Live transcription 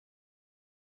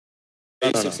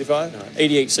865?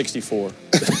 8864.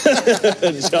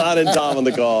 John and Tom on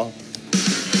the call.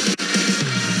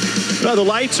 Well, the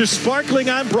lights are sparkling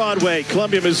on Broadway.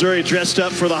 Columbia, Missouri dressed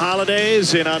up for the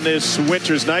holidays, and on this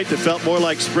winter's night that felt more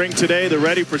like spring today, they're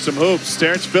ready for some hoops.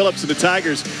 Terrence Phillips and the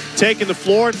Tigers taking the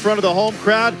floor in front of the home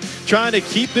crowd, trying to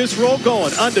keep this roll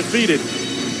going, undefeated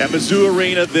at Mizzou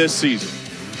Arena this season.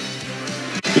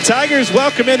 The Tigers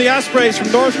welcome in the Ospreys from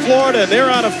North Florida.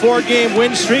 They're on a 4-game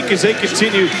win streak as they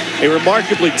continue a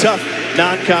remarkably tough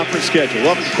non-conference schedule.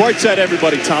 Welcome to courtside,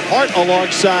 everybody. Tom Hart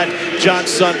alongside John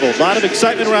Sunvold. A lot of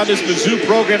excitement around this Mizzou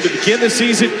program to begin the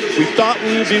season. We thought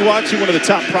we would be watching one of the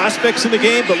top prospects in the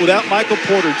game, but without Michael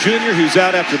Porter Jr., who's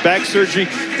out after back surgery,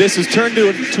 this has turned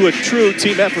into a true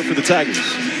team effort for the Tigers.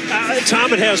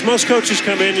 Tom, it has. Most coaches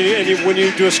come in, and when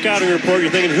you do a scouting report,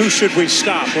 you're thinking, who should we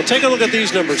stop? Well, take a look at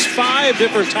these numbers. 5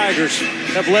 different Tigers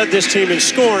have led this team in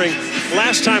scoring.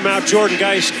 Last time out, Jordan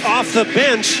Geist off the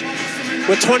bench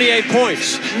with 28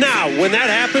 points. Now, when that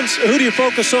happens, who do you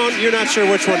focus on? You're not sure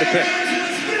which one to pick.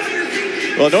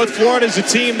 Well, North Florida is a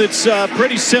team that's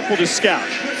pretty simple to scout.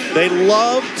 They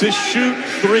love to shoot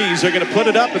threes. They're going to put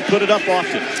it up and put it up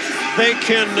often. They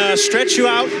can stretch you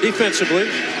out defensively.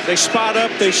 They spot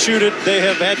up, they shoot it. They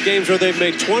have had games where they've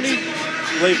made 20.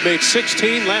 They've made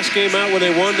 16. Last game out when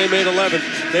they won, they made 11.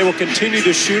 They will continue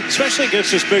to shoot, especially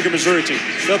against this bigger Missouri team.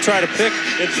 They'll try to pick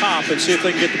and pop and see if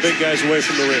they can get the big guys away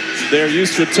from the rim. They're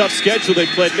used to a tough schedule. They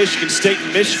played Michigan State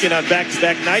and Michigan on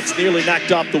back-to-back nights, nearly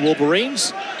knocked off the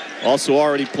Wolverines. Also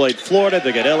already played Florida.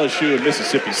 They got LSU and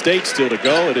Mississippi State still to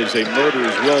go. It is a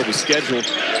murderer's row of a schedule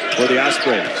for the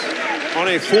Ospreys. On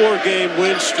a 4-game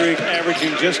win streak,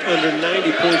 averaging just under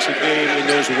 90 points a game in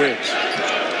those wins.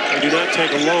 They do not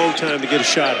take a long time to get a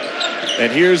shot at. And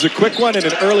here's a quick one and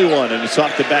an early one, and it's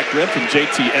off the back rim from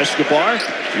J.T. Escobar,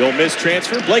 the Ole Miss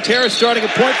transfer. Blake Harris starting a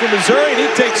point for Missouri, and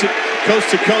he takes it coast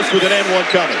to coast with an N1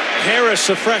 coming. Harris,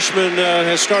 a freshman,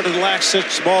 has started the last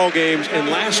 6 ball games, and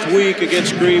last week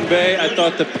against Green Bay, I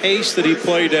thought the pace that he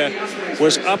played at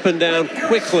was up and down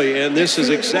quickly, and this is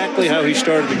exactly how he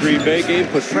started the Green Bay game,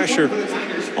 put pressure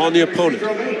on the opponent.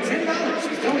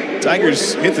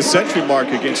 Tigers hit the century mark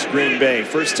against Green Bay.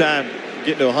 First time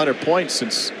getting to 100 points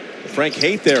since Frank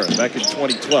Haith era back in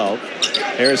 2012.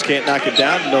 Harris can't knock it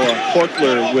down. Noah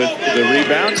Horchler with the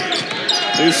rebound.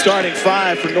 New starting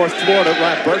 5 for North Florida.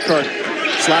 Ryan Burkhart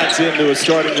slides into a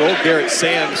starting role. Garrett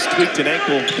Sands tweaked an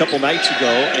ankle a couple nights ago,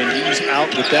 and he's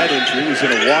out with that injury. He was in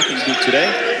a walking boot today.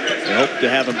 They hope to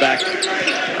have him back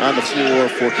on the floor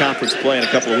for conference play in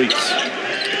a couple of weeks.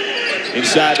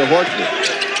 Inside to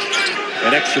Horchler.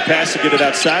 An extra pass to get it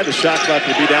outside. The shot clock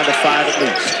will be down to 5 at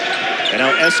least. And now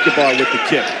Escobar with the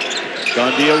kick.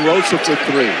 Gandia Rosa for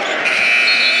 3.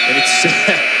 And it's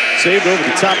saved over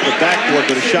the top of the backboard,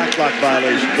 but a shot clock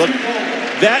violation. Look,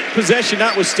 that possession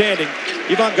notwithstanding,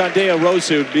 Ivan Gandia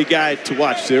Rosa would be a guy to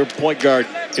watch. Their point guard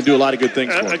can do a lot of good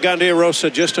things for him. Gandia Rosa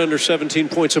just under 17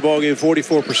 points a ball game,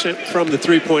 44% from the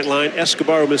three-point line.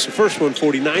 Escobar missed the first one,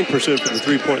 49% from the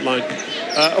three-point line.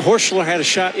 Horchler had a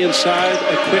shot inside.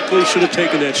 Quickly should have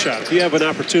taken that shot. If you have an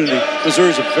opportunity,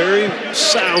 Missouri's a very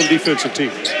sound defensive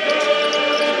team.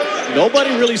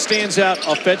 Nobody really stands out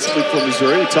offensively for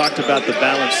Missouri. We talked about the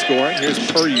balanced scoring. Here's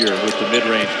Puryear with the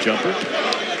mid-range jumper.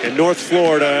 And North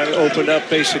Florida opened up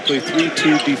basically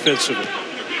 3-2 defensively.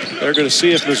 They're going to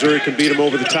see if Missouri can beat them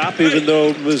over the top, even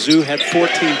though Mizzou had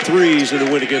 14 threes in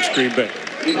the win against Green Bay.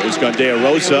 There's Gandia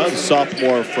Rosa, the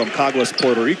sophomore from Caguas,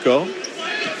 Puerto Rico.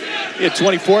 He had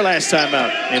 24 last time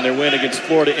out in their win against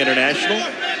Florida International.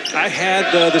 I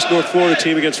had this North Florida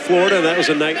team against Florida, and that was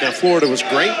a night. Now, Florida was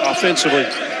great offensively,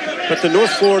 but the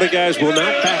North Florida guys will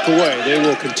not back away. They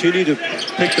will continue to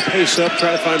pick the pace up,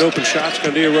 try to find open shots.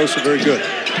 Gandia Rosa very good.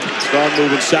 Strong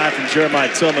move inside from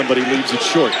Jeremiah Tillman, but he leaves it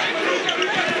short.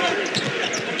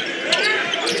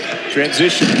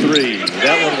 Transition 3.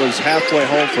 That one was halfway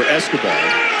home for Escobar.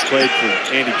 Played for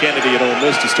Andy Kennedy at Ole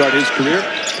Miss to start his career.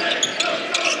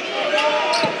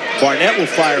 Barnett will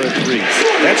fire a 3.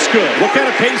 That's good. What kind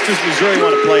of pace does Missouri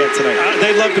want to play at tonight?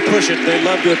 They love to push it. They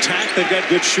love to attack. They've got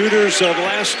good shooters. The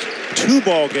last 2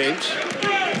 ball games,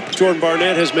 Jordan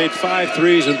Barnett has made 5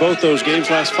 threes in both those games.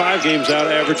 Last 5 games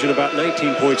out, averaging about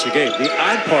 19 points a game. The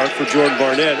odd part for Jordan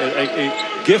Barnett,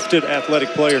 a gifted athletic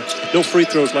player, no free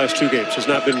throws last 2 games. Has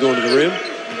not been going to the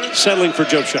rim. Settling for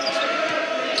jump shots.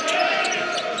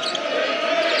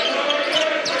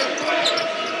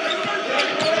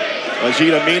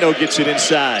 Majid Aminu gets it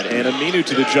inside, and Aminu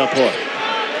to the jump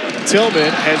hook.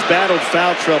 Tillman has battled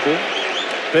foul trouble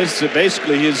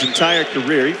basically his entire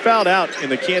career. He fouled out in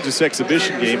the Kansas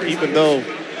exhibition game, even though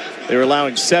they were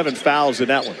allowing 7 fouls in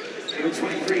that one.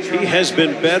 He has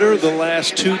been better the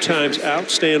last 2 times out,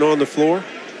 staying on the floor.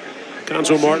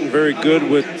 Cuonzo Martin very good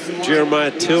with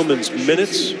Jeremiah Tillman's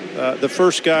minutes. The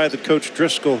first guy that Coach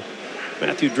Driscoll,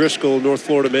 Matthew Driscoll, North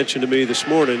Florida, mentioned to me this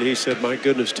morning, he said, my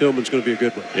goodness, Tillman's going to be a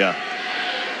good one. Yeah.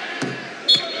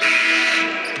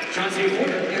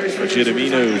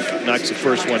 Argidamino knocks the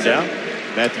first one down.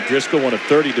 Matthew Driscoll, one of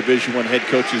 30 Division I head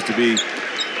coaches to be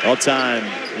all-time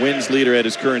wins leader at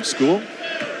his current school.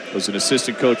 Was an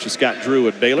assistant coach to Scott Drew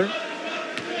at Baylor.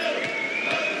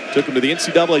 Took him to the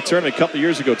NCAA tournament a couple of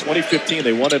years ago, 2015.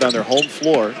 They won it on their home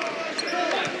floor.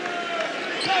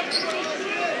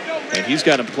 And he's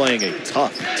got him playing a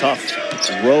tough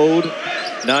road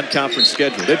non-conference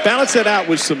schedule. They balance that out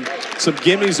with some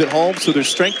gimmies at home, so their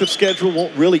strength of schedule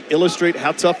won't really illustrate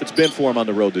how tough it's been for him on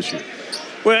the road this year.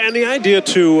 Well, and the idea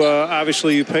too,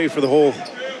 obviously you pay for the whole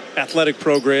athletic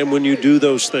program when you do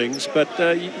those things, but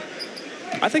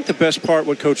I think the best part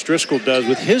what Coach Driscoll does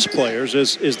with his players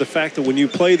is the fact that when you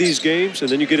play these games and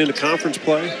then you get into conference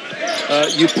play,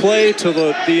 you play to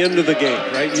the end of the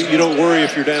game, right? You don't worry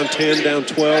if you're down 10, down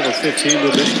 12, or 15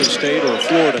 with Michigan State or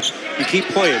Florida. You keep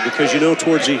playing because you know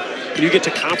towards when you get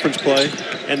to conference play,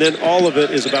 and then all of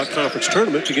it is about conference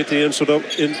tournament to get the into the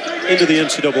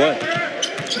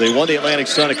NCAA. They won the Atlantic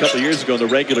Sun a couple of years ago in the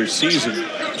regular season,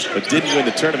 but didn't win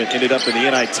the tournament, ended up in the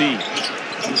NIT.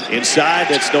 Inside,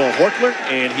 that's Noah Horchler,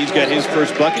 and he's got his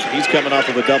first bucket. He's coming off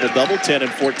of a double-double, 10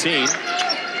 and 14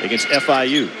 against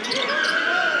FIU.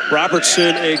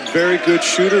 Robertson, a very good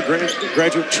shooter,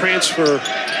 graduate transfer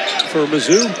for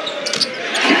Mizzou.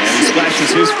 And he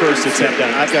splashes his first attempt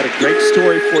down. I've got a great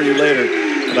story for you later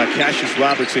about Cassius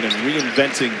Robertson and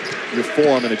reinventing your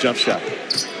form in a jump shot.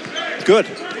 Good.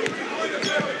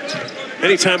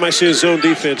 Anytime I see a zone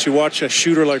defense, you watch a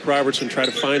shooter like Robertson try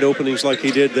to find openings like he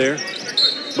did there.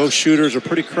 Most shooters are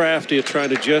pretty crafty at trying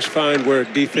to just find where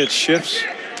defense shifts.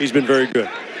 He's been very good.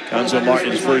 Cuonzo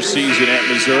Martin's first season at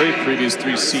Missouri. Previous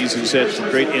 3 seasons had some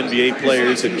great NBA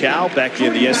players at Cal, back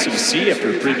in the SEC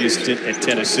after a previous stint at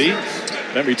Tennessee.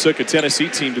 Remember, he took a Tennessee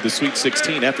team to the Sweet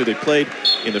 16 after they played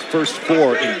in the first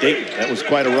 4 in Dayton. That was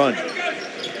quite a run.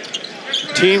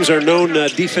 Teams are known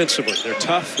defensively. They're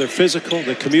tough, they're physical,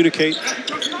 they communicate.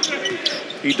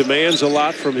 He demands a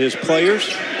lot from his players.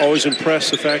 Always impressed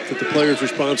the fact that the players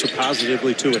respond so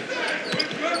positively to it.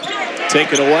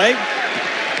 Taken away.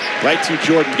 Right to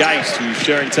Jordan Geist, who's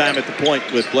sharing time at the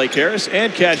point with Blake Harris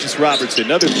and Cassius Robertson.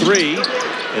 Another 3.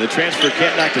 And the transfer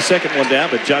can't knock the second one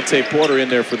down, but Jontay Porter in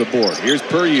there for the board. Here's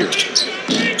Puryear.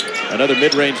 Another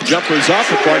mid-range jumper is off,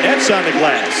 but Barnett's on the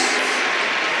glass.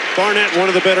 Barnett, one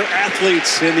of the better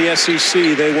athletes in the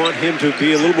SEC. They want him to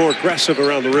be a little more aggressive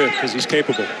around the rim because he's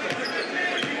capable.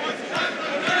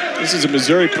 This is a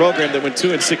Missouri program that went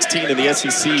 2-16 in the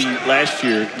SEC last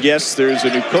year. Yes, there's a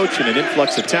new coach and an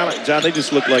influx of talent. John, they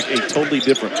just look like a totally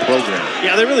different program.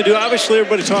 Yeah, they really do. Obviously,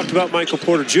 everybody talked about Michael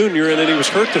Porter Jr., and then he was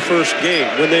hurt the first game.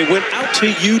 When they went out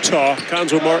to Utah,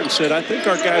 Cuonzo Martin said, I think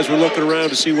our guys were looking around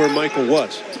to see where Michael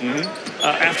was.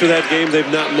 After that game,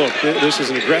 they've not looked. This is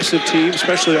an aggressive team,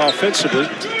 especially offensively.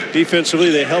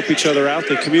 Defensively, they help each other out.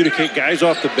 They communicate. Guys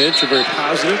off the bench are very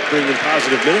positive, bringing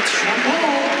positive minutes.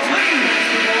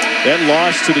 That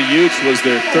loss to the Utes was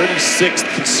their 36th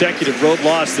consecutive road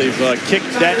loss. They've kicked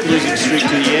that losing streak to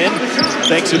the end,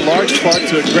 thanks in large part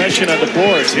to aggression on the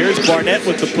boards. Here's Barnett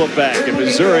with the putback, and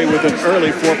Missouri with an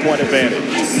early 4-point advantage.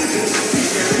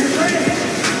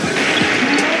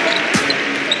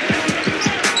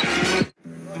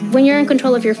 When you're in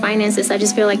control of your finances, I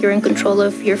just feel like you're in control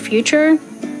of your future.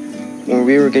 When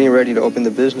we were getting ready to open the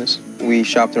business, we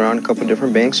shopped around a couple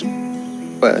different banks.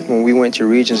 But when we went to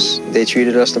Regions, they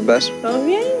treated us the best. Oh,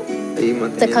 yeah?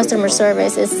 The customer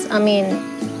service is,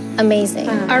 amazing.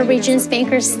 Our Regions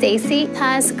banker, Stacy,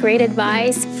 has great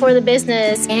advice for the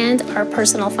business and our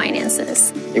personal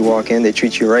finances. You walk in, they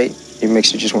treat you right. It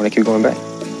makes you just want to keep going back.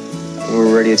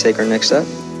 We're ready to take our next step.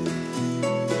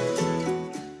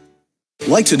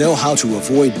 Like to know how to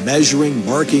avoid measuring,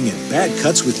 marking, and bad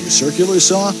cuts with your circular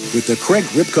saw? With the Craig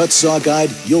Rip Cut Saw Guide,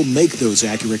 you'll make those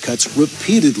accurate cuts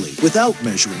repeatedly without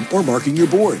measuring or marking your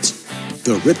boards.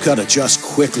 The Rip Cut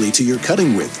adjusts quickly to your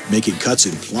cutting width, making cuts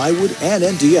in plywood and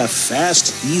MDF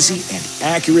fast, easy,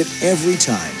 and accurate every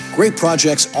time. Great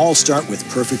projects all start with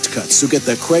perfect cuts, so get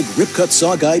the Craig Rip Cut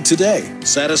Saw Guide today.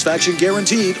 Satisfaction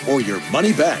guaranteed or your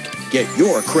money back. Get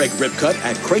your Craig Rip Cut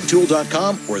at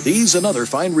craigtool.com or these and other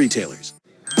fine retailers.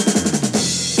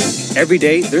 Every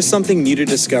day, there's something new to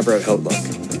discover at HoteLook.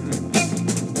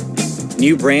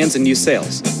 New brands and new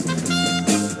sales.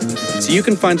 So you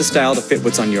can find the style to fit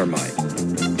what's on your mind.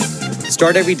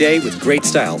 Start every day with great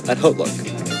style at HoteLook.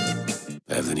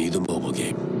 Anthony, the mobile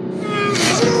game.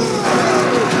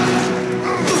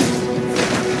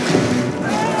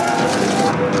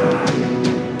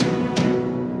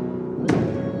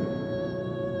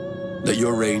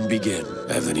 again.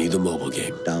 Anthony, the mobile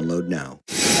game. Download now.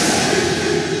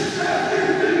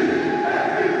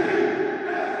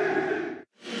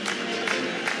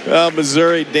 Well,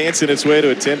 Missouri dancing its way to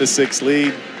a 10-6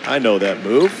 lead. I know that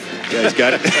move. You guys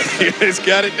got it. You guys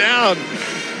got it down.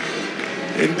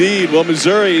 Indeed. Well,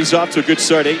 Missouri is off to a good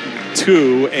start,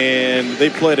 8-2, and they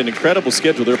played an incredible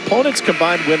schedule. Their opponents'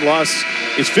 combined win-loss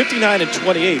is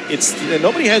 59-28.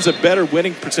 Nobody has a better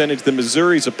winning percentage than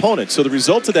Missouri's opponents. So the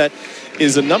result of that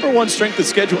is the #1 strength of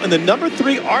schedule and the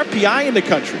 #3 RPI in the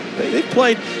country. They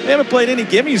haven't played any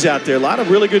gimmies out there. A lot of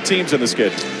really good teams in the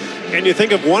schedule. And you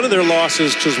think of one of their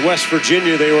losses to West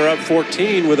Virginia. They were up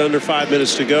 14 with under 5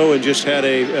 minutes to go and just had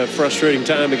a frustrating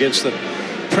time against the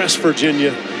press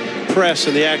Virginia press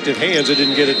and the active hands. They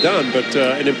didn't get it done, but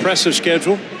an impressive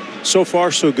schedule. So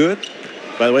far, so good.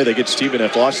 By the way, they get Stephen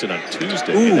F. Austin on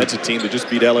Tuesday, and that's a team that just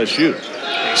beat LSU.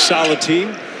 A solid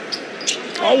team.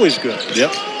 Always good.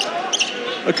 Yep.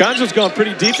 Akanjo's gone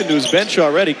pretty deep into his bench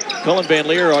already. Cullen Van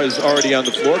Leer is already on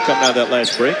the floor coming out of that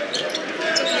last break.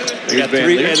 They got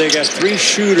three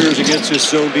shooters against this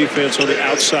zone defense on the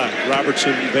outside.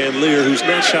 Robertson, Van Leer, who's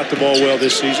not shot the ball well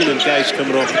this season, and Geis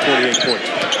coming off for 28 points.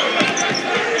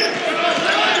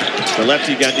 The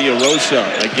lefty Gandia Rosa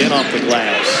again off the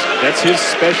glass. That's his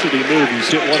specialty move. He's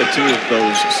hit 1 or 2 of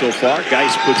those so far.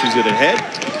 Geis pushes it ahead.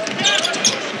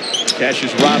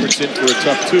 Cashes Robertson for a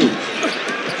tough 2.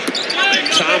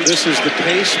 Tom, this is the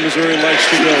pace Missouri likes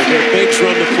to go. Their bigs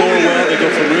run the floor well. They go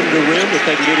from rim to rim if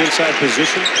they can get inside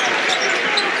position.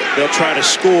 They'll try to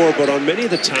score, but on many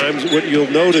of the times, what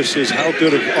you'll notice is how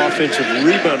good of offensive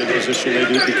rebounding position they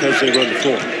do because they run the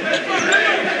floor.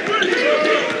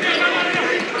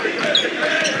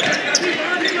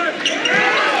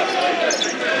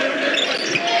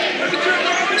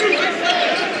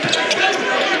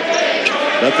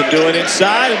 Nothing doing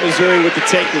inside, and Missouri with the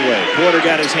takeaway. Porter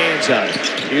got his hands on it.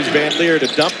 Here's Van Leer to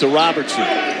dump to Robertson.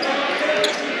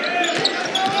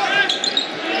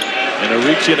 And a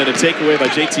reach in and a takeaway by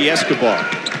JT Escobar.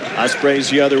 Osprey's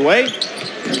the other way.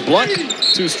 Blunt,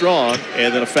 too strong,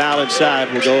 and then a foul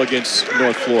inside will go against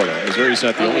North Florida. Missouri's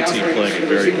not the only team playing a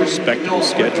very respectable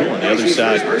schedule. On the other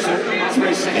side,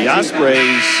 the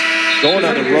Ospreys going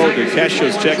on the road to cash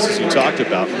those checks, as you talked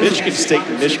about. Michigan State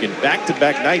and Michigan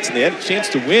back-to-back nights, and they had a chance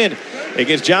to win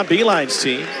against John Beilein's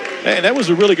team. And that was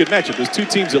a really good matchup. There's two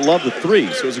teams that love the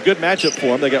three, so it was a good matchup for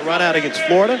them. They got run out against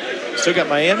Florida, still got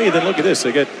Miami, and then look at this.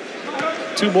 They got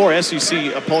 2 more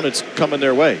SEC opponents coming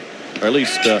their way, or at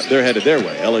least they're headed their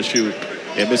way. LSU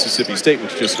and Mississippi State,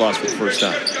 which just lost for the first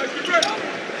time.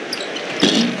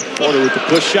 Porter with the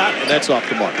push shot, and that's off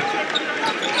the mark.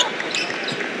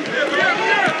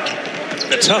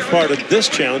 The tough part of this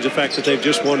challenge, the fact that they've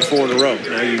just won 4 in a row.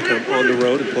 Now you come on the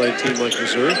road and play a team like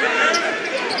Missouri.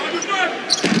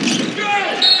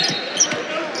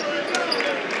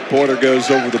 Porter goes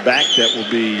over the back. That will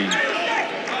be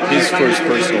his first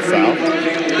personal foul.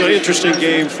 An interesting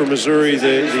game for Missouri.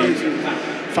 The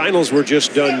finals were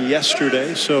just done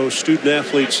yesterday, so student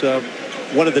athletes,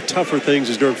 one of the tougher things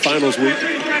is during finals week.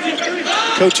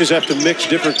 Coaches have to mix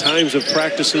different times of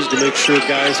practices to make sure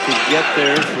guys can get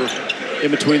there for in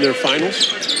between their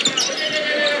finals.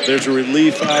 There's a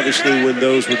relief, obviously, when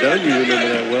those were done. You remember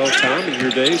that well, Tom, in your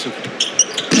days of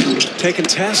taking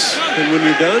tests, and when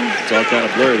you're done, it's all kind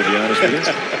of blurry, to be honest with you.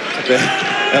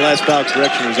 That last foul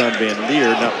correction was on Van Leer,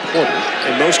 not Porter.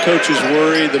 And most coaches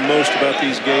worry the most about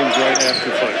these games right after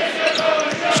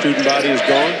finals. Student body is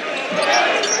gone.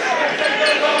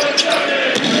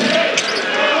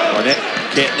 Barnett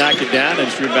can't knock it down, and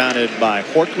it's rebounded by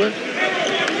Horchler.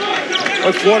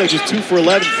 North Florida just 2 for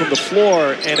 11 from the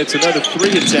floor, and it's another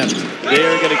 3 attempt.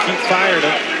 They're going to keep firing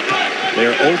it.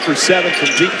 They're 0 for 7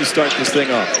 from deep to start this thing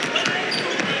off.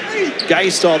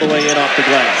 Geist all the way in off the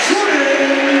glass.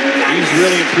 He's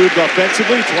really improved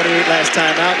offensively. 28 last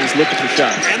time out. He's looking for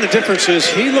shots. And the difference is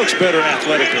he looks better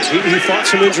athletically. He fought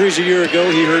some injuries a year ago.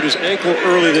 He hurt his ankle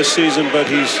early this season, but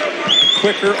he's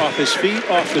quicker off his feet,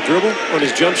 off the dribble. On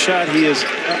his jump shot, he is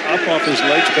up off his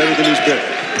legs better than he's been.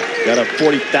 Got up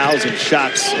 40,000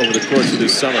 shots over the course of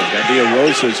this summer. Gandia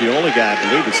Rosa is the only guy, I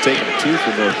believe, that's taken a 2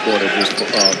 for North Florida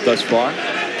thus far.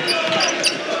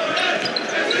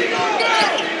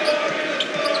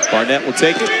 Barnett will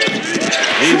take it.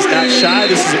 He's not shy.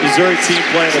 This is a Missouri team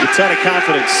playing with a ton of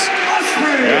confidence.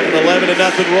 They're on an 11-0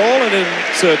 roll, and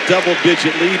it's a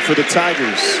double-digit lead for the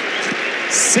Tigers.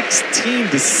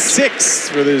 16-6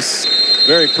 for this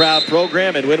very proud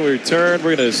program, and when we return,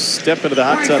 we're going to step into the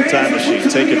hot tub time machine,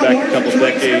 take it back a couple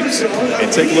decades,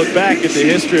 and take a look back at the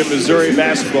history of Missouri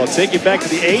basketball. Take it back to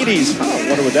the 80s. I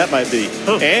wonder what that might be,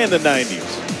 and the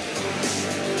 90s.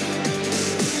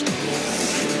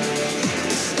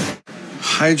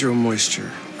 hydro moisture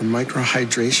or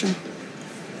microhydration.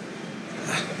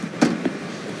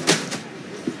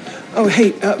 Oh, hey,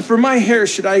 for my hair,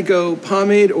 should I go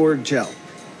pomade or gel?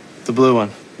 The blue one.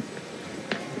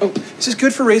 Oh, is this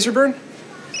good for razor burn?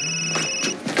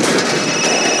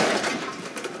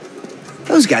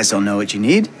 Those guys don't know what you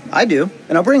need. I do,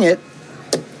 and I'll bring it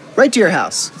right to your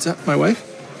house. Is that my wife?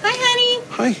 Hi, honey.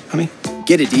 Hi, honey.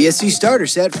 Get a DSC starter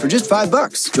set for just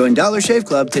 $5. Join Dollar Shave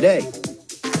Club today.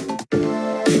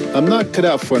 I'm not cut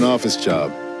out for an office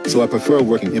job, so I prefer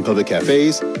working in public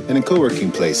cafes and in co-working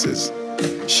places.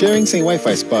 Sharing same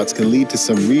Wi-Fi spots can lead to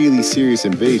some really serious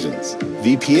invasions.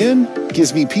 VPN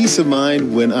gives me peace of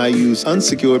mind when I use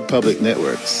unsecured public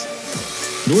networks.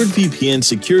 NordVPN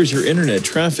secures your internet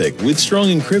traffic with strong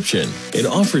encryption. It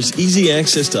offers easy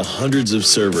access to hundreds of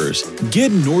servers.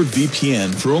 Get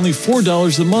NordVPN for only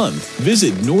 $4 a month.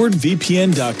 Visit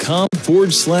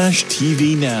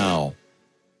nordvpn.com/TV now.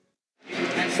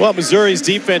 Well, Missouri's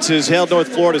defense has held North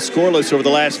Florida scoreless over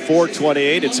the last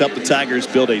 4:28. It's helped the Tigers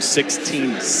build a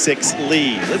 16-6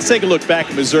 lead. Let's take a look back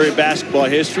at Missouri basketball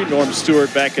history. Norm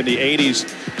Stewart back in the 80s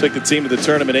took the team to the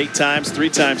tournament 8 times, 3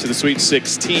 times to the Sweet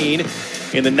 16.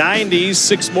 In the 90s,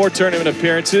 6 more tournament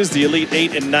appearances, the Elite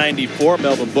 8 in 94,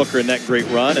 Melvin Booker in that great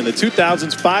run. In the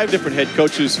 2000s, 5 different head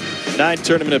coaches, 9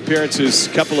 tournament appearances, a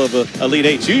couple of Elite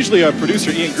 8s. Usually our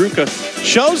producer, Ian Gruka,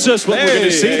 shows us what we're going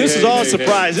to see. This is all a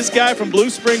surprise. This guy from Blue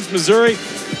Springs, Missouri,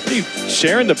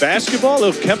 sharing the basketball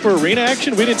of Kemper Arena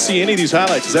action. We didn't see any of these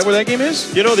highlights. Is that where that game is?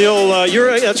 You know, the old,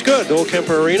 that's good, the old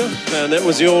Kemper Arena. And that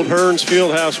was the old Hearns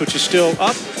Fieldhouse, which is still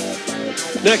up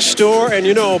next door. And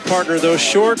you know, partner, those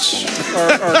shorts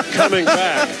are coming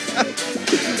back.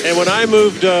 And when I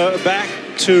moved back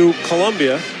to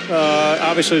Columbia,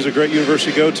 obviously it was a great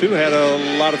university to go to. Had a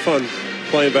lot of fun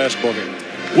playing basketball here.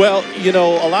 Well, you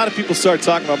know, a lot of people started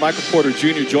talking about Michael Porter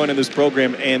Jr. joining this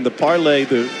program, and the parlay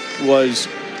is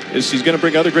he's going to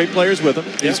bring other great players with him.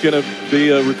 Yeah. He's going to be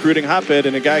a recruiting hotbed,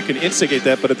 and a guy can instigate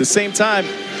that. But at the same time,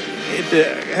 it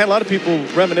had a lot of people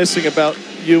reminiscing about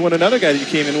you and another guy that you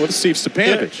came in with, Steve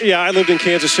Stepanovich. Yeah, I lived in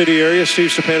Kansas City area.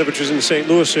 Steve Stepanovich was in the St.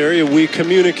 Louis area. We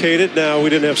communicated. Now, we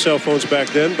didn't have cell phones back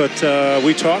then, but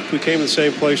we talked. We came to the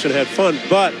same place and had fun.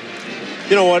 But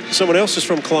you know what? Someone else is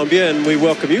from Columbia, and we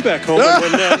welcome you back home. And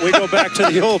when we go back to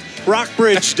the old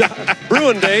Rockbridge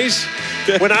Bruin days,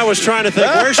 when I was trying to think,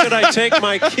 where should I take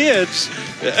my kids,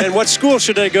 and what school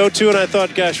should they go to? And I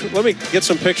thought, gosh, let me get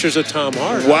some pictures of Tom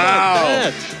Hart.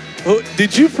 Wow.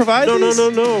 Did you provide these?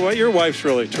 No. Well, your wife's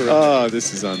really terrific. Oh,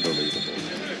 this is unbelievable.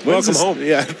 Welcome home.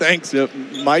 Yeah, thanks.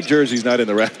 My jersey's not in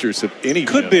the rafters of any.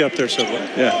 Could be up there somewhere.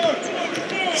 Yeah.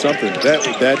 Something.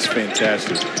 That's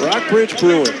fantastic. Rockbridge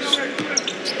Bruins.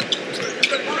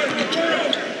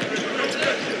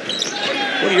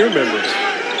 What are your memories?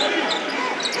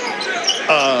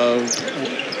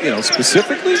 You know,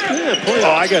 specifically? Yeah,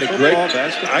 I got a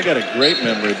great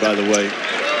memory, by the way.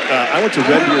 I went to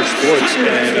Red Deer Sports in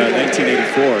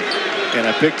 1984, and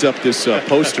I picked up this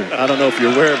poster. I don't know if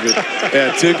you're aware of it.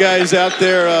 Yeah, 2 guys out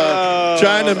there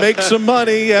trying to make some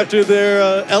money after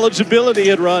their eligibility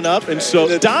had run up. And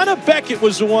so Donna Beckett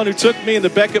was the one who took me and the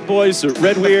Beckett boys to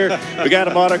Red Deer. We got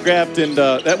them autographed, and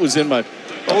that was in my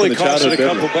only cost it a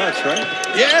couple bucks, right?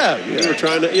 Yeah. You were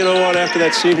trying to, you know what, after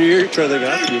that senior year, you're trying to think,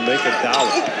 how can you make $1?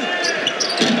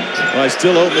 Well, I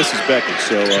still owe Mrs. Beckett,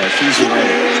 so she's the one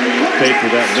who paid for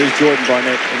that. And there's Jordan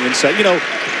Barnett on the inside. You know,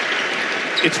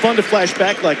 it's fun to flash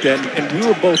back like that, and we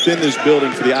were both in this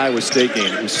building for the Iowa State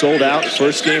game. It was sold out,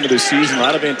 first game of the season, a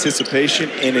lot of anticipation,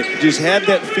 and it just had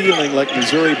that feeling like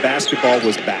Missouri basketball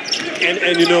was back.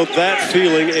 And you know, that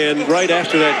feeling, and right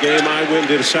after that game, I went and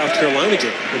did a South Carolina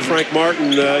game. And Frank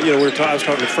Martin, you know, I was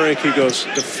talking to Frank, he goes,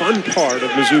 the fun part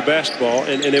of Mizzou basketball,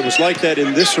 and it was like that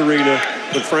in this arena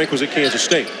when Frank was at Kansas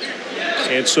State.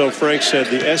 And so Frank said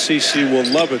the SEC will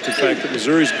love it, the fact that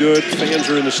Missouri's good, fans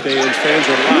are in the stands, fans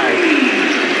are loud.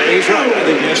 And he's right. I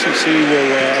think the SEC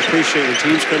will appreciate when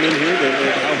teams come in here and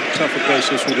how tough a place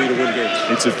this will be to win games.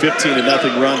 It's a 15-0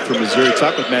 run for Missouri.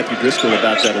 Talk with Matthew Driscoll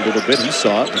about that a little bit. He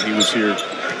saw it when he was here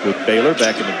with Baylor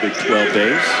back in the Big 12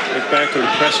 days. Look back to the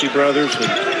Pressey brothers and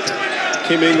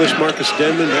Kim English, Marcus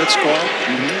Denman, that squad.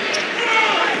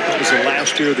 That was the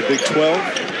last year of the Big 12.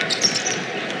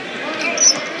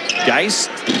 Geist.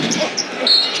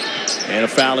 And a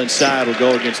foul inside will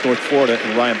go against North Florida.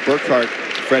 And Ryan Burkhart,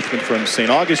 freshman from St.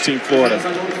 Augustine, Florida,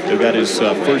 who got his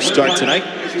first start tonight.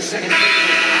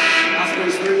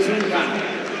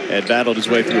 Had battled his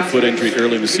way through a foot injury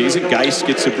early in the season. Geist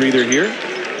gets a breather here.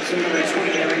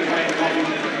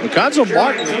 Maconzo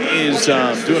Martin is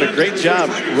doing a great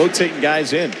job rotating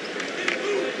guys in.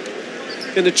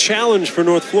 And the challenge for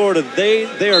North Florida,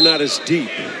 they are not as deep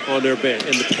on their bench.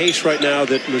 And the pace right now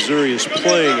that Missouri is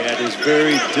playing at is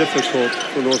very difficult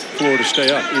for North Florida to stay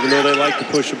up. Even though they like to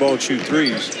push the ball and shoot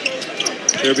threes,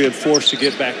 they're being forced to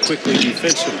get back quickly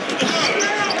defensively.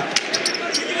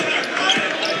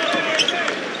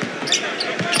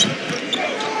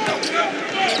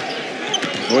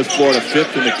 North Florida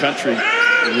 5th in the country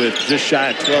with just shy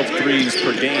of 12 threes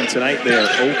per game. Tonight they are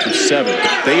 0 for 7.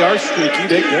 They are streaky.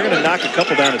 They're going to knock a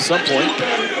couple down at some point.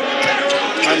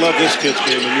 I love this kid's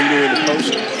game. And you knew in the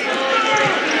post.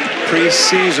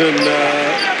 Preseason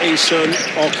ASUN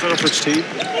all-conference team.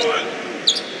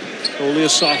 Only a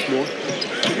sophomore.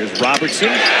 Here's Robertson.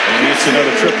 And he hits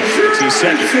another triple. It's his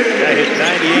second. Guy hit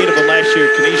 98 of them last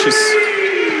year at Canisius.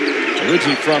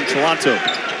 Originally from Toronto.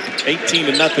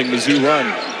 18-0 Mizzou run.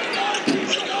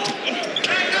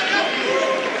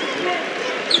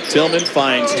 Tillman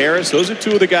finds Harris. Those are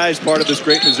two of the guys part of this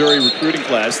great Missouri recruiting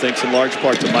class, thanks in large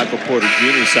part to Michael Porter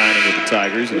Jr. signing with the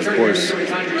Tigers, and of course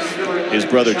his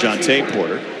brother Jonte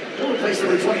Porter.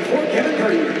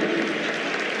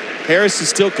 Harris is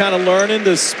still kind of learning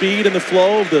the speed and the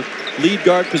flow of the lead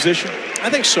guard position. I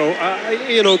think so.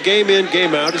 You know, game in,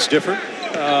 game out is different.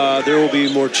 There will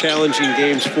be more challenging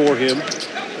games for him.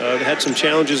 They had some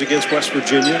challenges against West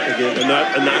Virginia. Again,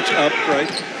 a notch up, right?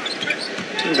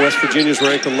 West Virginia's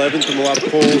ranked 11th in a lot of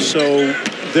polls, so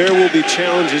there will be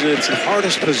challenges, and it's the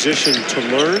hardest position to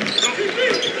learn.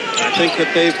 I think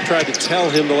that they've tried to tell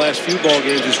him the last few ball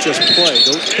games is just play.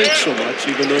 Don't think so much,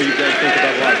 even though you've got to think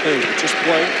about a lot of things, but just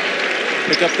play.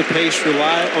 Pick up the pace,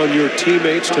 rely on your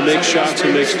teammates to make shots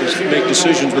and make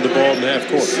decisions with the ball in the half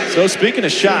court. So speaking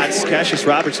of shots, Cassius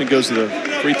Robertson goes to the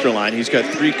free throw line. He's got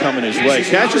 3 coming his way.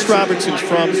 Cassius Robertson's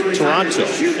from Toronto,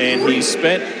 and he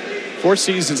spent 4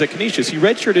 seasons at Canisius. He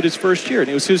redshirted his first year, and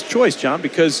it was his choice, John,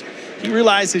 because he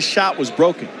realized his shot was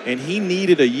broken, and he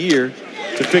needed a year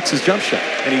to fix his jump shot.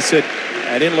 And he said,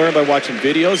 I didn't learn by watching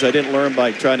videos. I didn't learn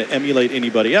by trying to emulate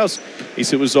anybody else. He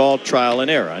said it was all trial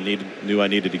and error. I knew I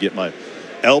needed to get my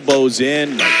elbows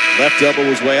in. My left elbow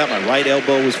was way out. My right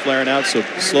elbow was flaring out. So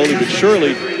slowly but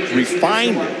surely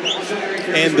refined it.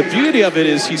 And the beauty of it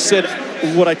is, he said,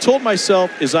 what I told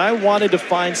myself is I wanted to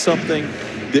find something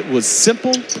that was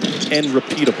simple and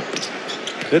repeatable.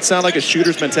 Does that sound like a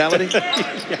shooter's mentality?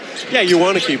 Yeah, you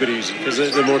want to keep it easy, because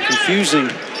the more confusing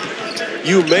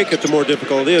you make it, the more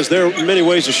difficult it is. There are many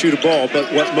ways to shoot a ball,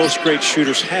 but what most great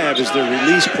shooters have is their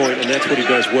release point, and that's what he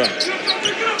does well.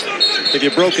 If you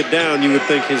broke it down, you would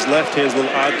think his left hand's a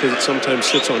little odd because it sometimes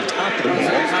sits on top of the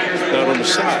ball, not on the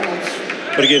side.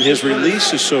 But again, his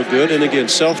release is so good, and again,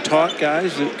 self-taught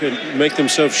guys that can make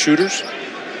themselves shooters.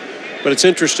 But it's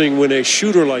interesting when a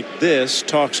shooter like this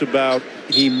talks about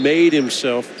he made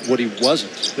himself what he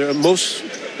wasn't. A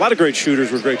lot of great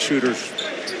shooters were great shooters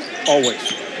always.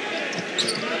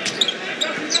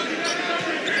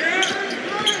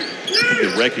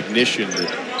 The recognition that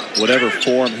whatever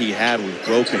form he had was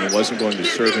broken and wasn't going to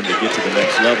serve him to get to the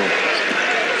next level.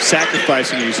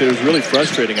 Sacrificing it, he said it was really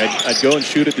frustrating. I'd go and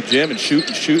shoot at the gym and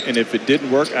shoot, and if it didn't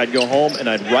work, I'd go home and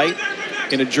I'd write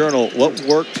in a journal what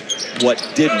worked, what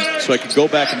didn't, so I could go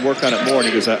back and work on it more. And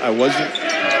he goes, I wasn't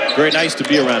very nice to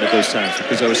be around at those times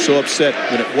because I was so upset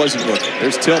when it wasn't working.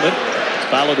 There's Tillman,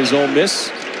 followed his own miss.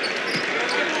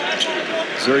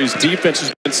 Missouri's defense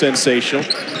has been sensational.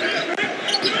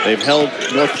 They've held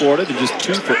North Florida to just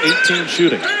 2 for 18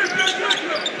 shooting.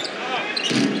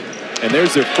 And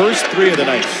there's their first 3 of the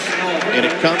night. And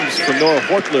it comes from Noah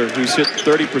Horchler, who's hit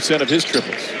 30% of his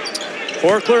triples.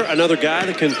 Horchler, another guy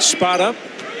that can spot up,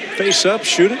 face up,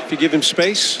 shoot it if you give him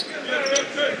space.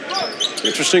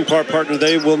 Interesting part, partner,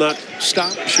 they will not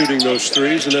stop shooting those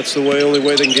threes, and that's the only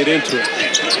way they can get into it.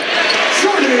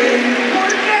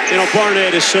 You know,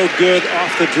 Barnett is so good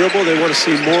off the dribble. They want to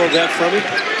see more of that from him.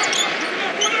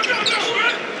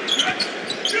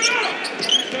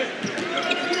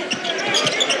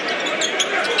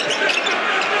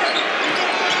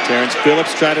 Terrence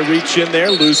Phillips trying to reach in there,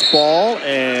 loose ball,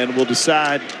 and we'll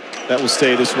decide that will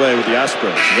stay this way with the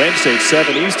Ospreys. Wednesday at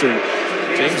 7 Eastern.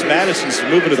 James Madison's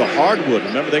moving to the hardwood.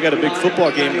 Remember, they got a big football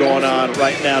game going on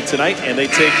right now tonight, and they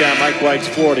take down Mike White's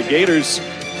Florida Gators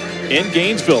in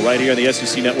Gainesville right here on the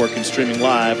SEC Network and streaming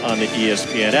live on the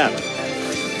ESPN app.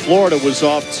 Florida was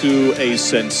off to a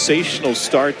sensational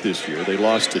start this year. They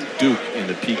lost to Duke in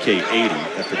the PK 80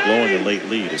 after blowing a late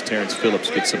lead as Terrence Phillips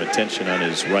gets some attention on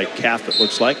his right calf, it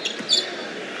looks like.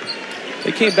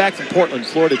 They came back from Portland,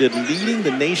 Florida, leading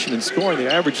the nation in scoring.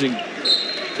 They're averaging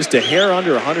just a hair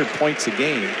under 100 points a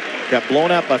game. Got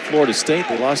blown out by Florida State.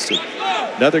 They lost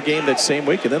another game that same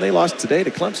week, and then they lost today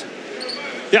to Clemson.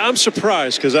 Yeah, I'm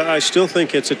surprised because I still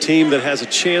think it's a team that has a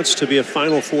chance to be a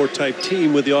Final Four type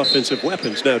team with the offensive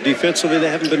weapons. Now, defensively, they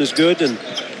haven't been as good. And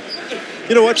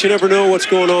you know what? You never know what's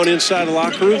going on inside the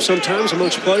locker room sometimes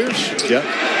amongst players. Yeah.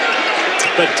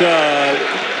 But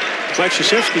Mike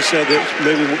Krzyzewski said that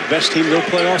maybe the best team they'll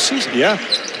play all season. Yeah.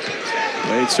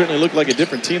 They certainly look like a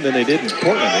different team than they did in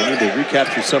Portland. They need to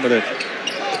recapture some of the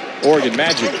Oregon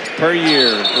magic.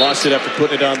 Perrier lost it after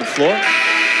putting it on the floor.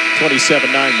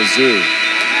 27-9 Mizzou.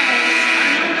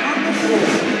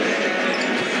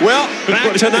 Well,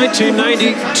 back to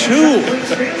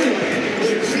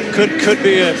 1992. Could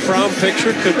be a prom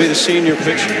picture, could be the senior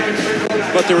picture.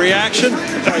 But the reaction,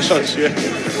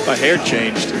 my hair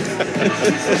changed.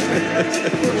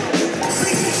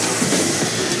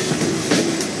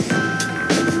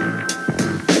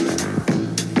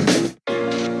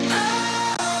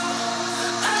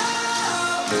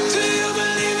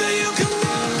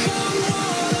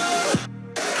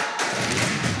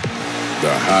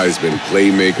 The Heisman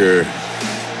playmaker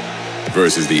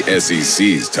versus the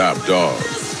SEC's top dog.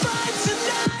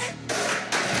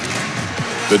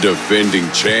 The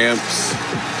defending champs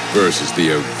versus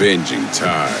the avenging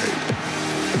Tide.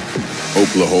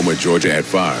 Oklahoma, Georgia at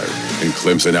 5 and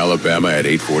Clemson, Alabama at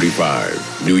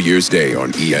 8:45. New Year's Day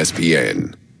on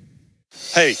ESPN.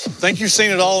 Hey, think you've seen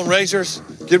it all in razors?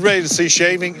 Get ready to see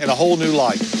shaving in a whole new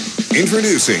light.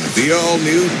 Introducing the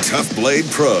all-new Tough Blade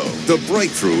Pro, the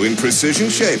breakthrough in precision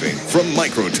shaving from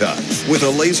Microtouch, with a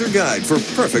laser guide for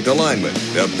perfect alignment,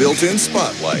 a built-in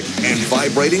spotlight, and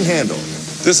vibrating handle.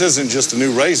 This isn't just a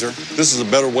new razor. This is a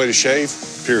better way to shave,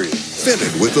 period.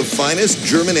 Fitted with the finest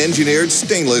German-engineered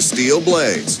stainless steel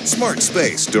blades, smart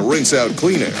space to rinse out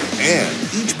cleaner, and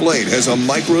each blade has a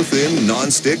micro-thin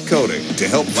non-stick coating to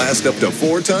help last up to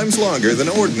 4 times longer than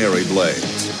ordinary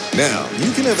blades. Now,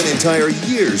 you can have an entire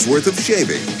year's worth of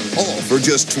shaving, all for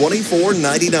just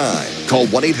 $24.99. Call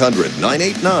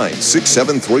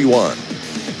 1-800-989-6731.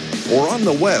 Or on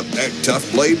the web at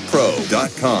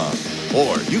toughbladepro.com.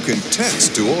 Or you can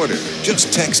text to order.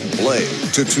 Just text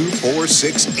BLADE to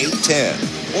 246810.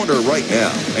 Order right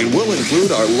now, and we'll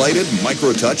include our lighted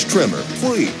Microtouch trimmer,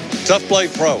 free. Tough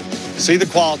Blade Pro. See the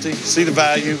quality, see the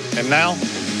value, and now,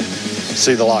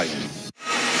 see the light.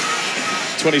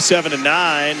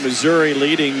 27-9, Missouri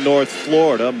leading North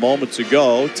Florida. Moments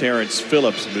ago, Terrence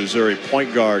Phillips, Missouri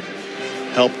point guard,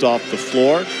 helped off the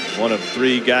floor. One of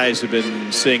 3 guys who've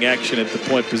been seeing action at the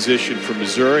point position for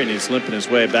Missouri, and he's limping his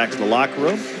way back to the locker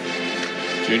room.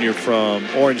 Junior from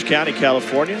Orange County,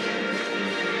 California.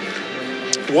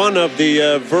 One of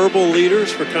the verbal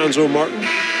leaders for Cuonzo Martin.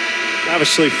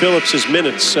 Obviously, Phillips'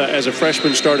 minutes as a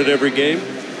freshman started every game.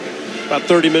 About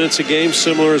 30 minutes a game,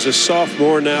 similar as a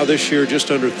sophomore. Now this year, just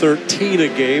under 13 a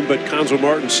game. But Cuonzo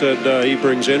Martin said he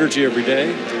brings energy every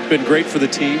day. Been great for the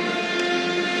team.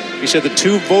 He said the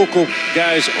 2 vocal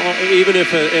guys, even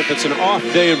if it's an off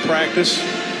day in practice,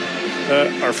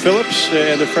 are Phillips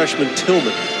and the freshman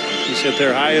Tillman. He said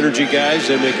they're high energy guys.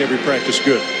 They make every practice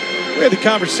good. We had the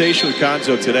conversation with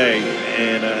Cuonzo today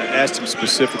and asked him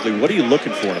specifically, what are you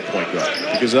looking for in a point guard?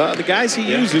 Because the guys he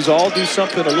uses all do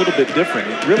something a little bit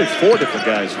different. Really 4 different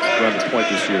guys run the point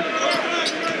this year.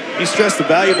 He stressed the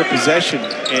value of a possession,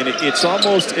 and it's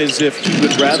almost as if he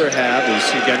would rather have, as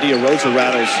Gandia Rosa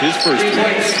rattles his first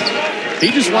 3.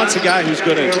 He just wants a guy who's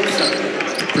going to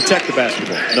protect the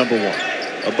basketball, number 1,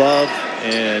 above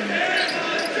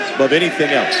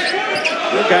anything else.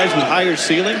 There are guys with higher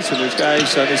ceilings, and there's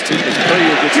guys on this team that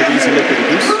Perrier gets an easy look at the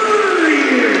deuce.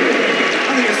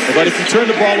 But if you turn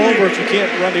the ball over, if you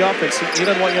can't run the offense, he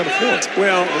doesn't want you on the floor.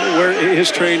 Well, where his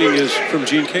training is from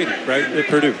Gene Katie, right, at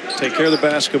Purdue. Take care of the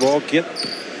basketball, get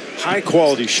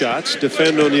high-quality shots,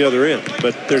 defend on the other end.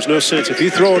 But there's no sense. If you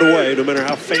throw it away, no matter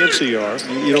how fancy you are,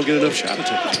 you don't get enough shot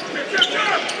attempts.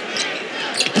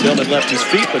 Tillman left his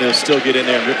feet, but he'll still get in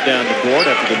there and rip down the board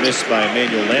after the miss by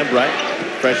Emmanuel Lambright,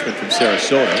 freshman from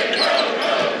Sarasota.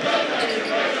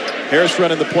 Harris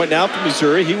running the point now for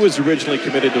Missouri. He was originally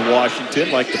committed to Washington,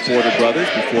 like the Porter brothers,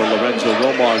 before Lorenzo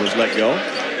Romar was let go.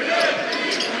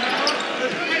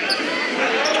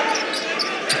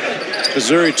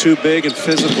 Missouri too big and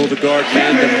physical to guard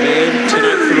man-to-man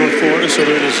tonight for North Florida, so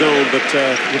they're in a zone, but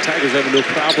the Tigers have no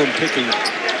problem picking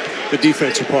the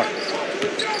defense apart.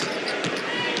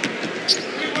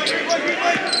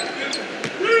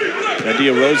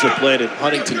 Gandia Rosa played at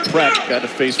Huntington Prep, got to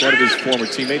face one of his former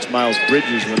teammates, Miles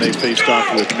Bridges, when they faced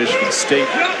off with Michigan State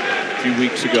a few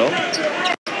weeks ago.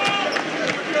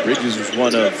 Bridges was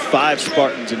one of 5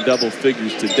 Spartans in double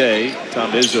figures today.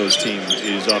 Tom Izzo's team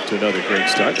is off to another great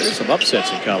start. There's some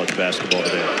upsets in college basketball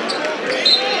today.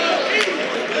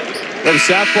 Well, the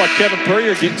southpaw Kevin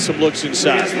Puryear getting some looks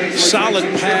inside. Solid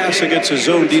pass against a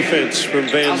zone defense from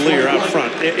Van Leer out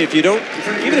front. If you don't,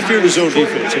 even if you're in the zone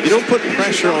defense, if you don't put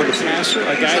pressure on the passer,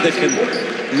 a guy that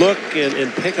can look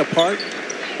and pick apart,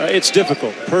 it's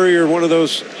difficult. Puryear, one of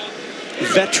those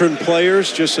veteran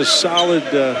players, just a solid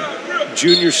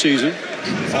junior season.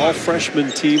 All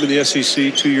freshman team in the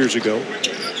SEC 2 years ago.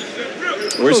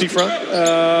 Where's he from?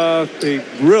 A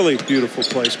really beautiful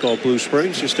place called Blue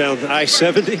Springs, just down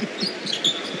I-70.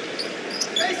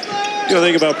 You know, the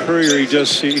thing about Puryear,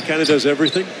 he kind of does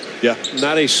everything. Yeah.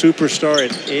 Not a superstar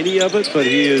at any of it, but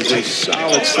he is a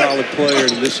solid player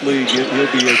in this league.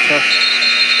 He'll be a tough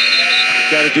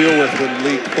guy to deal with when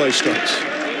league play starts.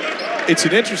 It's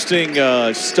an interesting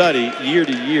study year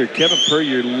to year. Kevin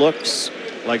Puryear looks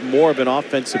like more of an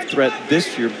offensive threat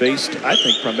this year based, I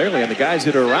think, primarily on the guys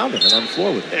that are around him and on the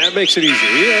floor with him. Yeah, it makes it easier.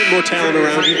 He has more talent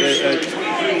around you.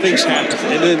 Things happen.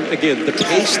 And then, again, the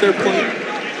pace they're playing.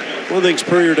 One of the things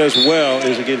Puryear does well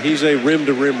is, again, he's a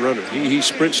rim-to-rim runner. He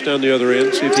sprints down the other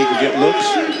end, see if he can get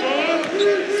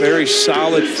looks. Very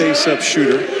solid face-up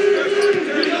shooter.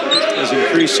 Has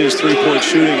increased his three-point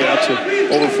shooting out to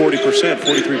over 40%,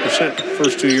 43%.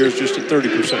 First 2 years just at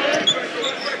 30%.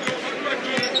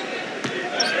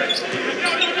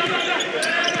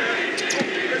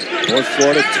 North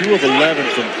Florida, 2 of 11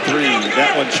 from 3.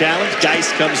 That one challenged. Geis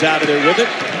comes out of there with it.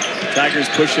 Tigers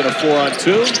pushing a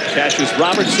 4-on-2. Cassius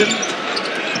Robertson.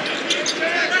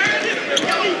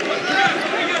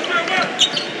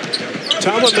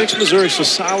 Tom, what makes Missouri so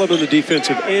solid on the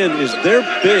defensive end is their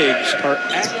bigs are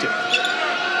active.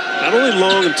 Not only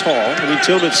long and tall. I mean,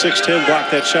 Tillman 6'10",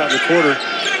 blocked that shot in the quarter.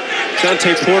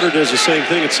 Jontay Porter does the same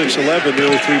thing at 6'11",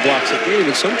 nearly 3 blocks a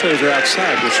game, and sometimes they're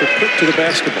outside. They're so quick to the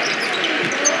basketball.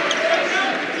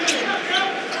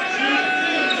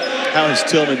 How has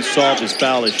Tillman solved his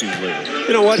foul issues lately?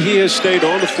 You know what? He has stayed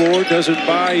on the floor, doesn't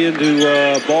buy into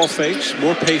ball fakes,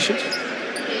 more patient.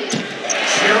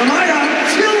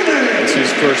 That's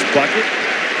his first bucket.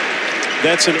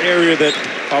 That's an area that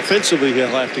offensively he'll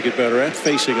have to get better at,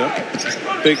 facing up.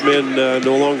 Big men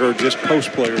no longer just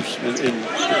post players in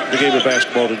the game of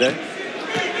basketball today.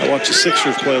 I watched the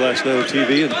Sixers play last night on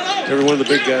TV, and every one of the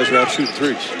big guys were out shooting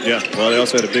threes. Yeah, well, they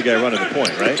also had a big guy running the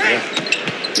point, right? Yeah.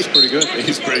 He's pretty good.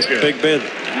 He's pretty good. Big Ben.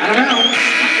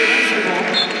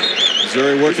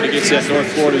 Missouri working against that North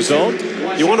Florida zone.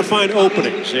 You want to find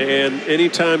openings, and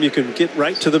anytime you can get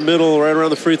right to the middle, right around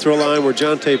the free throw line where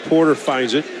Jontay Porter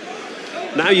finds it,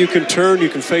 now you can turn, you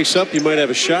can face up, you might have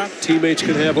a shot. Teammates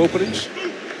can have openings.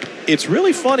 It's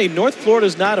really funny. North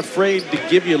Florida's not afraid to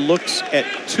give you looks at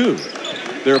 2.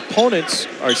 Their opponents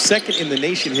are second in the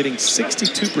nation, hitting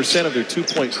 62% of their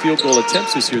 2-point field goal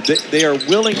attempts this year. They are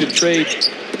willing to trade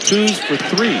 2s for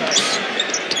 3s.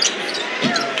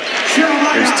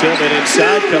 There's Tillman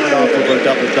inside, coming off of a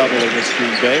double-double against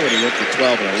Green Bay when he went for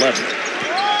 12 and 11.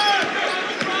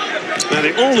 Now,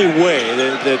 the only way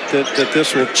that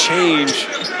this will change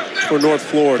for North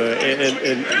Florida,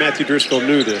 and Matthew Driscoll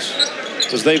knew this,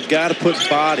 was they've got to put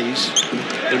bodies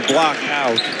and block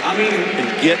out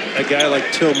and get a guy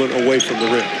like Tillman away from the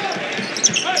rim.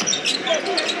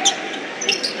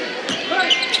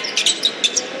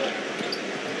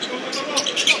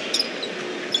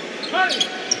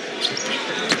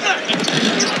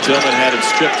 Tillman had it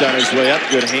stripped on his way up.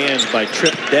 Good hands by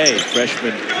Trip Day,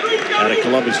 freshman out of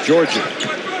Columbus, Georgia.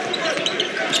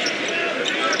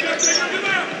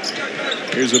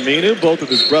 Here's Aminu. Both of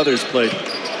his brothers played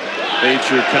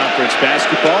major conference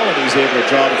basketball, and he's able to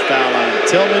draw the foul on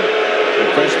Tillman. The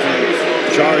freshman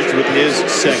charged with his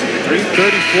second.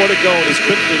 3:34 to go in his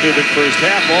quickly moving first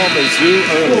half. All Mizzou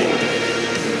early.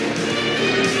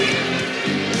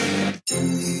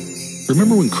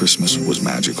 Remember when Christmas was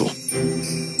magical?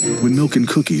 When milk and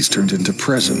cookies turned into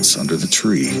presents under the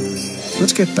tree?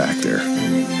 Let's get back there.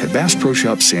 At Bass Pro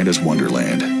Shop Santa's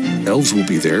Wonderland, elves will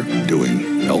be there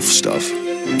doing elf stuff.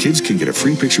 Kids can get a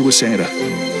free picture with Santa,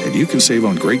 and you can save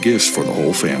on great gifts for the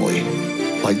whole family.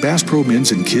 Like Bass Pro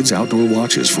men's and kids outdoor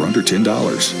watches for under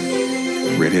 $10.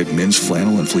 Redhead men's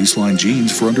flannel and fleece line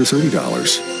jeans for under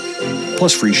 $30.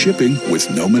 Plus free shipping with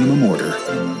no minimum order.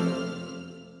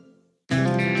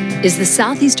 Is the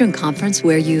Southeastern Conference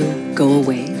where you go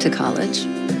away to college?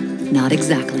 Not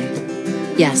exactly.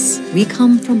 Yes, we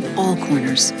come from all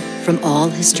corners, from all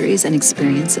histories and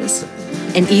experiences.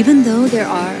 And even though there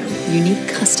are unique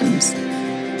customs,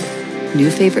 new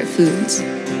favorite foods,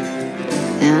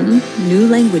 and new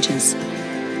languages,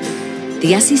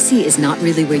 the SEC is not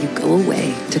really where you go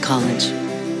away to college.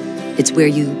 It's where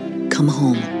you come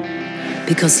home.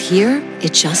 Because here,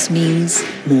 it just means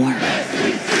more.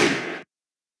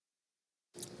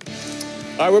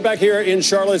 All right, we're back here in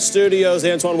Charlotte studios.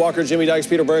 Antoine Walker, Jimmy Dykes,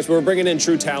 Peter Burns. We're bringing in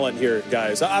true talent here,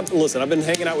 guys. Listen, I've been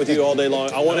hanging out with you all day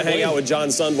long. I want to hang out with John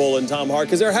Sunvol and Tom Hart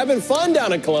because they're having fun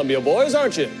down in Columbia, boys,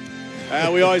 aren't you?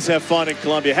 We always have fun in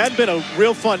Columbia. Hadn't been a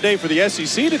real fun day for the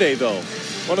SEC today, though.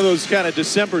 One of those kind of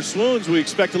December swoons. We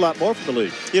expect a lot more from the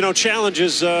league. You know,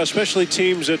 challenges, especially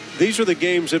teams that these are the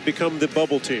games that become the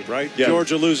bubble team, right? Yeah.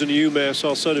 Georgia losing to UMass.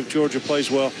 All of a sudden, if Georgia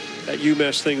plays well, that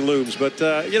UMass thing looms. But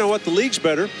you know what? The league's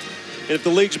better. And if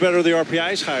the league's better, the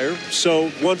RPI's higher.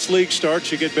 So once league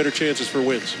starts, you get better chances for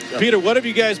wins. Yeah. Peter, what have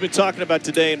you guys been talking about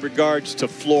today in regards to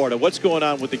Florida? What's going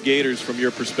on with the Gators from your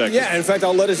perspective? Yeah, in fact,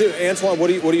 I'll let it do. Antoine, what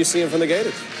are you seeing from the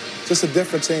Gators? Just a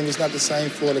different team. It's not the same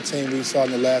Florida team we saw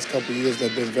in the last couple of years.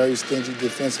 They've been very stingy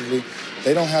defensively.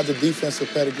 They don't have the defensive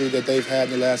pedigree that they've had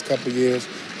in the last couple of years.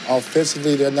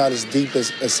 Offensively, they're not as deep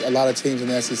as a lot of teams in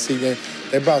the SEC.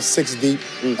 They're about 6 deep.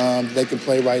 They can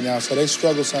play right now. So they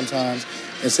struggle sometimes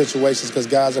in situations because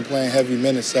guys are playing heavy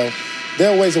minutes. So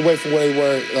they're a ways away from where they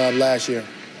were last year.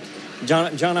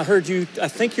 John, I heard you. I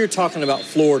think you're talking about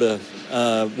Florida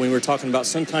when we were talking about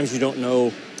sometimes you don't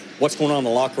know what's going on in the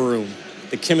locker room,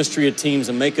 the chemistry of teams,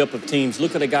 the makeup of teams.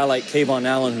 Look at a guy like Kayvon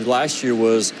Allen, who last year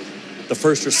was the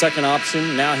first or second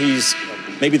option. Now he's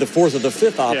maybe the fourth or the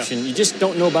fifth option. Yeah. You just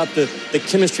don't know about the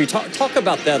chemistry. Talk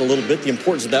about that a little bit, the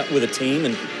importance of that with a team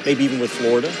and maybe even with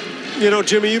Florida. You know,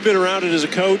 Jimmy, you've been around it as a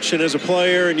coach and as a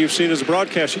player, and you've seen it as a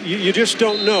broadcaster. You just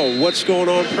don't know what's going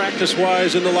on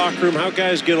practice-wise in the locker room, how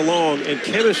guys get along, and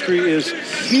chemistry is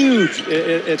huge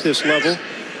at this level.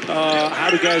 How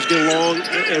do guys get along?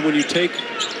 And when you take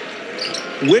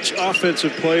which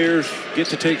offensive players get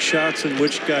to take shots and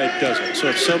which guy doesn't. So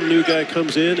if some new guy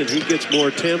comes in and he gets more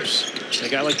attempts, a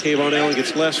guy like Kayvon Allen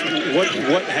gets less,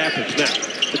 what happens? Now,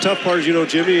 the tough part, as you know,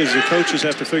 Jimmy, is the coaches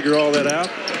have to figure all that out,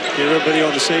 get everybody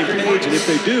on the same page. And if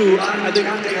they do, I think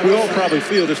we all probably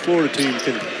feel this Florida team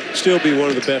can still be one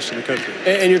of the best in the country.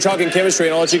 And you're talking chemistry,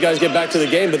 and I'll let you guys get back to the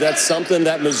game, but that's something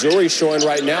that Missouri's showing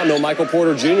right now. No Michael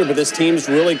Porter Jr., but this team's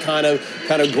really kind of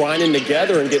grinding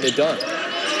together and getting it done.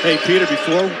 Hey, Peter,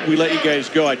 before we let you guys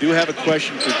go, I do have a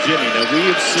question for Jimmy. Now, we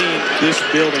have seen this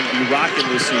building be rocking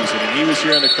this season, and he was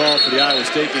here on the call for the Iowa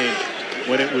State game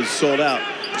when it was sold out.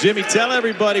 Jimmy, tell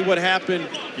everybody what happened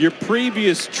your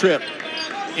previous trip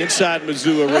inside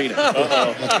Mizzou Arena.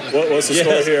 What's the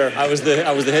story here? I was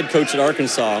the head coach at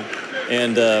Arkansas,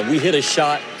 and we hit a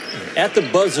shot at the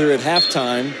buzzer at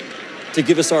halftime to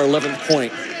give us our 11th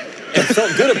point. And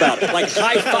felt good about it, like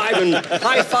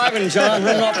high-fiving John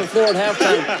running off the floor at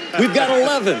halftime. We've got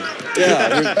 11.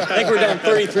 Yeah, I think we're down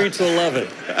 33-11.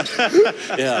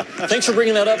 Yeah, thanks for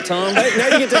bringing that up, Tom. Hey, now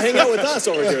you get to hang out with us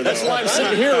over here, though. That's why I'm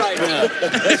sitting here right now.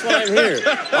 That's why I'm here.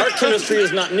 Our chemistry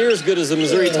is not near as good as the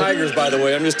Missouri Tigers, by the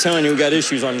way. I'm just telling you, we got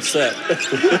issues on set.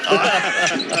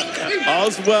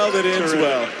 All's well that ends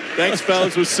well. Thanks,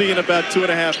 fellas. We'll see you in about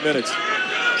 2.5 minutes.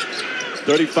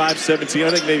 35-17.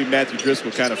 I think maybe Matthew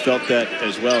Driscoll kind of felt that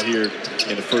as well here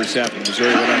in the first half.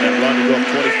 Missouri went on that run to go up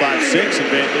 25-6, and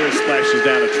Van Leer splashes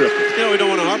down a triple. You know, we don't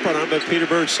want to harp on it, but Peter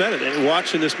Burns said it. And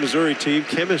watching this Missouri team,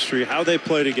 chemistry, how they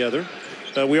play together.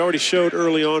 We already showed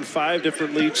early on 5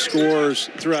 different lead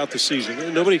scorers throughout the season.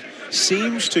 And nobody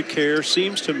seems to care,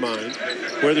 seems to mind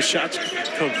where the shots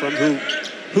come from,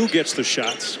 who gets the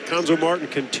shots. Conzo Martin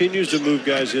continues to move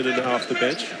guys in and off the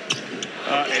bench.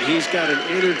 And he's got an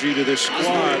energy to this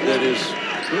squad that is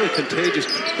really contagious.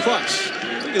 Plus,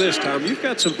 look at this, Tom. You've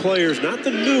got some players, not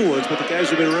the new ones, but the guys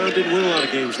who've been around, didn't win a lot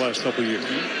of games last couple of years.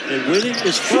 And winning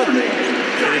is fun.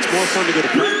 And it's more fun to go to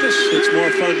practice. It's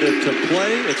more fun to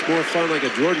play. It's more fun, like a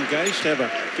Jordan Geist, to have a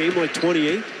game like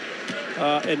 28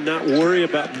 and not worry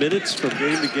about minutes from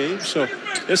game to game. So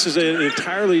this is an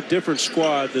entirely different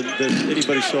squad than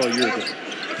anybody saw a year ago.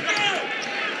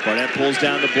 Barnett pulls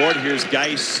down the board. Here's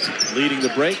Geist leading the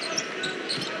break.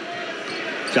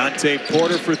 Jontay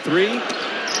Porter for 3.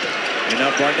 And now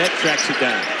Barnett tracks it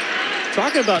down.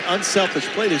 Talking about unselfish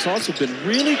play, there's also been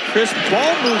really crisp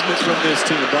ball movement from this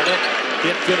team. Barnett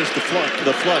can't finish the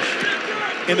flush.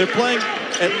 And they're playing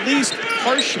at least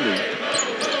partially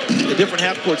a different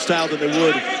half-court style than they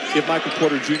would if Michael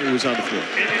Porter Jr. was on the floor.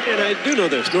 And I do know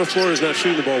this. North Florida's not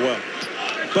shooting the ball well.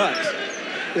 But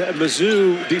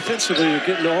Mizzou, defensively, are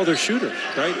getting all their shooters,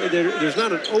 right? There's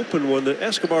not an open one. The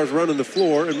Escobar's running the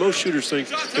floor, and most shooters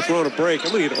think, if we're on a break,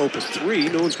 I'm going to get an open 3.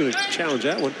 No one's going to challenge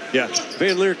that one. Yeah.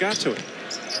 Van Leer got to it.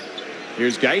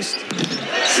 Here's Geist.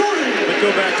 But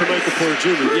go back to Michael Porter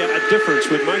Jr. Yeah, a difference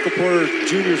with Michael Porter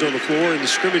Jr.'s on the floor in the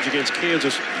scrimmage against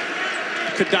Kansas.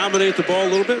 Could dominate the ball a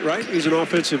little bit, right? He's an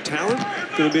offensive talent,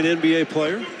 going to be an NBA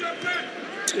player.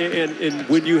 And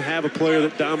when you have a player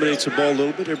that dominates the ball a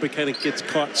little bit, everybody kind of gets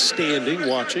caught standing,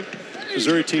 watching.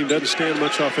 Missouri team doesn't stand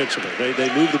much offensively. They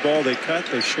move the ball, they cut,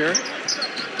 they share it.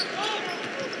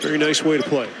 Very nice way to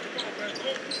play.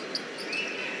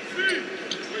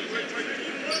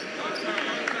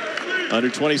 Under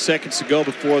 20 seconds to go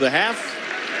before the half.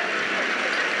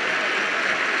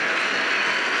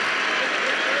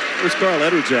 Where's Carl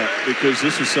Edwards at? Because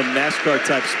this is some NASCAR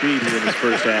type speed here in this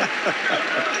first half.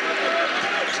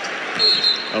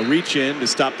 A reach in to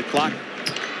stop the clock.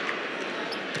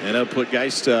 And that'll put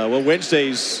Geist, well,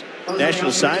 Wednesday's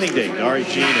National Signing Day. Ari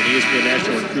Jean and ESPN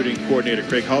National Recruiting Coordinator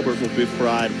Craig Hubert will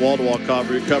provide wall-to-wall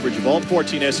coverage of all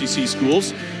 14 SEC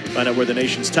schools. Find out where the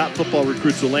nation's top football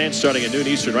recruits will land starting at noon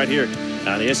Eastern right here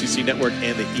on the SEC Network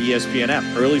and the ESPN app.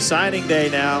 Early signing day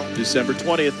now, December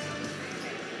 20th.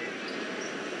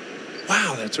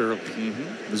 Wow, that's early.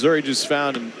 Missouri just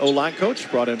found an O-line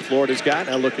coach, brought in Florida's guy,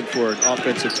 now looking for an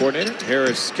offensive coordinator.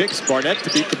 Harris kicks, Barnett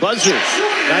to beat the buzzer.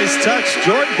 Nice touch,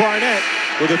 Jordan Barnett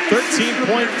with a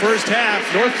 13-point first half.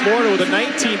 North Florida with a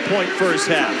 19-point first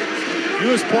half.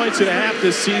 Fewest points in a half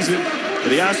this season for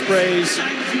the Ospreys.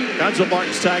 Gonzo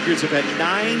Martin's Tigers have had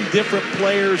 9 different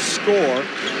players score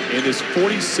in this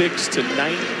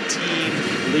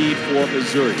 46-19 lead for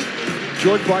Missouri.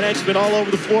 Jordan Barnett's been all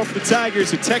over the floor for the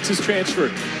Tigers. A Texas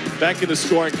transfer back in the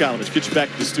scoring column. Let's get you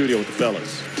back to the studio with the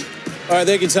fellas. All right,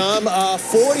 thank you, Tom.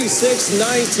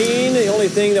 46-19. The only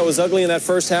thing that was ugly in that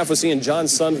first half was seeing John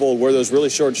Sunvold wear those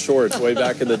really short shorts way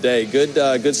back in the day.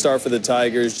 Good start for the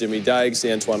Tigers. Jimmy Dykes,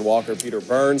 Antoine Walker, Peter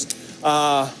Burns.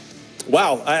 Wow.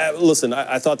 Listen,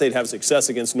 I thought they'd have success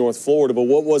against North Florida, but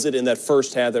what was it in that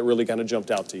first half that really kind of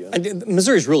jumped out to you?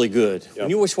 Missouri's really good. Yep.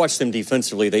 When you always watch them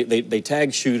defensively, they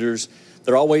tag shooters.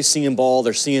 They're always seeing ball.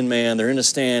 They're seeing man. They're in a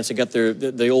stance. They got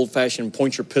the old-fashioned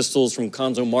point your pistols from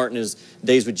Gonzo Martin, his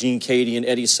days with Gene Cady and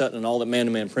Eddie Sutton and all the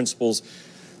man-to-man principles.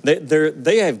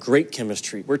 They have great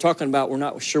chemistry. We're talking about, we're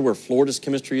not sure where Florida's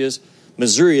chemistry is.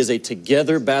 Missouri is a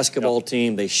together basketball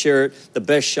team. They share it. The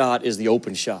best shot is the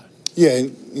open shot. Yeah,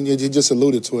 and you just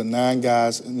alluded to it. 9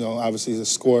 guys, obviously the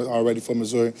score already for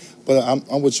Missouri. But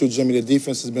I'm with you, Jimmy. The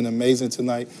defense has been amazing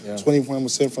tonight.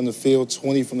 21% from the field,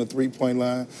 20 from the three-point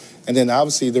line. And then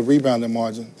obviously the rebounding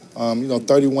margin.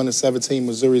 31-17,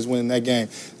 Missouri is winning that game.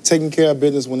 Taking care of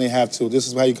business when they have to. This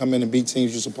is how you come in and beat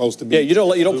teams you're supposed to beat. Yeah, you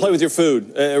don't play with your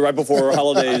food right before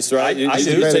holidays, right? I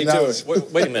do. Take to it.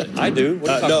 Wait a minute, I do.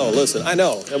 No, listen, I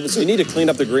know. You need to clean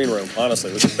up the green room, honestly.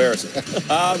 It was embarrassing.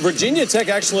 Virginia Tech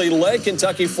actually led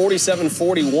Kentucky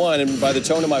 47-41, and by the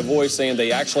tone of my voice saying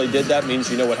they actually did that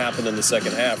means you know what happened in the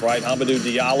second half, right? Hamidou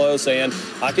Diallo saying,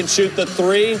 I can shoot the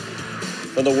 3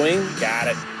 from the wing. Got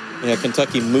it. Yeah,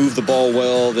 Kentucky moved the ball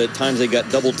well. At times they got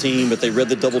double teamed, but they read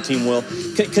the double team well.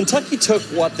 Kentucky took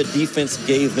what the defense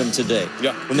gave them today.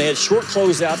 Yeah. When they had short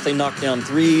closeouts, they knocked down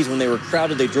threes. When they were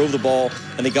crowded, they drove the ball,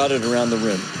 and they got it around the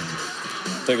rim.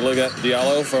 Take a look at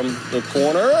Diallo from the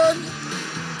corner.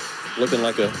 Looking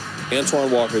like a Antoine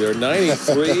Walker there.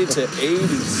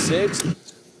 93-86.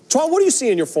 Twan, what do you see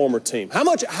in your former team? How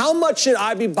much should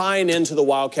I be buying into the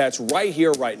Wildcats right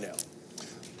here, right now?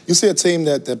 You see a team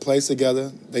that plays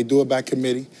together. They do it by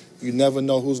committee. You never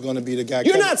know who's going to be the guy.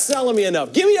 You're not selling me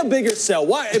enough. Give me a bigger sell.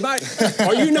 Why?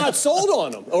 Are you not sold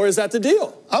on them, or is that the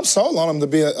deal? I'm sold on them to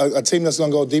be a team that's going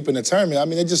to go deep in the tournament. I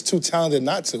mean, they're just too talented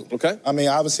not to. Okay. I mean,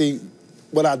 obviously,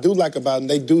 what I do like about them,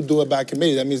 they do it by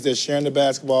committee. That means they're sharing the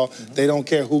basketball. They don't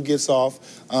care who gets off.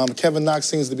 Kevin Knox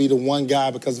seems to be the one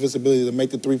guy because of his ability to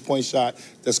make the three-point shot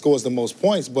that scores the most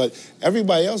points. But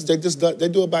everybody else, they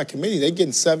do it by committee. They're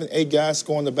getting 7, 8 guys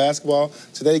scoring the basketball.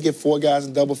 Today they get 4 guys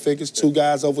in double figures, 2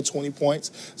 guys over 20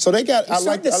 points. So they got. He's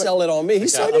starting to sell it on me.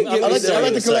 He's starting to give me. I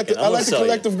like the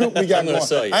collective group we got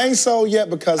going. I ain't sold yet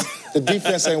because the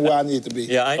defense ain't where I need to be.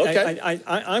 Yeah,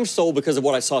 I'm sold because of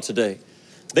what I saw today.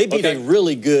 They beat a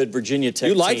really good Virginia Tech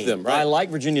team. You like them, right? I like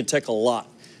Virginia Tech a lot.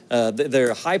 They're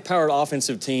a high-powered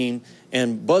offensive team,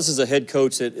 and Buzz is a head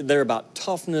coach. They're about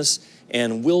toughness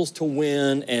and wills to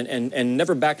win and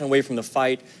never backing away from the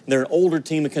fight. They're an older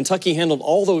team, and Kentucky handled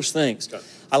all those things. Okay.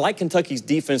 I like Kentucky's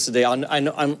defense today.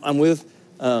 I'm with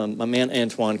my man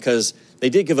Antoine because they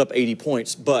did give up 80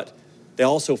 points, but they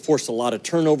also forced a lot of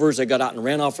turnovers. They got out and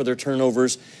ran off with their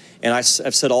turnovers. And I've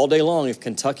said all day long, if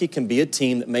Kentucky can be a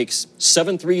team that makes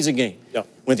 7 threes a game,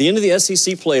 when at the end of the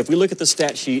SEC play, if we look at the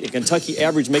stat sheet, and Kentucky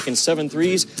average making 7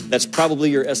 threes, that's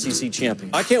probably your SEC champion.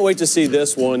 I can't wait to see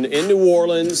this one in New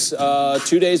Orleans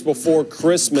 2 days before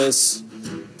Christmas.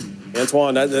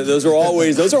 Antoine, those are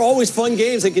always fun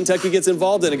games that Kentucky gets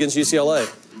involved in against UCLA.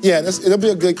 Yeah, it'll be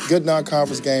a good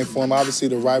non-conference game for them. Obviously,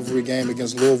 the rivalry game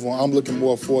against Louisville, I'm looking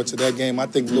more forward to that game. I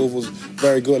think Louisville's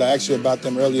very good. I asked you about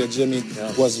them earlier, Jimmy.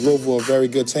 Yeah. Was Louisville a very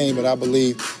good team, but I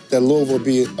believe that Louisville will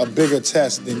be a bigger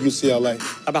test than UCLA.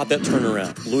 How about that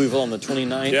turnaround? Louisville on the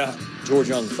 29th, yeah.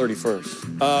 Georgia on the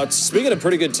 31st. Speaking of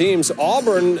pretty good teams,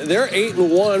 Auburn, they're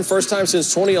 8-1, first time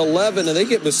since 2011, and they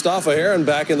get Mustafa Heron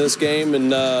back in this game,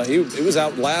 and he was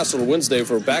out last on Wednesday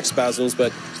for back spasms,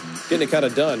 but getting it kind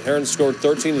of done. Heron scored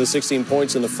 13 of the 16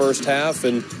 points in the first half,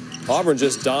 and Auburn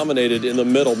just dominated in the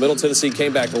middle. Middle Tennessee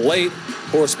came back late.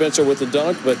 Poor Spencer with the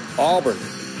dunk, but Auburn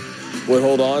would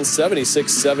hold on.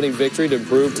 76-70 victory to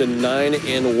improve to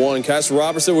 9-1. Casper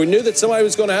Robertson, we knew that somebody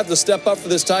was going to have to step up for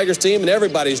this Tigers team, and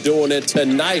everybody's doing it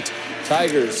tonight.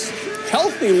 Tigers,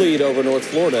 healthy lead over North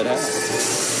Florida at half.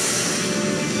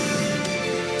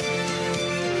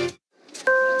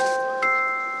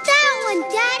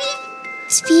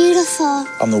 It's beautiful.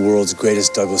 I'm the world's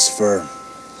greatest Douglas fir.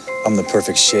 I'm the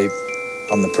perfect shape.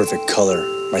 I'm the perfect color.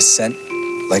 My scent,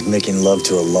 like making love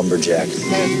to a lumberjack.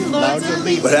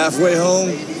 But halfway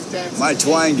home, my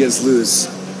twine gets loose.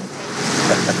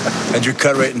 And your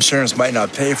cut rate insurance might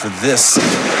not pay for this.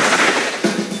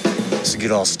 So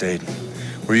get Allstate,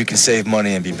 where you can save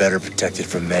money and be better protected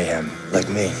from mayhem, like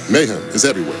me. Mayhem is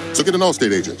everywhere, so get an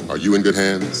Allstate agent. Are you in good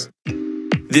hands?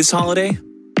 This holiday,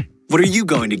 what are you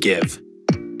going to give?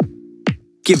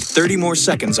 Give 30 more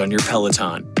seconds on your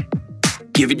Peloton.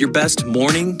 Give it your best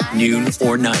morning, noon,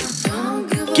 or night.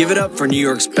 Give it up for New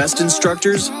York's best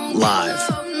instructors live.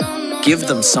 Give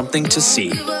them something to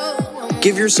see.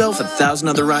 Give yourself 1,000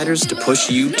 other riders to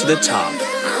push you to the top.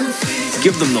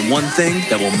 Give them the one thing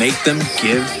that will make them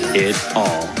give it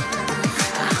all.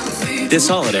 This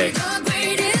holiday,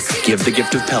 give the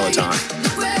gift of Peloton.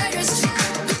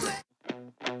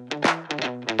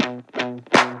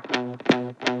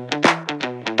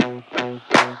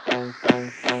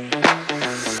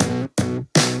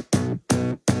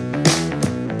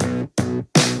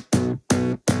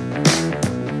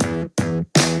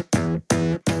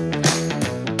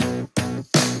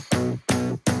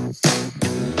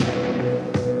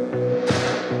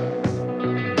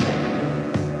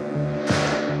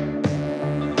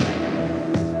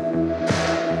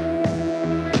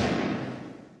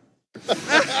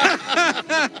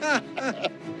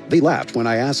 They laughed when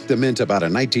I asked the Mint about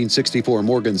a 1964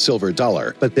 Morgan silver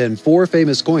dollar, but then 4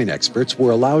 famous coin experts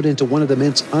were allowed into one of the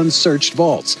Mint's unsearched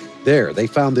vaults. There, they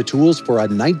found the tools for a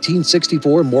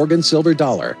 1964 Morgan silver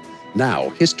dollar.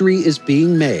 Now, history is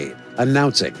being made,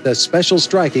 announcing the special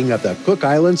striking of the Cook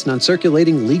Islands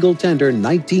non-circulating legal tender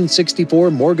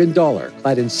 1964 Morgan dollar,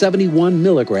 clad in 71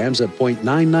 milligrams of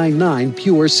 .999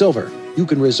 pure silver. You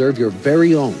can reserve your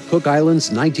very own Cook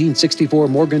Islands 1964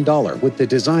 Morgan dollar with the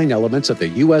design elements of the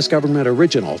U.S. government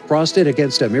original frosted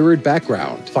against a mirrored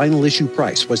background. Final issue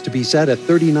price was to be set at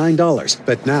 $39,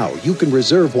 but now you can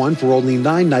reserve one for only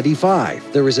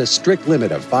 $9.95. There is a strict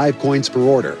limit of 5 coins per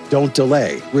order. Don't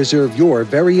delay. Reserve your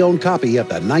very own copy of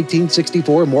the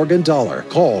 1964 Morgan dollar.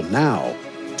 Call now.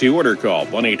 To order, call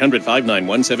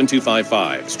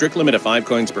 1-800-591-7255. Strict limit of 5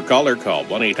 coins per caller. Call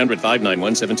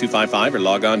 1-800-591-7255 or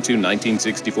log on to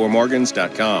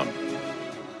 1964morgans.com.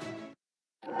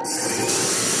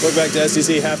 Look back to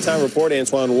SEC halftime report.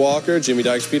 Antoine Walker, Jimmy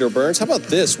Dykes, Peter Burns. How about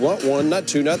this? Not 1, not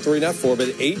 2, not 3, not 4,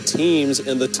 but 8 teams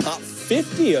in the top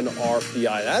 50 in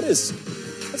RPI.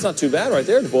 That's not too bad right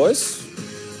there, boys.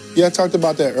 Yeah, I talked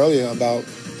about that earlier about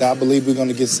I believe we're going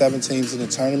to get 7 teams in the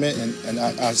tournament, and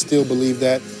I still believe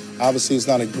that. Obviously, it's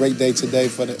not a great day today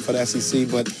for the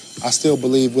SEC, but I still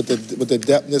believe with the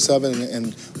depthness of it,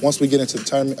 and once we get into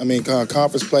tournament,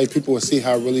 conference play, people will see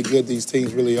how really good these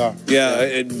teams really are. Yeah,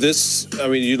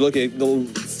 you look at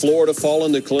Florida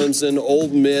falling to Clemson, Ole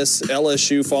Miss,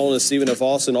 LSU falling to Stephen F.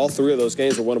 Austin. All 3 of those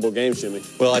games were winnable games, Jimmy.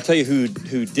 Well, I tell you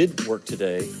who did work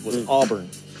today was Auburn.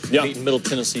 Yeah. Beating Middle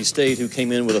Tennessee State, who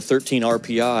came in with a 13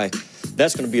 RPI.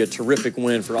 That's going to be a terrific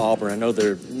win for Auburn. I know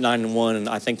they're 9-1, and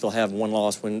I think they'll have 1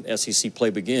 loss when SEC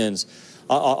play begins.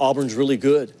 Auburn's really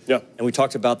good. Yeah. And we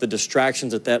talked about the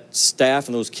distractions that staff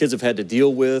and those kids have had to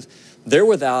deal with. They're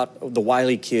without the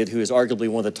Wiley kid, who is arguably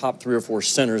one of the top 3 or 4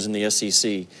 centers in the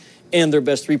SEC, and their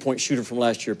best 3-point shooter from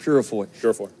last year, Purifoy.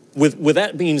 With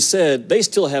that being said, they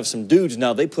still have some dudes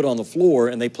now they put on the floor,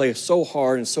 and they play so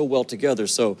hard and so well together.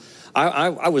 So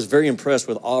I was very impressed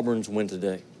with Auburn's win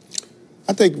today.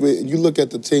 I think you look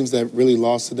at the teams that really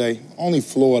lost today, only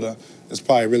Florida is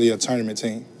probably really a tournament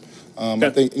team. I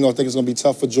think it's going to be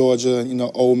tough for Georgia,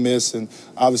 Ole Miss, and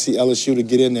obviously LSU to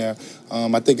get in there.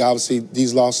 I think obviously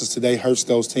these losses today hurts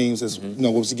those teams as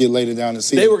once you get later down the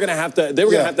season. They were going to have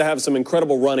to have some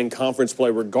incredible run in conference play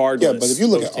regardless. Yeah, but if you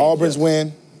look at Auburn's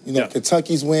win, You know,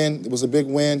 Kentucky's win, it was a big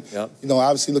win. You know,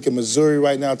 obviously look at Missouri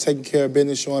right now, taking care of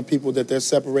business, showing people that they're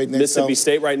separating themselves. Mississippi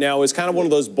State right now is kind of one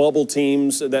of those bubble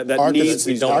teams that needs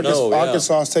these.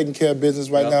 Arkansas is taking care of business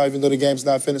right now, even though the game's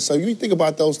not finished. So you think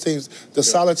about those teams, the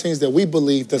solid teams that we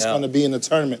believe that's going to be in the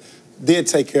tournament, did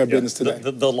take care of business today.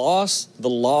 The loss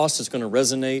that's going to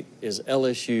resonate is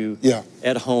LSU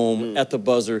at home, at the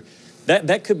buzzer.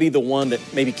 That could be the one that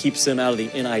maybe keeps them out of the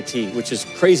NIT, which is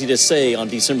crazy to say on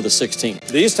December the 16th.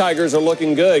 These Tigers are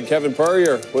looking good. Kevin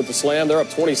Purrier with the slam. They're up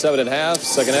 27.5.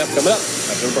 Second half coming up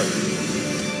after the break.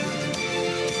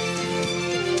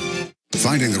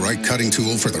 Finding the right cutting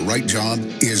tool for the right job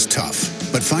is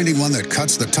tough, but finding one that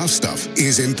cuts the tough stuff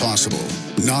is impossible.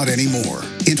 Not anymore.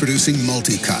 Introducing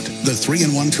Multi-Cut, the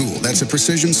 3-in-1 tool that's a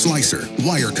precision slicer,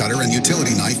 wire cutter, and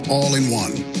utility knife all in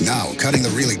one. Now, cutting the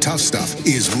really tough stuff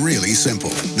is really simple.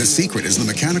 The secret is the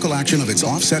mechanical action of its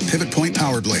offset pivot point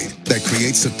power blade that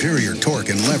creates superior torque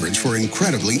and leverage for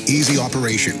incredibly easy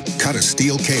operation. Cut a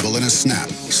steel cable in a snap,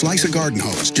 slice a garden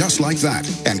hose just like that,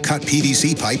 and cut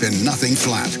PVC pipe in nothing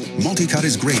flat. Multi-Cut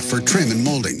is great for trim and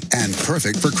molding and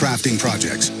perfect for crafting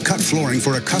projects. Cut flooring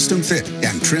for a custom fit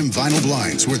and trim vinyl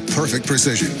blinds with perfect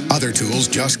precision. Other tools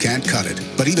just can't cut it.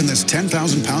 But even this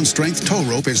 10,000-pound strength tow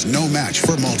rope is no match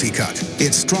for Multi-Cut.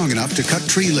 It's strong enough to cut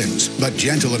tree limbs, but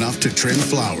gentle enough to trim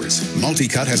flowers.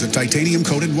 Multi-Cut has a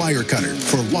titanium-coated wire cutter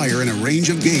for wire in a range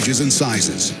of gauges and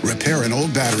sizes. Repair an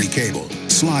old battery cable.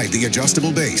 Slide the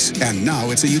adjustable base, and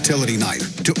now it's a utility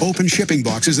knife to open shipping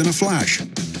boxes in a flash.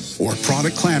 Or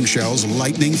product clamshells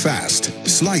lightning fast.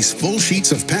 Slice full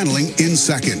sheets of paneling in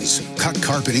seconds. Cut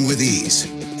carpeting with ease.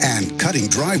 And cutting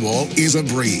drywall is a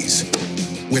breeze.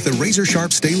 With a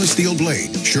razor-sharp stainless steel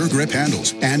blade, sure grip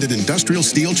handles, and an industrial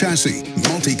steel chassis,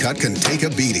 Multi-Cut can take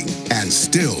a beating and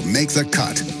still make the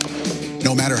cut.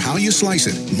 No matter how you slice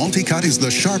it, Multi-Cut is the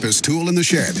sharpest tool in the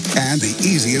shed and the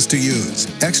easiest to use.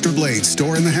 Extra blades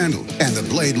store in the handle, and the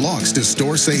blade locks to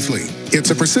store safely.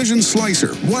 It's a precision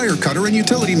slicer, wire cutter, and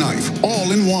utility knife,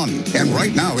 all in one. And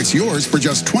right now, it's yours for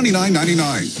just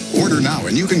 $29.99. Order now,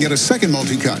 and you can get a second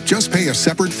Multi-Cut. Just pay a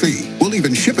separate fee. We'll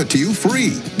even ship it to you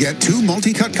free. Get 2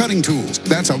 Multi-Cut cutting tools.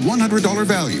 That's a $100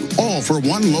 value, all for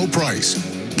one low price.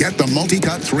 Get the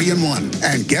Multi-Cut 3-in-1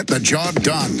 and get the job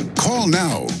done. Call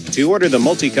now. To order the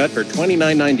Multi-Cut for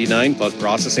 $29.99 plus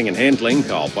processing and handling,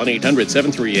 call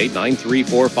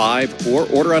 1-800-738-9345 or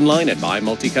order online at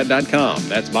buymulticut.com.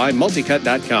 That's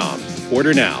buymulticut.com.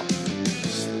 Order now.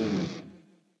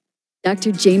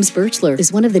 Dr. James Birchler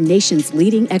is one of the nation's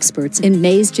leading experts in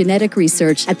maize genetic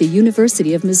research at the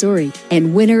University of Missouri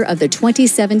and winner of the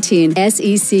 2017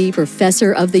 SEC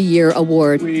Professor of the Year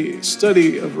Award. We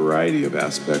study a variety of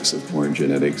aspects of corn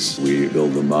genetics. We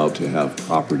build them out to have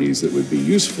properties that would be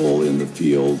useful in the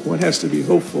field. One has to be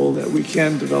hopeful that we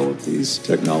can develop these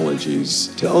technologies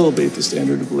to elevate the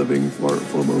standard of living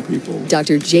for more people.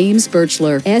 Dr. James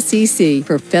Birchler, SEC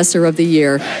Professor of the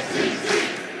Year.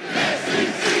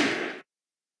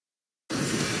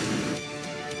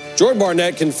 Jordan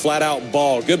Barnett can flat out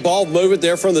ball. Good ball movement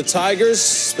there from the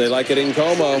Tigers. They like it in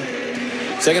Como.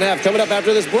 Second half coming up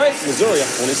after this break. Missouri up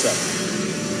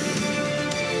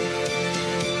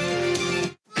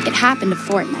 27. It happened a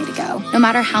fortnight ago. No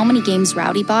matter how many games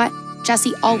Rowdy bought,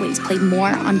 Jesse always played more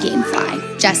on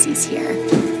GameFly. Jesse's here.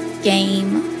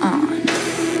 Game on.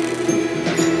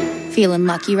 Feeling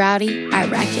lucky, Rowdy? I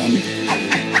reckon.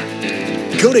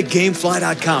 Go to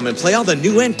GameFly.com and play all the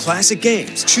new and classic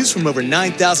games. Choose from over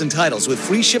 9,000 titles with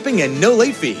free shipping and no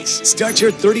late fees. Start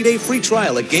your 30-day free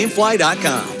trial at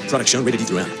GameFly.com. Product shown rated D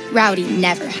through M. Rowdy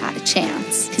never had a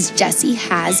chance because Jesse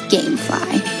has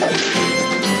GameFly.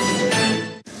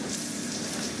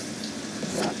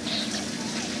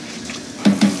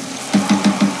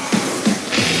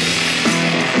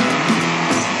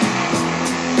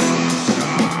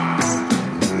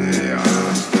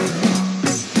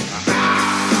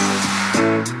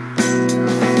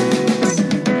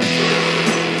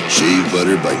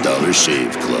 Butter by Dollar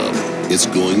Shave Club. It's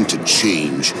going to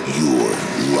change your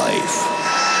life.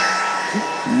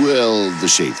 Well, the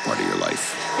shave part of your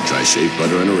life. Try shave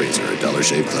butter and a razor at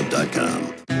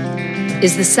dollarshaveclub.com.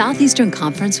 Is the Southeastern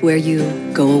Conference where you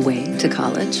go away to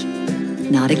college?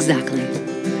 Not exactly.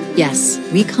 Yes,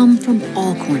 we come from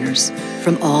all corners,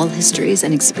 from all histories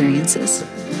and experiences.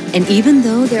 And even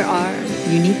though there are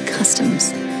unique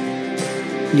customs,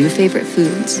 new favorite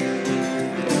foods,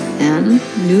 and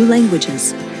new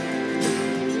languages,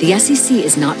 the SEC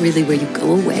is not really where you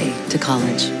go away to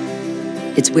college.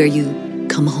 It's where you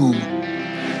come home.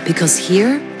 Because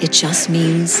here, it just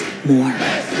means more.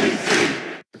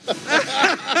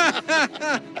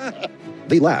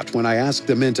 They laughed when I asked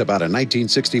the Mint about a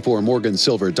 1964 Morgan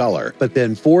silver dollar, but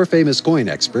then 4 famous coin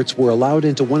experts were allowed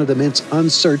into one of the Mint's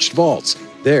unsearched vaults.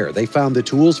 There, they found the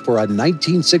tools for a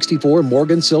 1964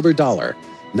 Morgan silver dollar.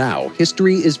 Now,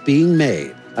 history is being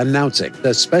made, announcing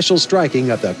the special striking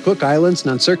of the Cook Islands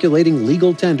non-circulating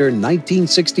legal tender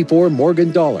 1964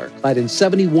 Morgan dollar, clad in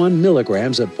 71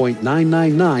 milligrams of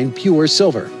 .999 pure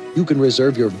silver. You can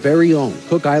reserve your very own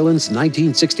Cook Islands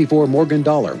 1964 Morgan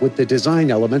dollar with the design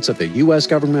elements of the U.S.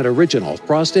 government original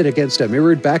frosted against a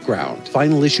mirrored background.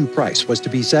 Final issue price was to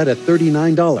be set at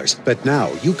 $39, but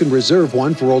now you can reserve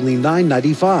one for only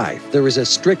 $9.95. There is a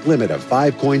strict limit of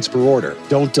 5 coins per order.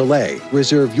 Don't delay.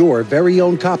 Reserve your very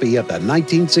own copy of the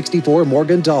 1964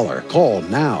 Morgan dollar. Call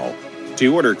now.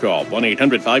 To order, call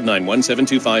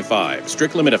 1-800-591-7255.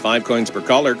 Strict limit of 5 coins per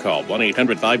caller. Call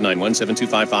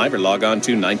 1-800-591-7255 or log on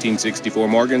to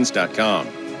 1964morgans.com.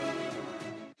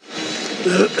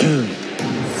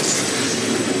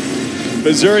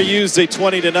 Missouri used a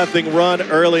 20-0 run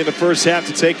early in the first half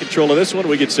to take control of this one.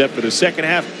 We get set for the second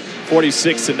half.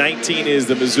 46-19 is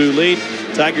the Mizzou lead.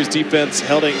 Tigers defense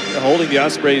holding the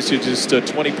Ospreys to just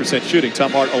 20% shooting.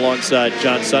 Tom Hart alongside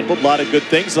John Sundvold. A lot of good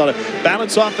things, a lot of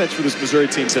balanced offense for this Missouri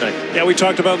team tonight. Yeah, we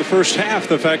talked about in the first half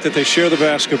the fact that they share the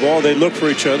basketball. They look for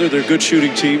each other. They're good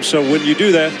shooting teams. So when you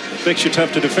do that, it makes you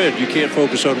tough to defend. You can't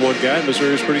focus on one guy.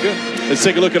 Missouri's pretty good. Let's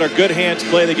take a look at our good hands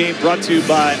play of the game, brought to you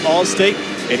by Allstate.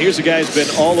 And here's a guy who's been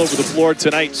all over the floor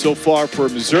tonight so far for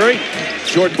Missouri,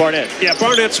 Jordan Barnett. Yeah,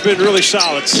 Barnett's been really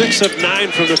solid. 6 of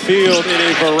 9 from the field in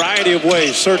a variety of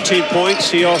ways. 13 points.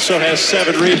 He also has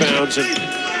 7 rebounds, and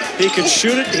he can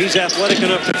shoot it. He's athletic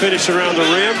enough to finish around the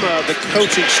rim. The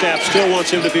coaching staff still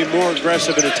wants him to be more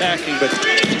aggressive in attacking, but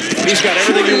he's got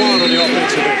everything you want on the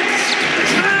offensive end.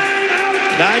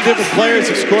 9 different players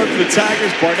have scored for the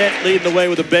Tigers. Barnett leading the way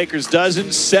with a baker's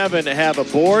dozen. 7 have a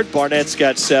board. Barnett's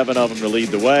got 7 of them to lead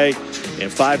the way.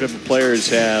 And 5 different players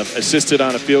have assisted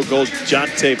on a field goal.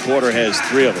 Jonte Porter has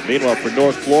 3 of them. Meanwhile, for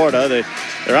North Florida,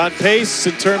 they're on pace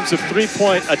in terms of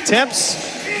 3-point attempts.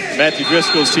 Matthew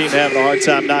Driscoll's team having a hard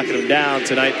time knocking them down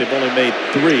tonight. They've only made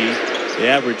 3. They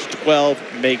average 12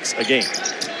 makes a game.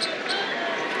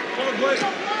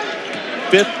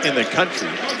 5th in the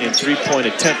country in 3-point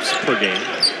attempts per game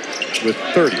with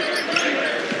 30.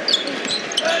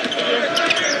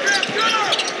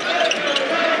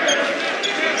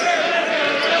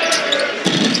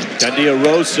 Gandia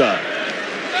Rosa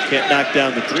can't knock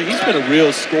down the 3. He's been a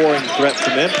real scoring threat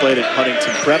for them. Played at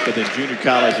Huntington Prep and then junior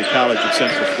college at College of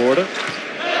Central Florida.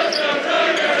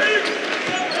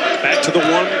 Back to the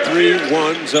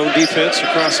 1-3-1 zone defense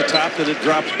across the top, and it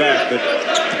drops back. But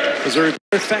Missouri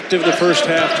effective in the first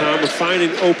half, Tom, of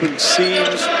finding open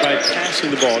seams by passing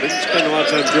the ball. Didn't spend a lot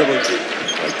of time dribbling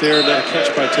right there, and then a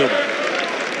catch by Tillman.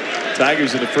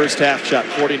 Tigers in the first half shot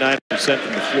 49%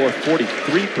 from the floor,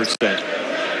 43%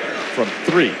 from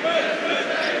 3.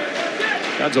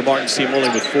 Gonzo Martin's team only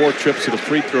with 4 trips to the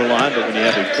free throw line, but when you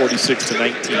have a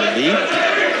 46-19 lead,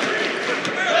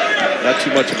 not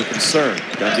too much of a concern.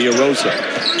 Gandia Rosa.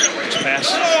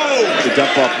 Pass. The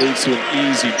dump off leads to an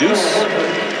easy deuce.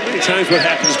 Many times what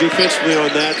happens defensively on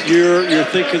that, you're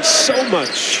thinking so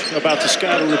much about the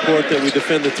scouting report that we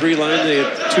defend the 3 line. They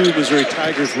had 2 Missouri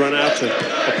Tigers run out to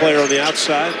a player on the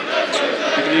outside.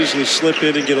 You can easily slip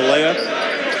in and get a layup.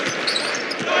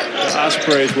 The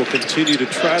Ospreys will continue to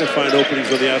try to find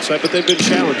openings on the outside, but they've been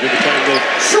challenged every time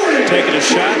they've taken a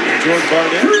shot. And Jordan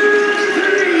Barnett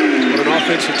on an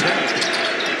offensive tag.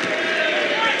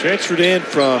 Transferred in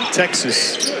from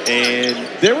Texas, and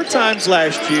there were times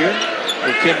last year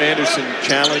where Kim Anderson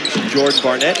challenged Jordan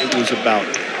Barnett. It was about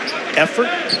effort,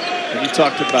 and he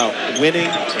talked about winning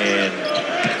and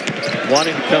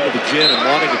wanting to come to the gym and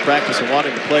wanting to practice and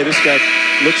wanting to play. This guy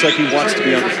looks like he wants to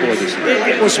be on the floor this year.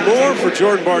 It was more for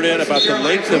Jordan Barnett about the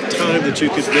length of time that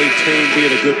you could maintain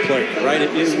being a good player, right?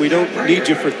 We don't need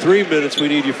you for 3 minutes. We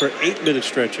need you for 8-minute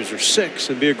stretches or 6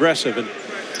 and be aggressive. And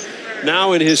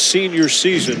now in his senior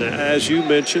season, as you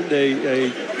mentioned,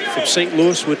 from St.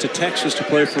 Louis went to Texas to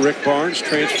play for Rick Barnes,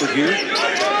 transferred here.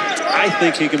 I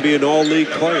think he can be an all-league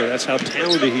player. That's how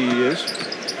talented he is.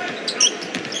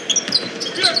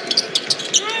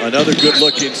 Another good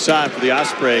look inside for the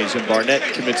Ospreys, and Barnett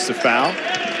commits the foul.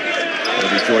 That'll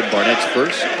be Jordan Barnett's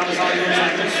first.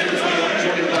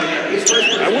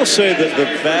 I will say that the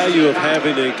value of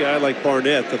having a guy like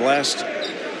Barnett, the last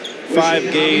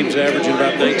 5 games averaging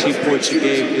about 19 points a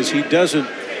game, is he doesn't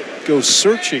go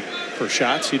searching for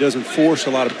shots. He doesn't force a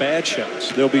lot of bad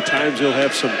shots. There'll be times he'll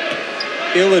have some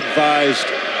ill-advised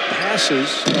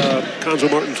passes. Gonzo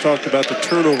Martin's talked about the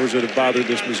turnovers that have bothered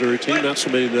this Missouri team. Not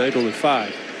so many tonight, only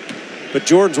 5. But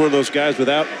Jordan's one of those guys,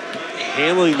 without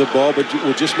handling the ball, but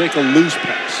will just make a loose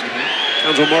pass.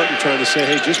 Alonzo Martin trying to say,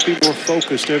 hey, just be more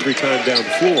focused every time down the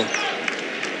floor.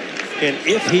 And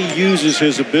if he uses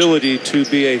his ability to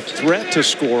be a threat to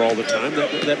score all the time,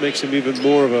 that makes him even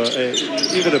more of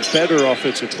even a better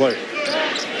offensive player.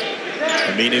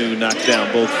 Aminu knocked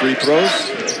down both free throws.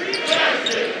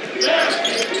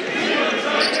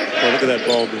 Oh, look at that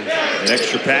ball move. An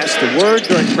extra pass. The word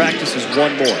during practice is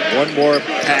one more. One more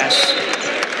pass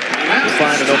to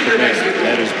find an open man.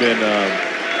 That has been a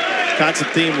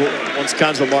constant theme once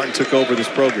Cuonzo Martin took over this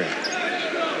program.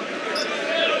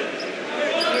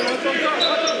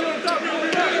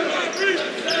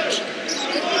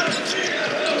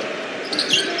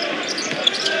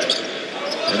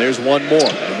 And there's one more.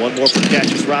 And one more for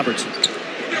Cassius Robertson.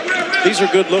 These are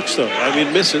good looks, though. I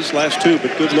mean, misses, last two,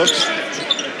 but good looks.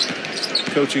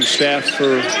 Coaching staff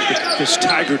for this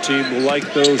Tiger team will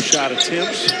like those shot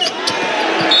attempts.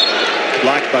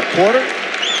 Blocked by Porter.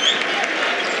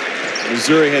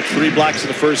 Missouri had 3 blocks in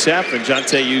the first half, and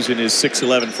Jonte using his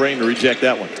 6'11" frame to reject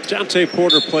that one. Jonte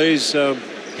Porter plays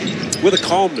with a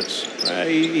calmness.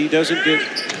 He doesn't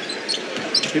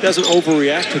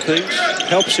overreact to things.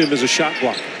 Helps him as a shot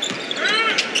blocker.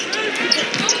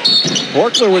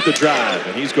 Horchler with the drive,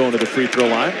 and he's going to the free throw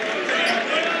line.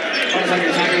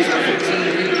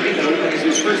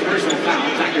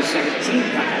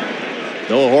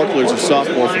 Noah Horchler's a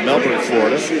sophomore from Melbourne,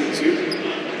 Florida.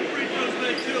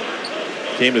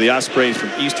 Came to the Ospreys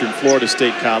from Eastern Florida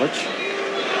State College.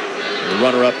 The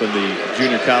runner-up in the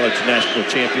Junior College National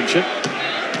Championship.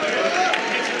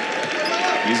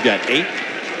 He's got 8.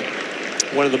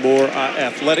 One of the more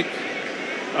athletic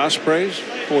Ospreys.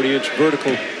 40-inch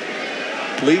vertical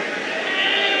leap.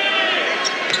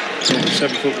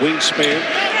 7-foot wingspan.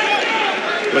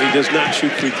 But he does not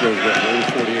shoot free throws well. Only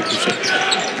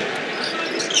 48%.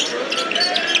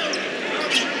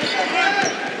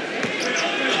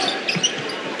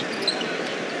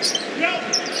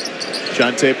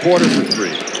 Jonte Porter for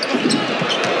 3.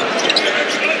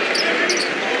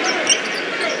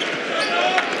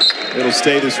 It'll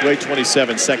stay this way.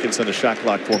 27 seconds on the shot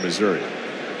clock for Missouri.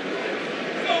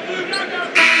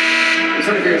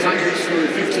 Returning for Tigers, number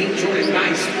 15, Jordan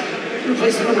Geis.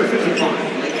 Replacing number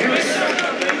 55, Blake Harris.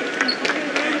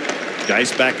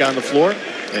 Geis back on the floor,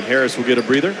 and Harris will get a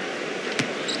breather.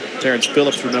 Terrence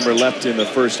Phillips, remember, left in the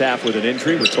first half with an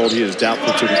injury. We're told he is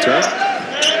doubtful to return.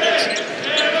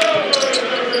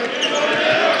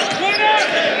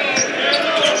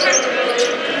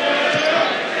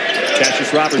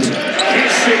 Cassius Robertson.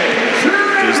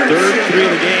 His third 3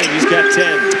 of the game. He's got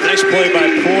 10. Nice play by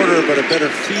Porter, but a better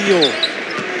feel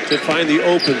to find the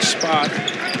open spot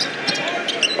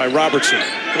by Robertson.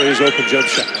 His open jump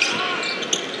shot.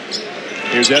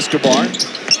 Here's Escobar.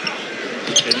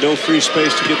 And no free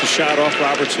space to get the shot off.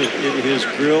 Robertson in his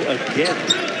grill again.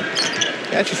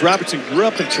 Cassius Robertson grew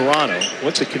up in Toronto.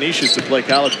 Went to Canisius to play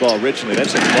college ball originally.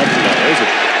 That's in Buffalo. There's a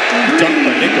dunk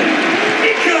by Nico.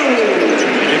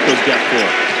 Nico's got 4.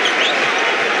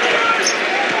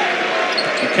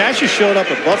 When Cassius showed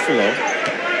up at Buffalo,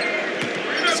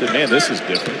 I said, man, this is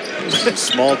different. This is a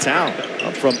small town.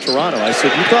 I'm from Toronto. I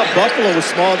said, you thought Buffalo was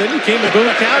small, then you came to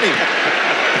Boone County.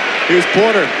 Here's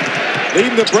Porter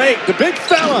leading the break. The big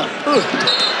fella.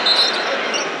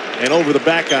 And over the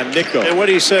back on Nico. And what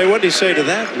did he say? What did he say to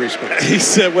that, Reese? He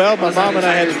said, well, my mom and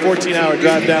I had a 14-hour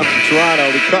drive down from Toronto.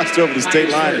 We crossed over the state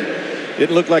line and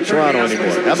didn't look like Toronto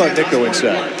anymore. How about Nico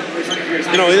inside?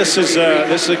 You know, this is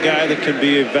a guy that can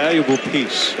be a valuable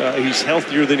piece. He's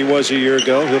healthier than he was a year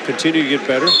ago. He'll continue to get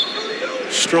better,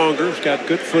 stronger. He's got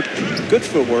good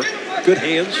footwork, good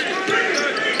hands.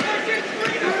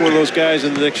 One of those guys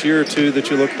in the next year or two that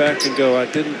you look back and go, I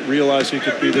didn't realize he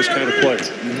could be this kind of player.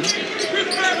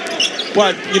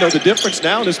 But, you know, the difference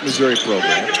now in this Missouri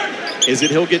program is that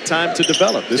he'll get time to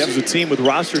develop. This is a team with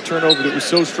roster turnover that was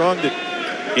so strong that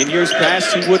in years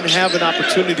past, he wouldn't have an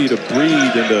opportunity to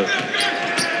breathe and to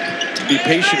be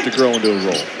patient to grow into a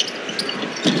role.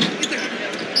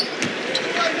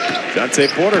 Jonte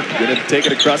Porter going to take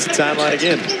it across the timeline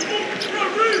again.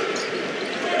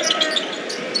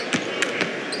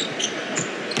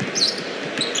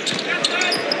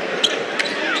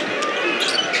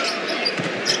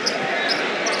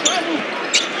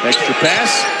 Extra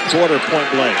pass, Porter point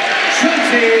blank.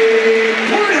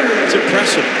 It's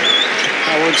impressive.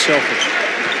 How unselfish.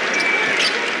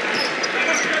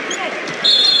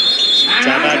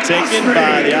 Timeout taken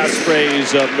by the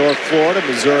Ospreys of North Florida.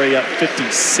 Missouri up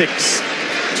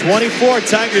 56-24.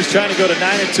 Tigers trying to go to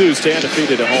 9-2, stay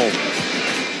undefeated at home.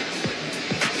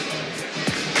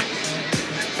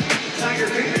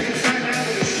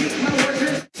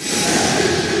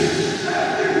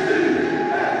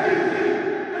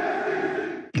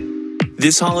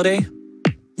 This holiday,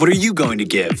 what are you going to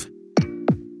give?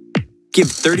 Give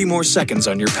 30 more seconds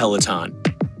on your Peloton.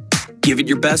 Give it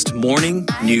your best morning,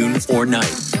 noon, or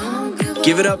night.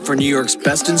 Give it up for New York's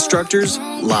best instructors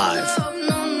live.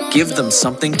 Give them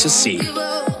something to see.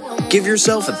 Give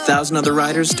yourself 1,000 other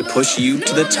riders to push you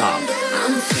to the top.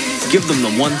 Give them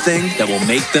the one thing that will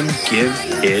make them give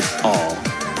it all.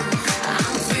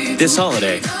 This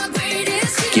holiday,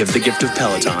 give the gift of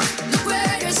Peloton.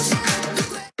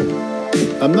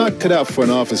 I'm not cut out for an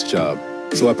office job,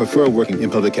 so I prefer working in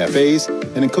public cafes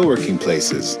and in co-working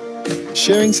places.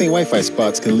 Sharing same Wi-Fi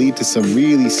spots can lead to some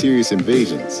really serious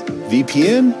invasions.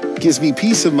 VPN gives me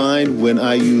peace of mind when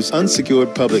I use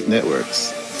unsecured public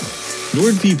networks.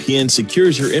 NordVPN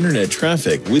secures your internet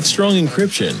traffic with strong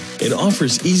encryption. It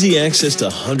offers easy access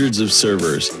to hundreds of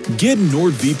servers. Get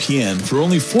NordVPN for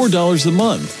only $4 a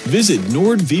month. Visit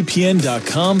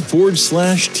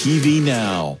nordvpn.com/TV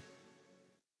now.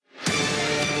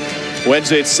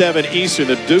 Wednesday at 7 Eastern,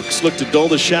 the Dukes look to dull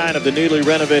the shine of the newly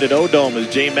renovated O-Dome as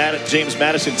James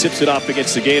Madison tips it off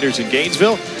against the Gators in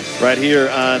Gainesville, right here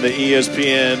on the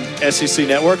ESPN SEC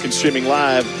Network and streaming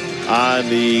live on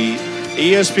the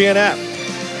ESPN app.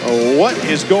 What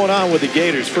is going on with the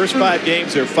Gators? First 5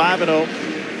 games, they're 5-0.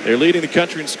 They're leading the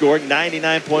country in scoring,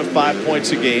 99.5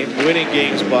 points a game, winning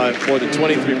games by more than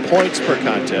 23 points per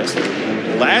contest.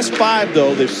 Last 5,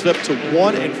 though, they've slipped to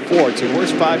 1-4. It's the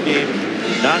worst 5-game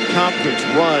non-conference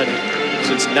run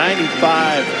since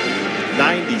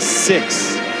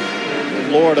 95-96.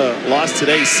 Florida lost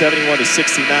today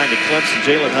 71-69 to Clemson.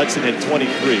 Jalen Hudson had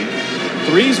 23.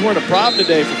 Threes weren't a problem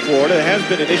today for Florida. It has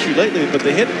been an issue lately, but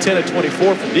they hit 10 of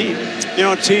 24 from deep. You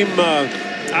know, a team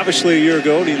obviously a year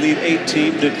ago, the Elite 8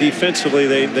 team, defensively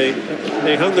they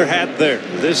hung their hat there.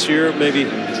 This year, maybe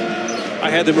I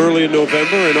had them early in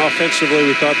November, and offensively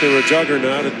we thought they were a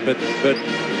juggernaut, but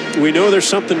we know there's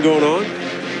something going on,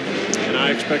 and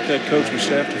I expect that coaching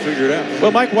staff to figure it out.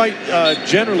 Well, Mike White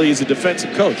generally is a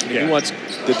defensive coach. He wants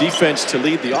the defense to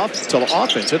lead the offense.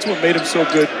 That's what made him so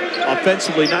good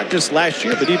offensively, not just last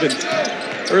year, but even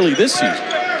early this season.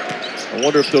 I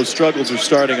wonder if those struggles are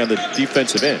starting on the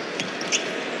defensive end.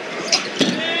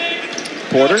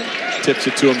 Porter tips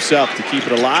it to himself to keep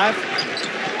it alive.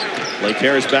 Blake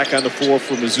Harris back on the floor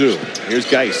for Mizzou. Here's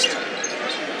Geist.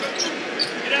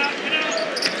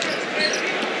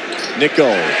 Nico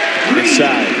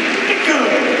inside.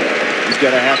 He's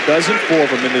got a half dozen, 4 of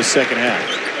them in this second half.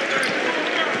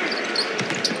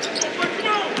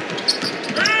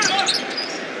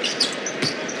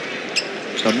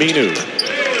 Aminu.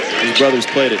 His brothers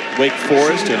played at Wake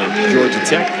Forest and at Georgia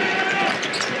Tech.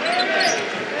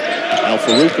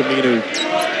 Al-Farouq Aminu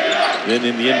then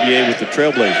in the NBA with the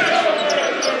Trailblazers.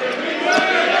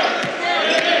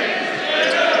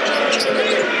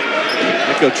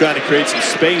 Nico trying to create some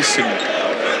space, and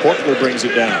Horkler brings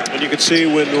it down. And you can see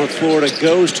when North Florida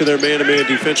goes to their man-to-man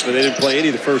defensively, they didn't play any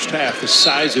of the first half. The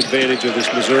size advantage of this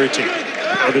Missouri team.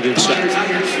 Put it inside.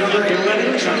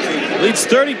 Leads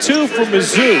 32 for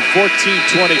Mizzou.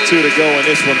 14:22 to go in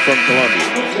this one from Columbia.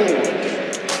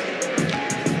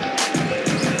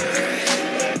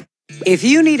 If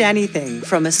you need anything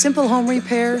from a simple home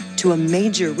repair to a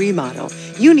major remodel,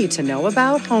 you need to know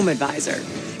about Home Advisor.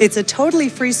 It's a totally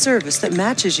free service that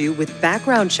matches you with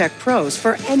background check pros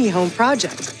for any home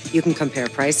project. You can compare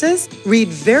prices, read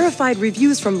verified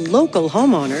reviews from local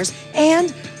homeowners,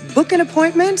 and book an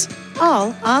appointment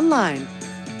all online.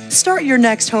 Start your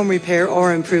next home repair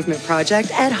or improvement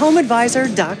project at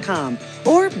HomeAdvisor.com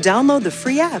or download the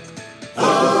free app.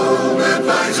 Home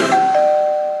Advisor.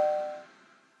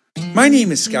 My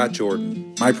name is Scott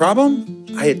Jordan. My problem?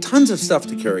 I had tons of stuff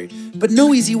to carry, but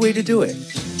no easy way to do it.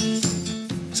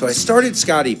 So I started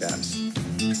Scotty Vest.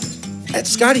 At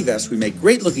Scotty Vest, we make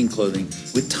great-looking clothing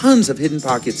with tons of hidden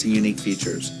pockets and unique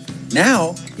features.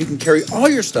 Now, you can carry all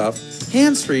your stuff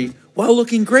hands-free while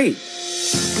looking great.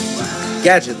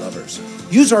 Gadget lovers,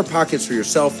 use our pockets for your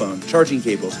cell phone, charging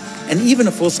cables, and even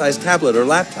a full-size tablet or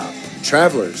laptop.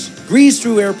 Travelers, breeze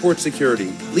through airport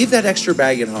security, leave that extra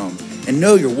bag at home, and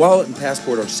know your wallet and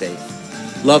passport are safe.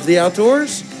 Love the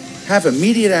outdoors? Have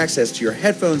immediate access to your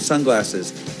headphones,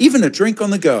 sunglasses, even a drink on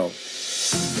the go.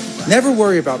 Never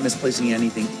worry about misplacing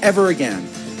anything ever again.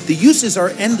 The uses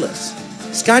are endless.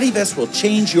 Scotty Vest will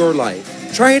change your life.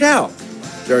 Try it out.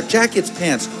 There are jackets,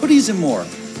 pants, hoodies, and more.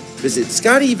 Visit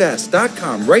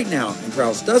ScottyVest.com right now and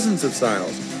browse dozens of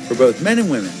styles for both men and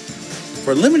women.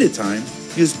 For a limited time,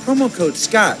 use promo code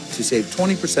SCOTT to save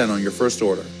 20% on your first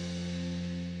order.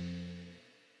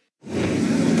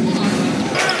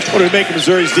 What do we make of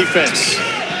Missouri's defense?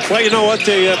 Well, you know what?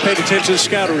 They paid attention to the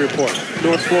scouting report.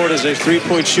 North Florida is a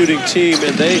three-point shooting team,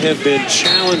 and they have been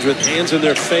challenged with hands in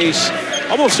their face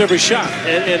almost every shot.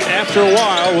 And after a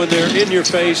while, when they're in your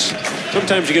face,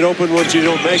 sometimes you get open once you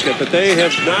don't make it. But they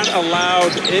have not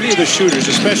allowed any of the shooters,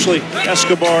 especially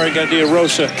Escobar and Gandia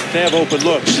Rosa, to have open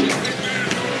looks.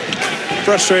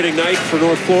 Frustrating night for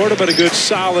North Florida, but a good,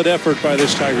 solid effort by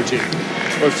this Tiger team.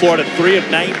 North Florida 3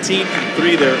 of 19 from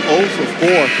 3. They're 0 for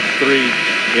 4 from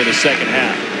 3 in the second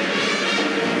half.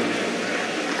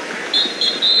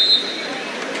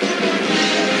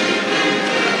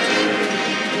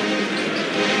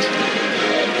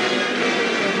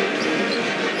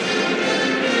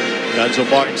 Gonzo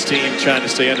Martin's team trying to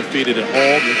stay undefeated at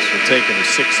home. They're taking a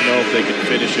 6-0 if they can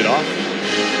finish it off.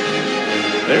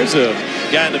 There's a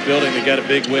guy in the building that got a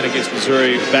big win against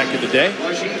Missouri back in the day.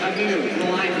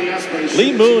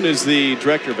 Lee Moon is the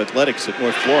director of athletics at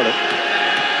North Florida.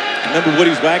 Remember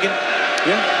Woody's wagon?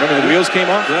 Yeah. Remember the wheels came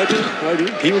off? I do.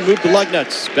 He removed the lug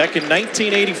nuts. Back in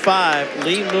 1985,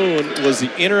 Lee Moon was the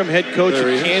interim head coach of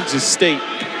Kansas State.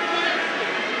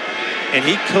 And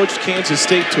he coached Kansas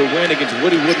State to a win against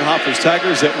Woody Woodenhofer's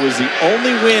Tigers. That was the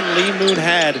only win Lee Moon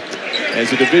had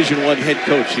as a Division I head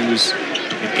coach. He was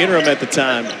an interim at the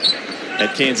time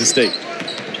at Kansas State.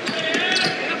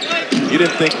 You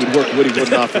didn't think we'd work Woody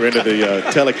Woodenhofer into the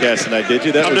telecast tonight, did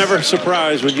you? I'm never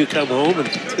surprised when you come home and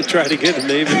try to get a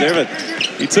name in there. But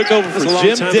he took over for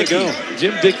Jim Dickey.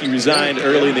 Jim Dickey resigned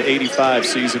early in the '85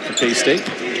 season for K-State.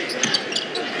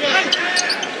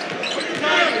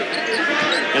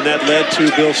 And that led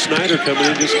to Bill Snyder coming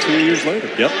in just 2 years later.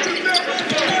 Yep.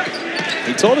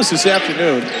 He told us this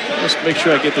afternoon, let's make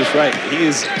sure I get this right, he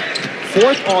is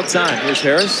 4th all-time, here's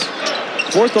Harris,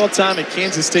 4th all-time in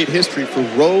Kansas State history for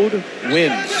road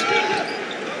wins.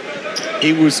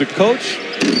 He was the coach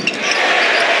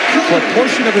for a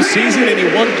portion of a season, and he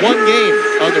won 1 game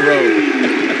on the road.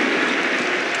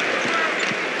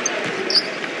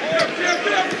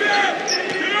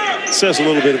 Says a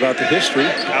little bit about the history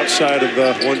outside of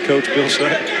one coach, Bill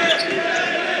Snyder.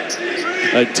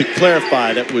 To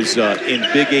clarify, that was in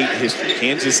Big 8 history,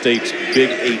 Kansas State's Big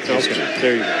 8 history. Okay,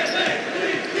 there you go.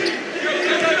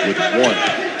 With 1.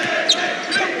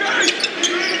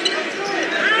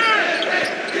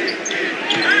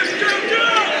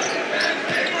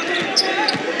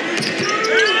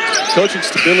 Coaching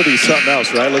stability is something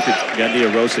else, right? Look at Gandia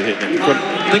Rosa hitting it.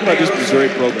 Think about this Missouri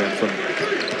program. From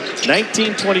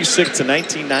 1926 to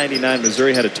 1999,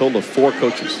 Missouri had a total of 4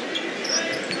 coaches.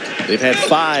 They've had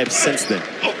 5 since then.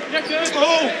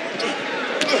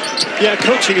 Yeah,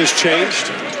 coaching has changed,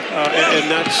 and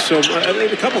not so much. I mean,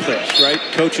 a couple things, right?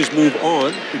 Coaches move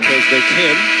on because they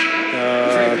can.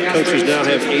 Coaches now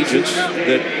have agents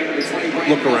that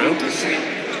look around.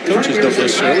 Coaches don't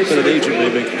necessarily, but an agent may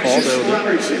make a call down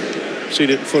there. Seen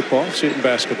it in football, seen it in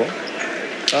basketball.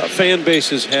 Fan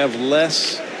bases have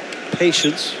less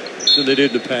patience than they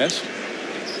did in the past.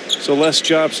 So less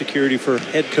job security for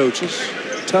head coaches.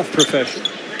 Tough profession.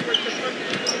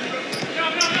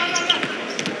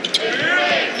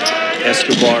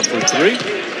 Escobar for 3.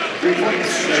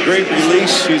 A great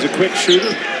release. He's a quick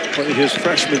shooter. Played his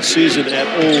freshman season at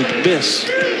Ole Miss.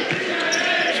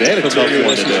 They had a tough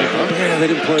one today, huh? Yeah, they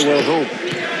didn't play well at home.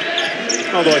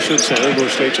 Although I should say, Illinois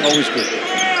State's always good.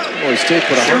 Illinois State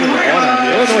put 101 on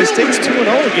you. Illinois State's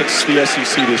 2-0 against the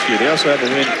SEC this year. They also have a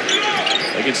win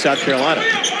against South Carolina.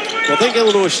 Well, I think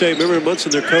Illinois State, remember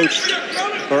Munson, their coach,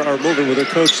 or Morgan with their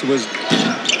coach, was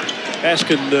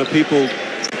asking people,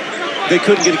 they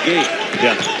couldn't get a game.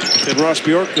 Yeah. And Ross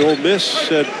Bjork, the Ole Miss,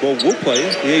 said, well, we'll play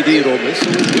it. The AD at Ole Miss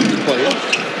said, we can play it.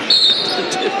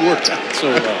 It didn't work out so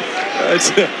well.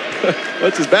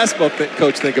 What's his basketball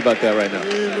coach think about that right now?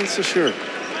 Not so sure.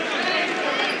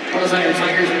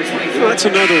 That's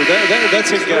another.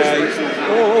 That's a guy.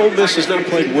 Ole Miss has not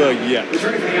played well yet,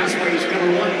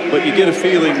 but you get a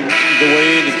feeling the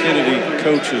way Andy Kennedy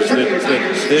coaches that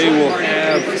they will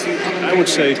have, I would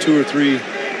say, 2 or 3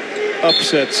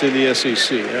 upsets in the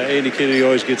SEC. Andy Kennedy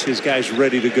always gets his guys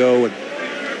ready to go, and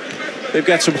they've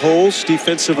got some holes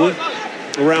defensively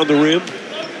around the rim.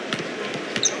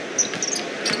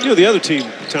 You know, the other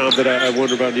team, Tom, that I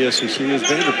wonder about in the SEC is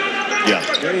Vanderbilt. Yeah.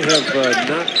 They have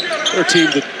they're a team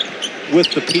that,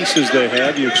 with the pieces they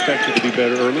have, you expect it to be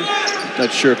better early.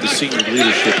 Not sure if the senior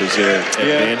leadership is there at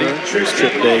Vandy. There's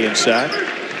Trip Day inside.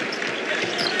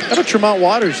 How about Tremont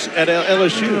Waters at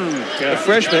LSU? A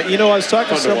freshman. You know, I was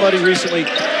talking to somebody recently,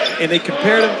 and they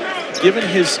compared him, given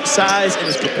his size and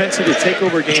his propensity to take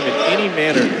over a game in any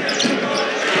manner,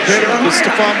 compared him to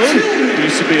Stephon Moody, who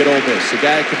used to be at Ole Miss. The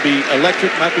guy can be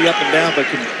electric, might be up and down, but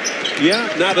can... Yeah,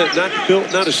 not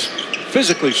built, not as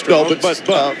physically strong, No, but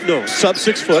no. Sub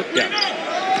 6 foot. Yeah.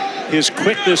 His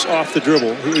quickness off the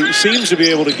dribble, he seems to be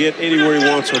able to get anywhere he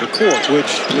wants on the court,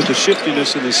 which, with the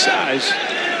shiftiness and his size,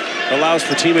 allows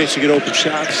for teammates to get open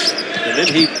shots. And then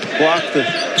he blocked the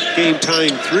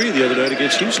game-tying 3 the other night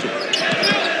against Houston.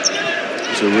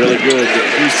 It's a really good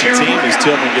Houston team as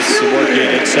Tillman gets some work in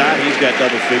inside. He's got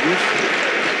double figures.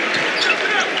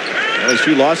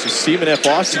 LSU lost to Stephen F.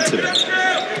 Austin today.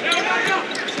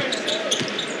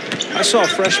 I saw a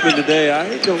freshman today.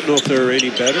 I don't know if they're any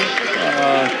better.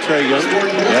 Trae Young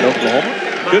at Oklahoma.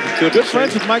 Good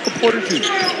friends with Michael Porter Jr.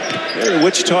 They're at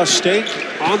Wichita State,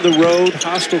 on the road,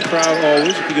 hostile crowd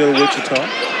always if you go to Wichita.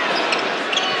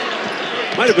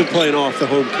 Might have been playing off the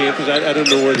home campus. I don't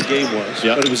know where the game was,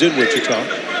 but it was in Wichita.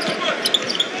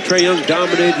 Trae Young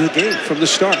dominated the game from the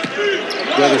start.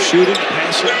 Whether shooting,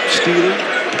 passing, stealing.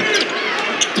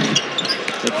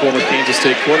 And former Kansas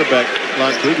State quarterback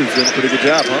Lon Kruger's doing a pretty good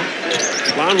job, huh?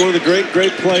 Lon, one of the great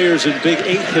players in Big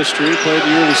 8 history, played in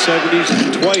the early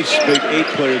 70s, twice Big 8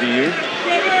 Player of the Year.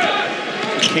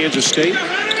 Kansas State.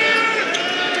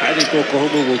 I think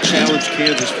Oklahoma will challenge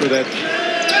Kansas for that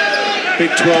Big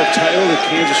 12 title that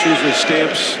Kansas usually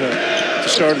stamps at the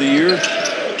start of the year.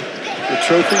 The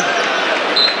trophy.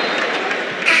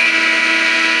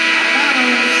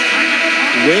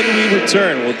 When we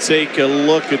return, we'll take a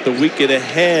look at the weekend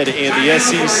ahead, and the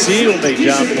SEC will make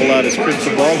John pull out his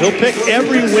crystal ball. He'll pick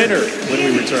every winner when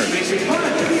we return.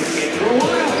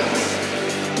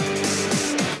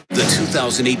 The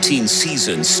 2018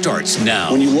 season starts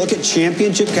now. When you look at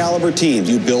championship caliber teams,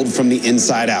 you build from the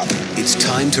inside out. It's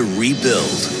time to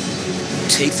rebuild.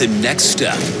 Take the next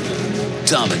step.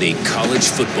 Dominate college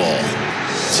football.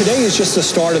 Today is just the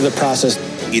start of the process.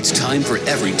 It's time for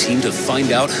every team to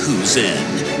find out who's in.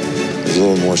 There's a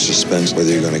little more suspense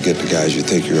whether you're going to get the guys you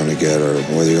think you're going to get or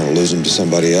whether you're going to lose them to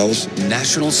somebody else.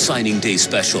 National Signing Day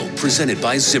Special, presented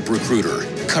by ZipRecruiter.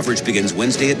 Coverage begins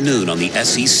Wednesday at noon on the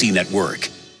SEC Network.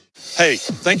 Hey,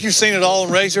 think you've seen it all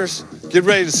in razors? Get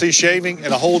ready to see shaving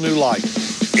in a whole new light.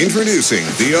 Introducing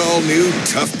the all-new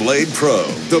Tough Blade Pro,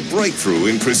 the breakthrough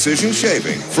in precision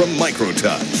shaving from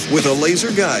Microtouch, with a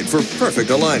laser guide for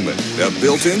perfect alignment, a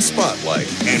built-in spotlight,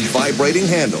 and vibrating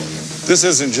handle. This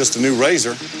isn't just a new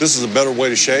razor. This is a better way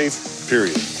to shave,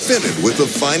 period. Fitted with the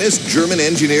finest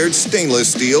German-engineered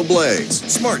stainless steel blades,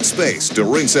 smart space to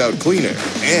rinse out cleaner,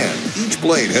 and each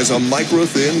blade has a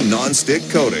micro-thin non-stick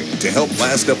coating to help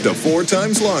last up to 4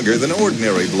 times longer than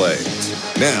ordinary blades.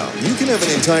 Now, you can have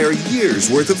an entire year's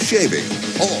worth of shaving,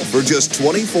 all for just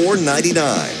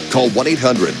 $24.99. Call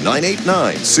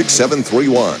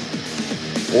 1-800-989-6731.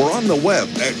 Or on the web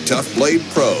at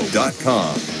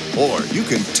toughbladepro.com. Or you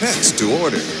can text to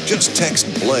order. Just text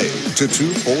BLADE to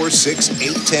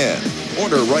 246810.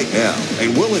 Order right now,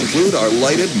 and we'll include our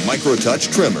lighted Microtouch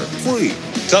trimmer free.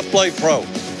 Tough Blade Pro.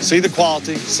 See the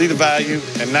quality, see the value,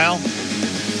 and now,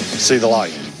 see the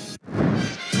light.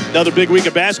 Another big week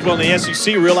of basketball in the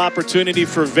SEC. Real opportunity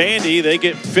for Vandy. They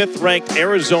get 5th-ranked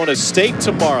Arizona State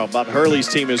tomorrow. Bob Hurley's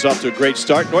team is off to a great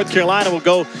start. North Carolina will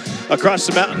go across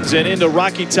the mountains and into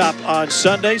Rocky Top on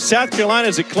Sunday. South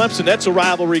Carolina's at Clemson. That's a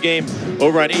rivalry game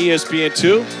over on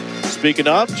ESPN2. Speaking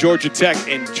of, Georgia Tech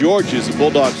and Georgia, the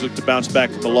Bulldogs look to bounce back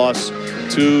from a loss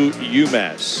to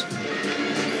UMass.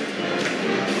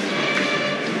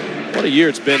 What a year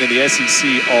it's been in the SEC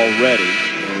already.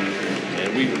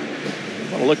 And we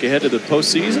want to look ahead to the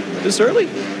postseason this early?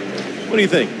 What do you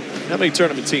think? How many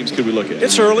tournament teams could we look at?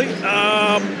 It's early.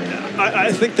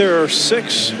 I think there are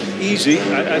 6 easy.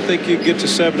 I think you get to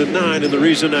 7 and 9, and the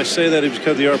reason I say that is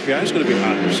because the RPI is going to be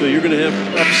higher. So you're going to have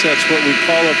upsets, what we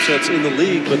call upsets in the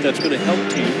league, but that's going to help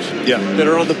teams that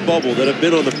are on the bubble, that have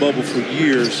been on the bubble for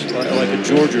years, like a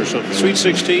Georgia or something. Sweet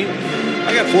 16,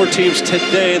 I got 4 teams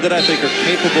today that I think are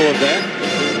capable of that.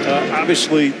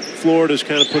 Obviously, Florida's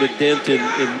kind of put a dent in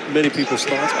many people's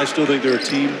thoughts. I still think they're a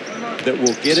team that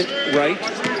will get it right.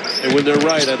 And when they're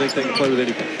right, I think they can play with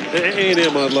anybody.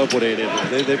 A&M, I love what A&M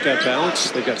is. They've got balance.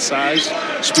 They've got size,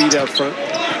 speed out front.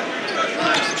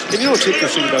 And you know what's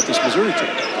interesting about this Missouri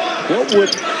team? What would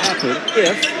happen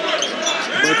if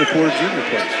Michael Porter Jr.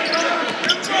 plays?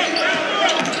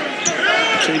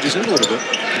 Changes in a little bit.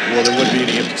 Well, there wouldn't be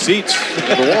any empty seats,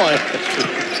 number one.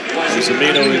 There's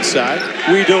Amino inside.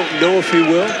 We don't know if he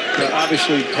will.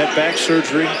 Obviously, had back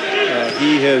surgery.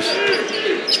 He has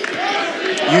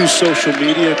used social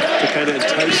media to kind of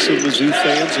entice some Mizzou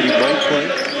fans that he might play.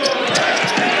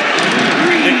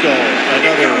 Nico,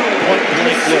 another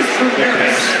point-blank look for the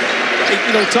pass.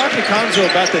 You know, talking to Conzo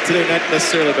about that today, not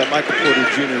necessarily about Michael Porter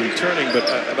Jr. returning, but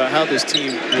about how this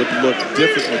team would look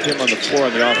different with him on the floor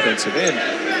on the offensive end.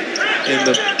 And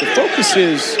the focus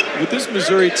is, with this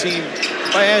Missouri team,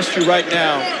 if I asked you right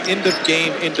now, end of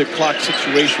game, end of clock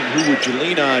situation, who would you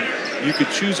lean on? You could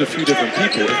choose a few different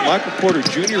people. If Michael Porter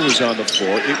Jr. was on the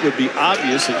floor, it would be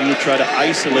obvious that you would try to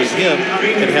isolate him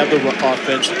and have the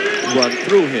offense run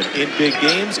through him. In big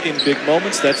games, in big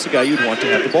moments, that's the guy you'd want to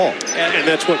have the ball. And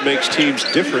that's what makes teams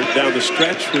different down the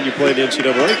stretch when you play the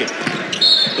NCAA game.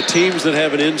 The teams that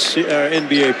have an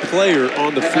NBA player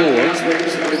on the floor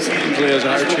usually has a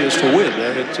higher chance to win.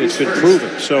 It's been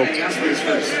proven. So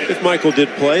if Michael did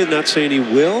play, not saying he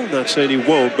will, not saying he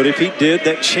won't, but if he did,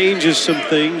 that changes some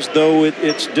things, though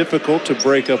it's difficult to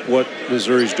break up what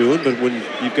Missouri's doing. But when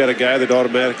you've got a guy that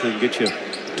automatically can get you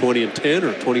 20 and 10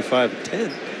 or 25 and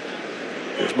 10,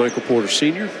 there's Michael Porter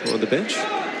Sr. on the bench.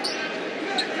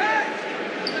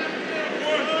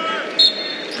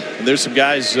 And there's some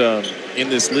guys in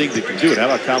this league that can do it. How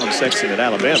about Colin Sexton at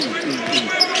Alabama?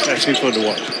 Actually fun to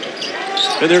watch.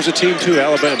 And there's a team too,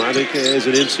 Alabama, I think, is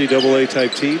an NCAA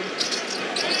type team.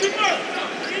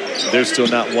 They're still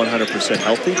not 100%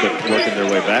 healthy, but working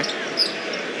their way back.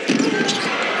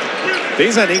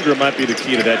 Faison Ingram might be the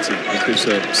key to that team, because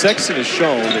Sexton has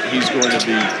shown that he's going to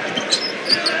be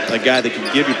a guy that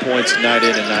can give you points night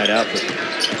in and night out, but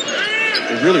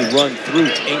they really run through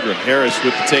Ingram. Harris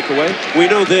with the takeaway. We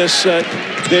know this.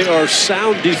 They are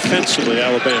sound defensively,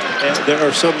 Alabama. And there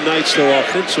are some nights, though,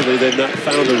 offensively, they've not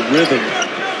found a rhythm.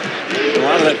 A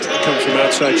lot of that comes from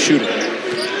outside shooting.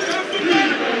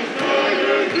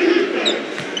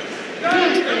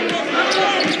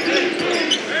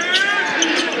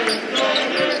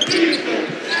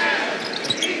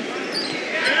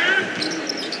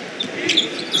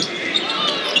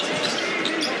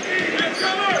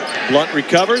 Blunt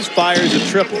recovers, fires a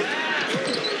triple.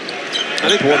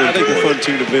 I think the fun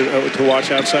team to watch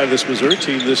outside of this Missouri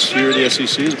team this year in the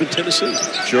SEC has been Tennessee.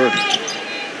 Sure.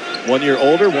 1 year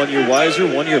older, 1 year wiser,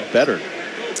 1 year better.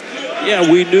 Yeah,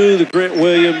 we knew the Grant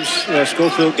Williams,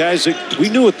 Schofield guys, we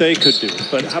knew what they could do.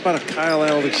 But how about a Kyle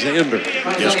Alexander?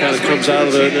 Just kind of comes out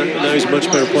of the, now he's a much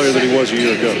better player than he was a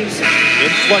year ago.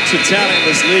 Influx of talent in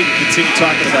this league. Continue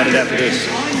talking about it after this.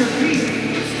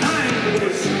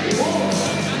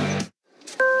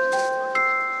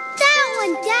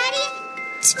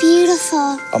 It's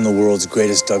beautiful. I'm the world's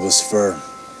greatest Douglas fir.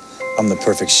 I'm the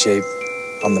perfect shape.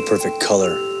 I'm the perfect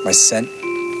color. My scent,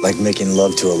 like making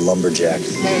love to a lumberjack.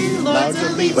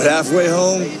 But halfway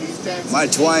home, my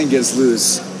twine gets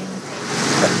loose.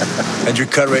 And your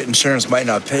cut rate insurance might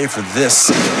not pay for this.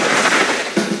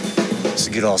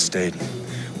 So get Allstate,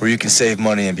 where you can save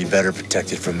money and be better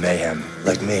protected from mayhem,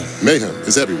 like me. Mayhem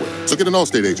is everywhere, so get an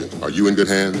Allstate agent. Are you in good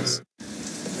hands?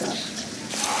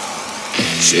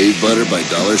 Shave butter by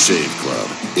Dollar Shave Club.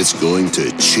 It's going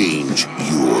to change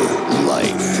your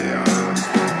life.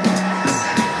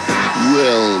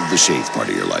 Well, the shave part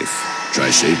of your life. Try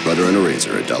shave butter and a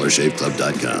razor at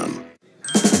dollarshaveclub.com.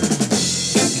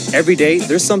 Every day,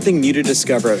 there's something new to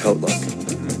discover at HauteLook.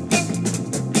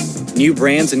 New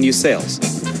brands and new sales.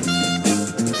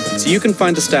 So you can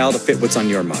find the style to fit what's on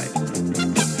your mind.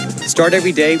 Start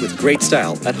every day with great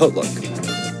style at HauteLook.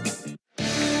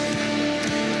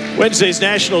 Wednesday's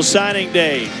National Signing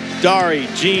Day. Dari,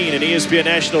 Gene, and ESPN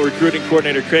National Recruiting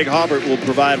Coordinator Craig Hobart will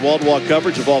provide wall-to-wall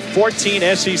coverage of all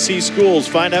 14 SEC schools.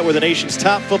 Find out where the nation's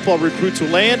top football recruits will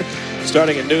land,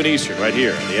 starting at noon Eastern, right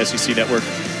here on the SEC Network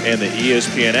and the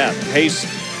ESPN app. Hey,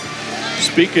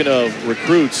 speaking of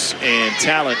recruits and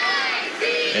talent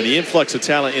and the influx of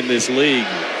talent in this league,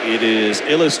 it is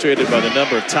illustrated by the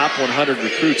number of top 100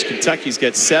 recruits. Kentucky's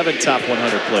got 7 top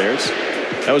 100 players.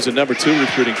 That was the number 2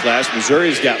 recruiting class.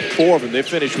 Missouri's got 4 of them. They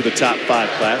finished with a top 5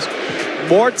 class.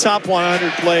 More top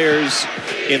 100 players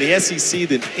in the SEC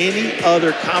than any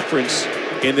other conference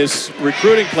in this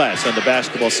recruiting class on the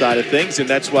basketball side of things, and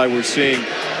that's why we're seeing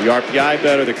the RPI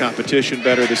better, the competition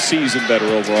better, the season better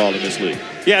overall in this league.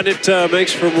 Yeah, and it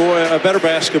makes for more better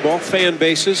basketball. Fan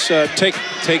bases I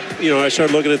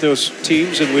started looking at those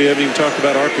teams, and we haven't even talked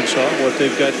about Arkansas, what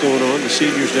they've got going on. The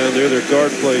seniors down there, their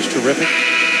guard play is terrific.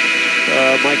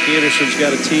 Mike Anderson's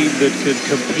got a team that could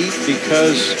compete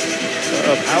because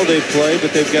of how they play,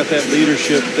 but they've got that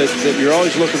leadership that you're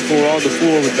always looking for on the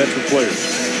floor with veteran players.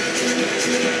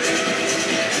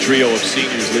 Trio of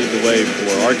seniors lead the way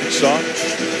for Arkansas.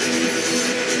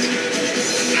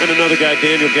 And another guy,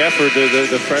 Daniel Gafford,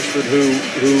 the freshman who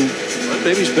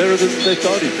maybe he's better than they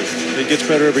thought he'd be. He gets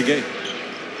better every game.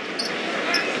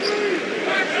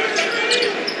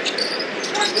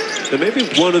 And maybe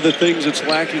one of the things that's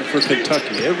lacking for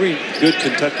Kentucky, every good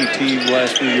Kentucky team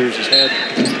last few years has had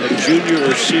a junior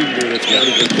or senior that's kind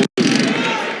of been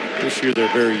blue. This year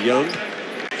they're very young.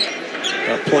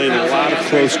 playing a lot of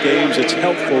close games. It's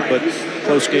helpful, but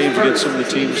close games against some of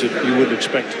the teams that you wouldn't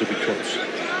expect to be close.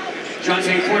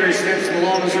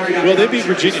 Well, they beat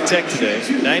Virginia Tech today,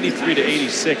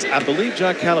 93-86. I believe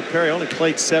John Calipari only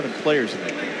played 7 players in that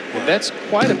game. And that's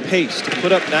quite a pace to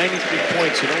put up 93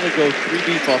 points and only go 3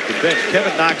 deep off the bench.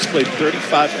 Kevin Knox played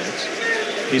 35 minutes.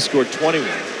 He scored 21.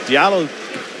 Diallo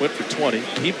went for 20.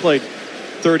 He played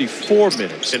 34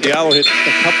 minutes. And Diallo hit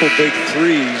a couple big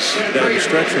threes down the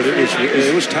stretch, and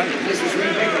it was tight.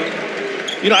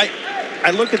 You know,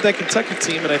 I look at that Kentucky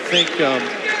team, and I think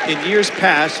in years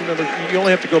past, remember, you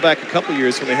only have to go back a couple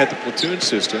years when they had the platoon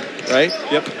system, right?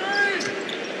 Yep.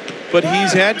 But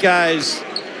he's had guys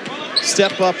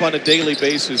step up on a daily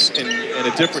basis and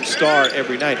a different star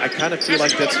every night. I kind of feel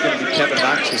like that's going to be Kevin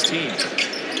Knox's team.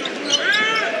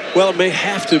 Well, it may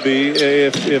have to be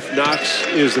if Knox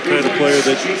is the kind of player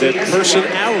that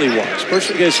personality-wise,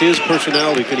 against his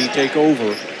personality, can he take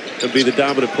over and be the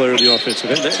dominant player in the offensive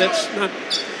end? That's not.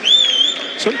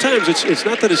 Sometimes it's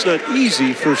not that it's not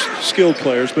easy for skilled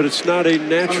players, but it's not a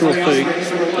natural thing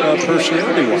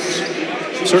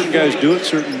personality-wise. Certain guys do it,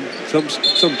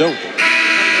 some don't.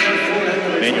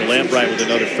 Emmanuel Lambright with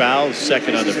another foul,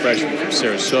 second on the freshman from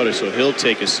Sarasota, so he'll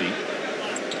take a seat.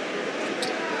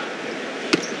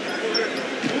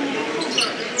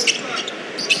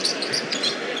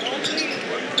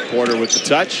 Porter with the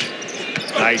touch.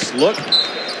 Nice look.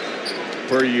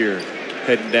 Burrier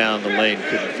heading down the lane,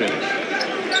 couldn't finish.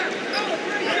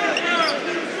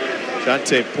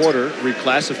 Jontay Porter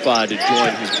reclassified to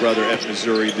join his brother at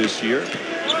Missouri this year.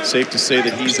 Safe to say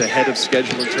that he's ahead of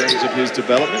schedule in terms of his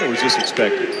development, or was this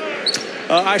expected?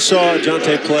 I saw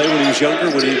Jontay play when he was younger,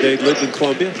 when they lived in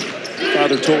Columbia,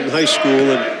 Father Tolton High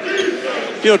School,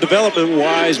 and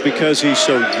development-wise, because he's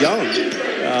so young,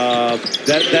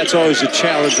 that's always a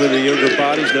challenge with the younger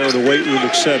bodies now in the weight room,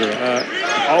 etc.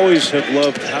 Always have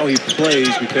loved how he plays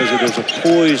because there's a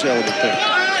poise element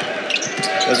there.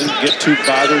 Doesn't get too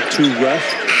bothered, too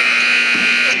rushed.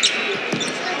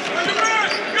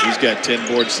 He's got 10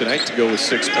 boards tonight to go with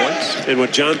 6 points. And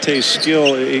with Jontay's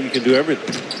skill, he can do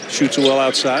everything. Shoots it well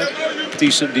outside.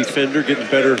 Decent defender, getting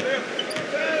better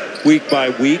week by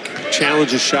week.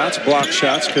 Challenges shots, blocks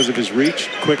shots because of his reach,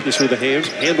 quickness with the hands.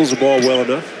 Handles the ball well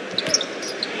enough.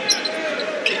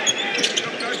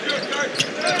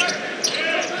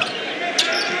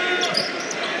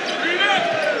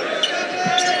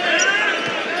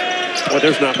 Well,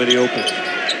 there's not many open.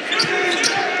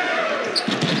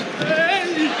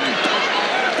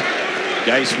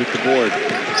 Geis with the board.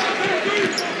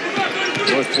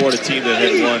 North Florida team that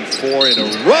had won 4 in a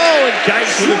row, and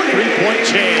Geis with a 3-point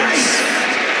chance.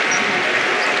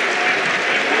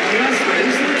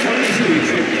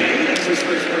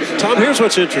 Tom, here's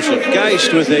what's interesting.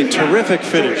 Geist with a terrific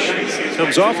finish.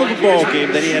 Comes off of a ball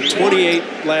game that he had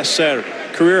 28 last Saturday.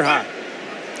 Career high.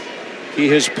 He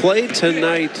has played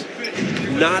tonight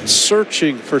not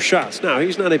searching for shots. Now,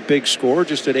 he's not a big scorer,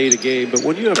 just at 8 a game, but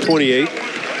when you have 28,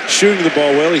 shooting the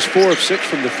ball well, he's 4 of 6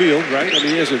 from the field, right? I mean,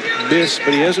 he hasn't missed,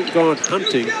 but he hasn't gone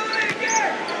hunting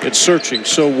and searching.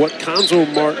 So what Cuonzo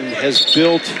Martin has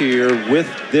built here with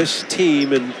this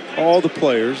team and all the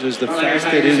players is the fact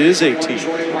that it is a team.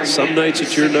 Some nights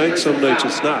it's your night, some nights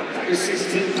it's not.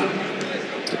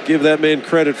 But give that man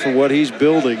credit for what he's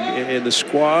building and the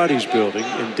squad he's building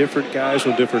and different guys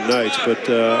on different nights. But,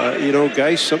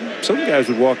 guys, some guys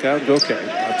would walk out and go, okay,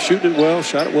 I'm shooting it well,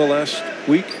 shot it well last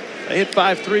week. I hit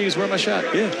 5 threes. Where my shot?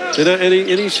 Yeah, and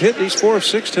he's 4 of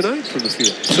 6 tonight from the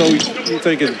field. So you're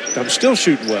thinking, I'm still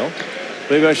shooting well.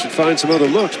 Maybe I should find some other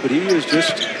looks. But he has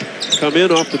just come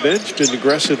in off the bench, been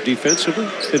aggressive defensively,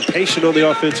 been patient on the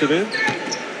offensive end.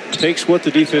 Takes what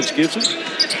the defense gives him,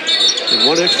 and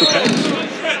 1 extra pass.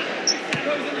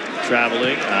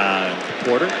 Traveling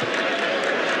Porter.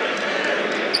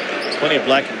 Plenty of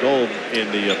black and gold in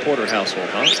the Porter household,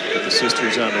 huh? With the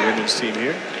sisters on the women's team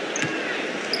here.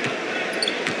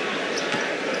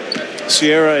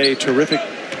 Sierra, a terrific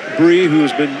Bree, who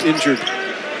has been injured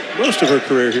most of her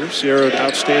career here. Sierra, an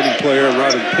outstanding player on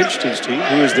Robin Pinchton's team,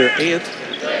 who is their aunt.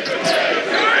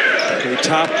 A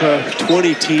top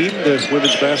 20 team, the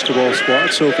women's basketball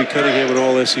squad. Sophie Cunningham, an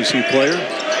all-SEC player.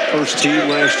 First team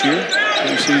last year,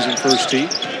 preseason first team.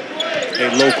 A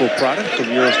local product from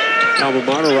your alma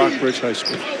mater, Rockbridge High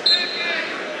School.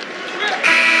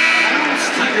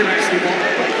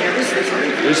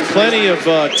 There's plenty of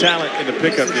talent in the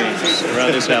pickup games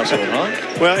around this household,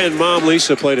 huh? Well, and Mom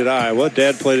Lisa played at Iowa.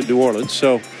 Dad played at New Orleans,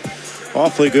 so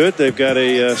awfully good. They've got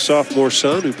a sophomore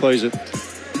son who plays at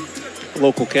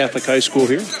local Catholic high school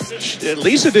here.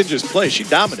 Lisa didn't just play; she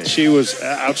dominated. She was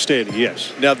outstanding.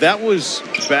 Yes. Now that was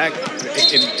back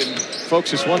in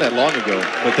folks, this wasn't that long ago,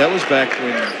 but that was back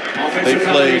when they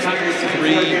played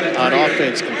 3 on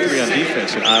offense and 3 on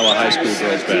defense in Iowa high school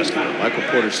girls basketball. Michael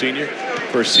Porter Sr.,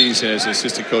 first season as an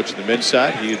assistant coach on the men's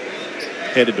side. He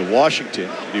headed to Washington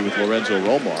to be with Lorenzo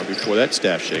Romar before that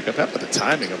staff shakeup. How about the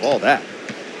timing of all that?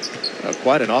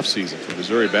 Quite an offseason for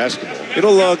Missouri basketball.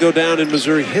 It'll go down in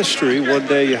Missouri history. One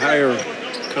day you hire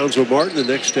Cuonzo Martin, the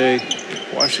next day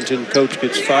Washington coach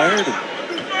gets fired.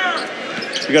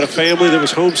 You got a family that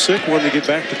was homesick, wanted to get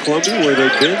back to Columbia where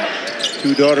they'd been.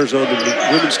 2 daughters on the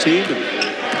women's team, and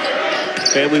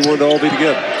family wanted to all be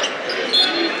together.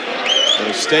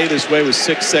 It'll stay this way with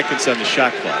 6 seconds on the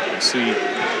shot clock. We'll see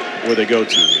where they go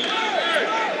to.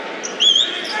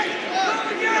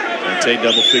 Dante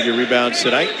double-figure rebounds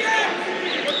tonight.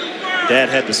 Dad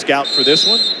had the scout for this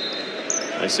one.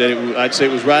 I'd say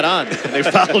it was right on, and they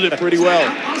followed it pretty well.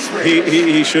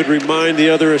 He should remind the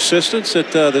other assistants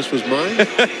that this was mine.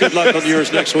 Good luck on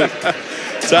yours next week.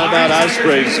 Timeout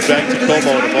Ospreys. Back to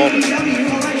Como in a moment.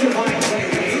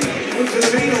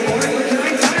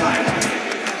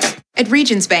 At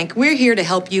Regions Bank, we're here to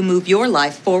help you move your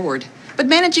life forward. But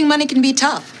managing money can be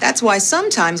tough. That's why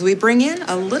sometimes we bring in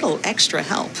a little extra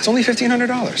help. It's only $1,500.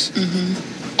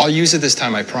 Mm-hmm. I'll use it this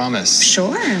time, I promise.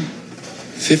 Sure.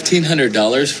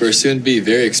 $1,500 for a soon-to-be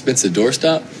very expensive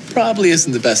doorstop probably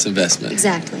isn't the best investment.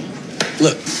 Exactly.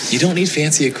 Look, you don't need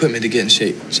fancy equipment to get in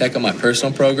shape. Check out my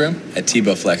personal program at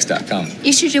TebowFlex.com.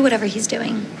 You should do whatever he's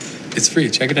doing. It's free.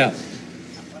 Check it out.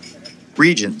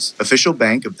 Regions, official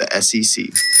bank of the SEC.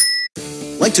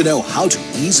 Like to know how to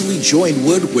easily join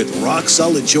wood with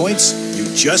rock-solid joints? You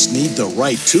just need the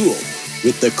right tool.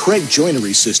 With the Craig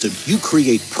Joinery System, you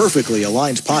create perfectly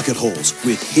aligned pocket holes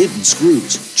with hidden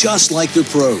screws, just like the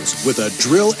pros, with a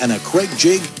drill and a Craig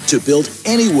jig to build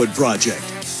any wood project.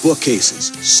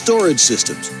 Bookcases, storage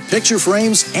systems, picture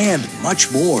frames, and much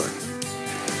more.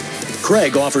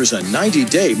 Craig offers a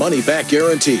 90-day money-back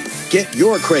guarantee. Get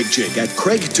your Craig jig at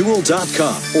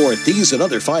craigtool.com or at these and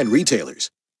other fine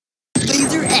retailers.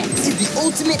 Laser X is the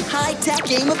ultimate high-tech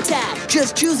game of tag.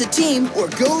 Just choose a team or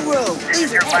go rogue.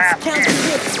 Laser X counts the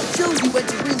hits, shows you when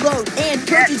to reload, and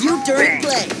coaches you during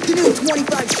play. The new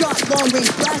 25-shot long-range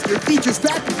blaster features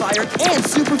rapid fire and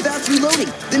super fast reloading.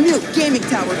 The new gaming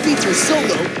tower features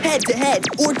solo,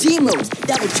 head-to-head, or team modes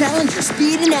that will challenge your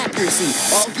speed and accuracy.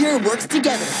 All gear works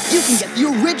together. You can get the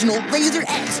original Laser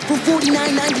X for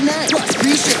 $49.99 plus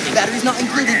free shipping. Batteries not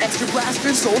included. Extra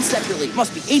blasters sold separately.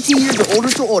 Must be 18 years or older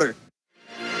to order.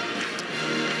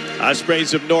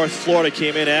 Ospreys of North Florida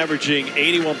came in averaging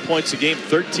 81 points a game,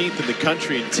 13th in the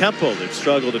country in tempo. They've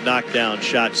struggled to knock down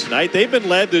shots tonight. They've been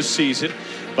led this season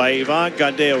by Ivan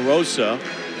Gandeo Rosa,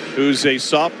 who's a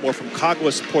sophomore from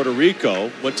Caguas, Puerto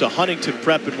Rico, went to Huntington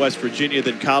Prep in West Virginia,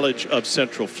 then College of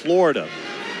Central Florida.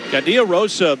 Gandeo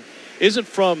Rosa isn't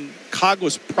from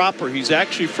Caguas proper. He's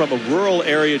actually from a rural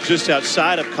area just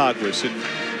outside of Caguas. And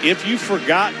if you've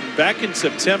forgotten, back in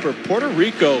September, Puerto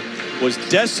Rico was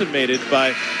decimated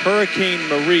by Hurricane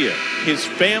Maria. His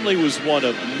family was one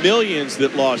of millions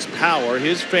that lost power.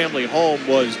 His family home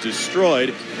was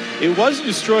destroyed. It wasn't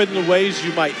destroyed in the ways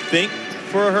you might think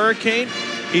for a hurricane.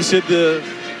 He said the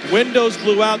windows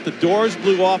blew out, the doors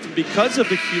blew off, and because of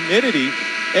the humidity,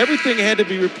 everything had to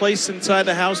be replaced inside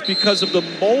the house because of the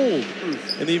mold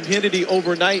and the humidity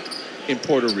overnight in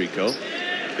Puerto Rico.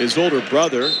 His older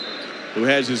brother, who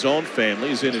has his own family,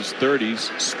 is in his 30s,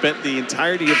 spent the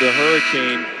entirety of the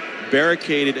hurricane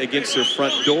barricaded against their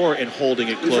front door and holding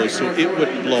it closed so it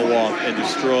wouldn't blow off and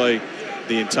destroy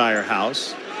the entire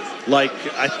house. Like,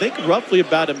 I think roughly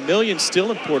about 1 million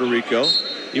still in Puerto Rico.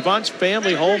 Ivan's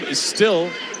family home is still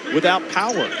without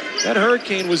power. That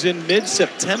hurricane was in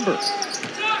mid-September.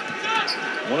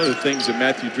 One of the things that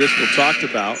Matthew Driscoll talked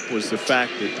about was the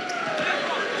fact that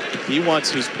he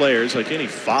wants his players, like any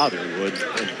father would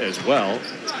as well,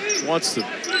 wants the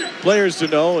players to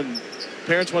know, and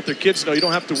parents want their kids to know, you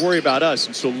don't have to worry about us.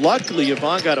 And so luckily,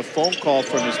 Ivan got a phone call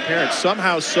from his parents.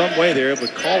 Somehow, some way, they were able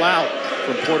to call out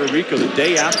from Puerto Rico the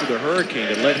day after the hurricane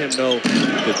and let him know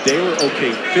that they were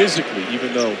okay physically,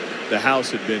 even though the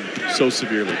house had been so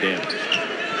severely damaged.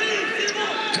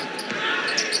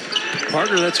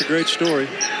 Partner, that's a great story.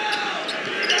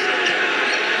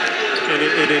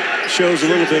 And it shows a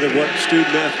little bit of what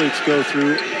student athletes go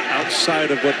through outside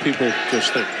of what people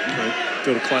just think. Right?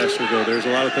 Go to class or go. There's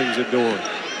a lot of things that go on.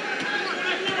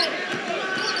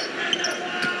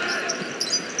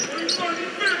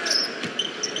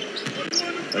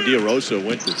 Gandeo Rosa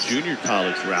went the junior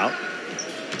college route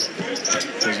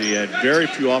because he had very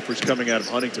few offers coming out of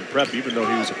Huntington Prep, even though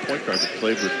he was a point guard that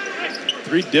played with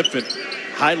 3 different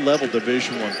high-level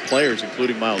Division I players,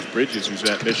 including Miles Bridges, who's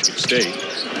at Michigan State.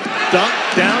 Dunk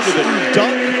down to the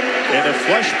dunk, and a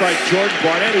flush by Jordan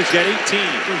Barnett, who's got 18.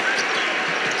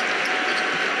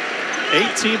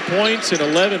 18 points and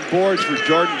 11 boards for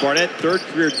Jordan Barnett. Third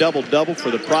career double-double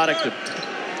for the product of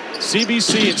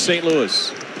CBC in St.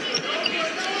 Louis.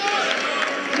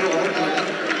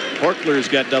 Horchler's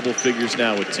got double figures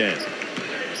now with 10.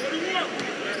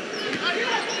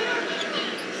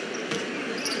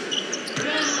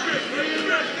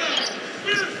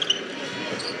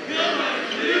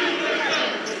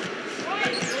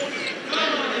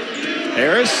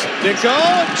 Harris, Nico,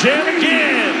 jam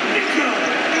again.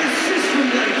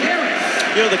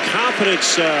 You know, the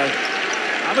confidence,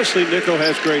 obviously Nico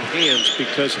has great hands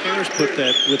because Harris put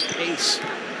that with pace.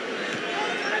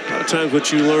 A lot of times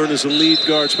what you learn as a lead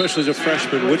guard, especially as a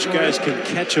freshman, which guys can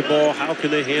catch a ball, how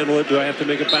can they handle it, do I have to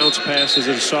make a bounce pass, is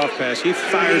it a soft pass? He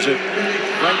fires it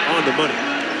right on the money.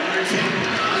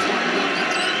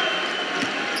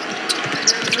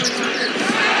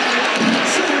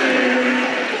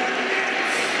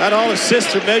 Not all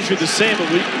assists are measured the same, but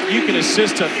you can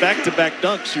assist on back-to-back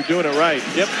dunks. You're doing it right.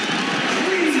 Yep.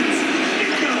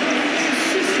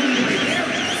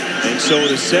 And so with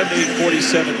a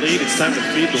 78-47 lead, it's time to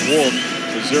feed the Wolf.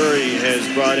 Missouri has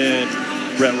brought in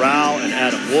Brett Rao and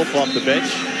Adam Wolf off the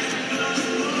bench.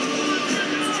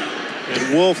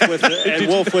 And Wolf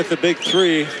with the big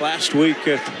three last week.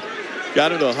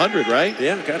 Got it to 100, right?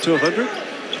 Yeah, got to 100.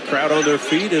 Crowd on their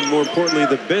feet, and more importantly,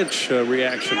 the bench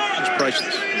reaction is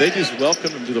priceless. They just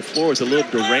welcomed him to the floor with a little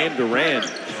Duran,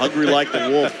 hungry like the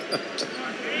Wolf.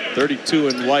 32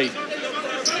 in white.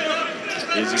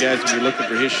 These guys will be looking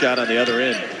for his shot on the other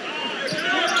end.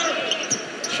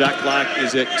 Shot clock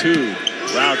is at 2.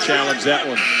 Rao challenged that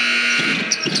one.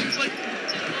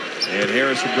 And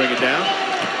Harris will bring it down.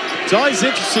 It's always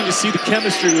interesting to see the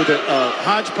chemistry with a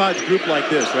hodgepodge group like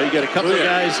this, right? You got a couple of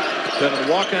guys that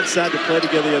walk outside to play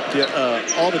together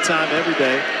all the time, every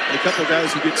day, and a couple of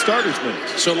guys who get starters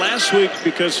minutes. So last week,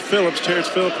 because Terrence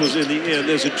Phillips was in the end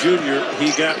as a junior,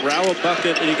 he got Rao a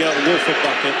bucket and he got Wolf a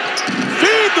bucket.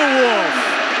 Feed the Wolf!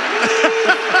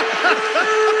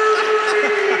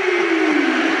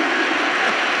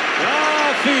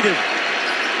 Feed him.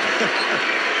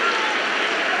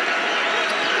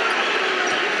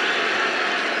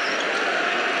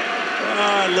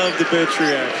 I love the bench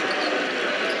reaction.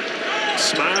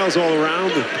 Smiles all around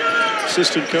the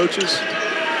assistant coaches.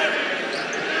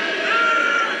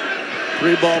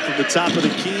 3 ball from the top of the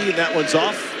key, and that one's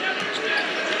off.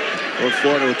 Or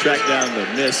Florida will track down the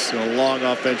miss and a long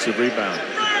offensive rebound.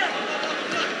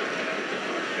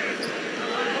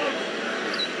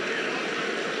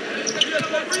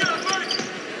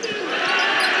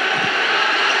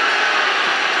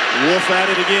 Wolf at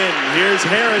it again. Here's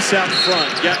Harris out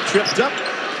front. Got tripped up,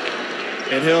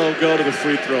 and he'll go to the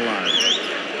free throw line.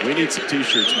 We need some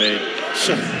T-shirts made.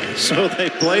 So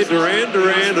they play Duran,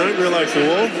 hungry like the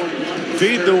Wolf,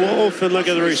 feed the Wolf, and look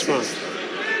at the response.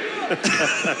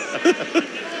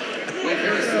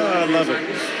 Oh, I love it.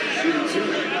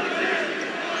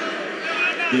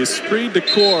 The esprit de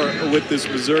corps with this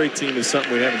Missouri team is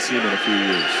something we haven't seen in a few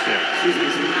years.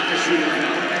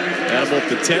 Adam Wolf,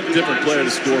 the 10th different player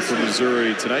to score for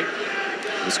Missouri tonight.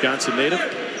 Wisconsin native.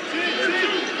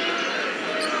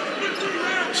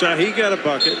 So he got a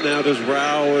bucket. Now does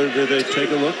Rao, do they take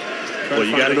a look? Well,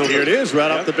 you got to, here it is,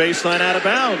 right off the baseline, out of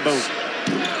bounds. Boom.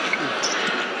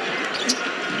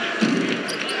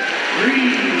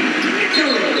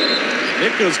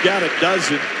 Nico's got a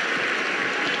dozen.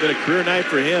 Been a career night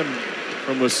for him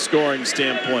from a scoring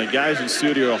standpoint. Guys in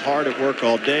studio are hard at work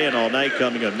all day and all night.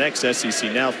 Coming up next,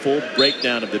 SEC Now, full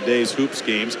breakdown of the day's hoops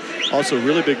games. Also, a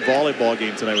really big volleyball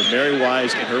game tonight with Mary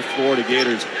Wise and her Florida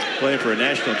Gators playing for a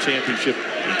national championship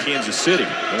in Kansas City.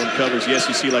 No one covers the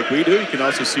SEC like we do. You can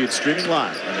also see it streaming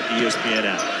live on the ESPN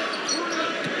app.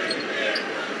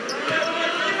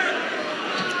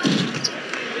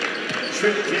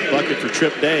 Bucket for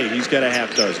Trip Day. He's got a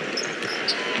half dozen.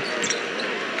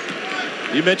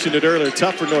 You mentioned it earlier,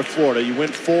 tough for North Florida. You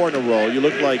win 4 in a row. You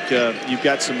look like you've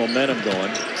got some momentum going.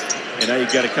 And now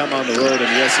you've got to come on the road in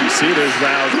the SEC. There's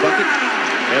Rao's bucket.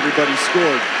 Everybody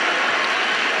scored.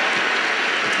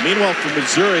 Meanwhile, for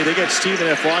Missouri, they got Stephen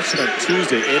F. Austin on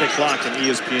Tuesday, 8 o'clock on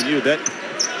ESPNU. That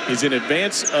is in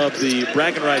advance of the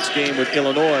bragging rights game with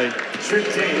Illinois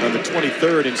on the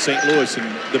 23rd in St. Louis. And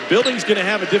the building's going to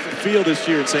have a different feel this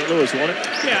year in St. Louis, won't it?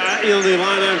 Yeah, the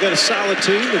Illini got a solid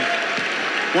team. And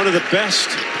one of the best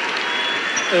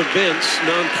events,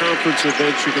 non-conference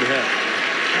events you can have.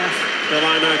 Half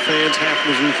Illini fans, half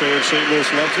Mizzou fans. St. Louis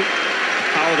loves it.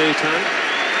 Holiday time.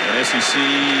 An SEC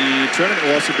tournament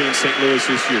will also be in St. Louis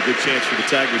this year. Good chance for the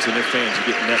Tigers and their fans to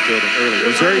get in that building early.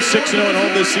 Missouri 6-0 at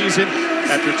home this season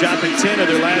after dropping 10 of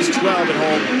their last 12 at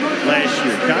home last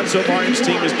year. Gonzo Martin's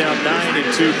team is now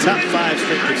 9-2, top 5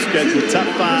 strength of schedule, top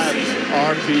 5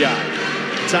 RPI.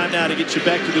 Time now to get you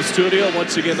back to the studio.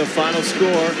 Once again, the final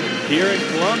score here in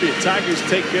Columbia. Tigers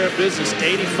take care of business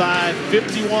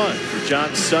 85-51 for John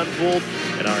Sunvold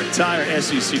and our entire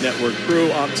SEC Network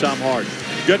crew. I'm Tom Hart.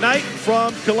 Good night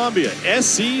from Columbia.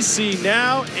 SEC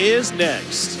Now is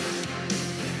next.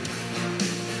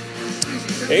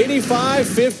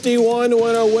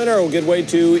 85-51 winner. A good way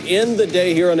to end the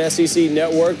day here on SEC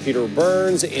Network. Peter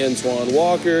Burns, Antoine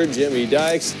Walker, Jimmy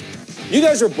Dykes. You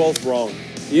guys are both wrong.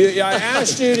 I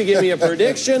asked you to give me a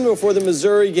prediction before the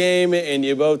Missouri game, and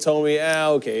you both told me,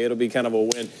 okay, it'll be kind of a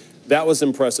win. That was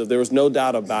impressive. There was no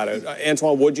doubt about it.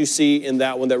 Antoine, what did you see in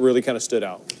that one that really kind of stood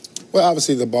out? Well,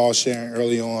 obviously the ball sharing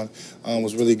early on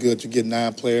was really good. You get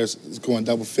 9 players going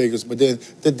double figures, but then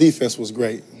the defense was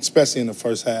great, especially in the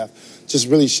first half. Just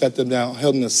really shut them down,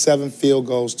 held them to 7 field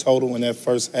goals total in that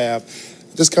first half.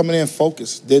 Just coming in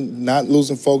focused, not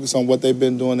losing focus on what they've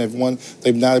been doing. They've won.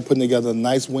 They've now putting together a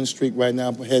nice win streak right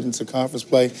now, heading to conference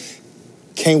play.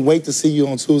 Can't wait to see you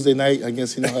on Tuesday night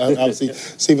against, obviously,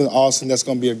 Stephen Austin. That's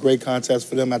going to be a great contest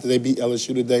for them after they beat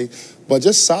LSU today. But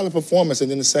just solid performance,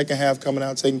 and then the second half coming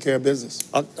out, taking care of business.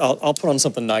 I'll put on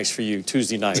something nice for you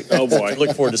Tuesday night. Oh, boy.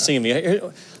 Look forward to seeing me.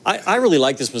 I really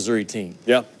like this Missouri team.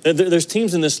 Yeah. There's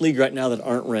teams in this league right now that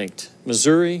aren't ranked.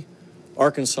 Missouri,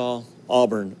 Arkansas,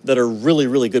 Auburn, that are really,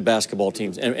 really good basketball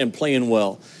teams and playing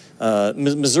well.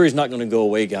 Missouri's not going to go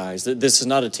away, guys. This is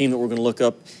not a team that we're going to look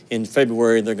up in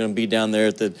February and they're going to be down there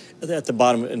at the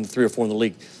bottom in 3 or 4 in the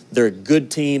league. They're a good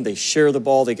team. They share the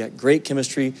ball. They got great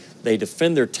chemistry. They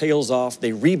defend their tails off.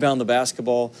 They rebound the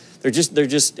basketball. They're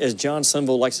just as John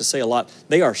Sunvold likes to say a lot,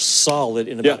 they are solid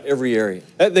in about every area.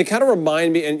 They kind of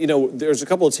remind me, and there's a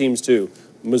couple of teams too.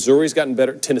 Missouri's gotten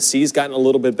better. Tennessee's gotten a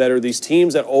little bit better. These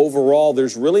teams that overall,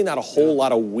 there's really not a whole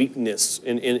lot of weakness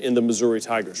in the Missouri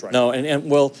Tigers right now. No, and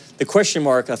well, the question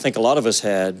mark I think a lot of us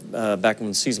had back when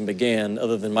the season began,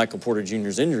 other than Michael Porter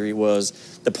Jr.'s injury,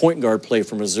 was the point guard play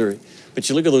for Missouri. But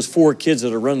you look at those 4 kids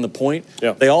that are running the point,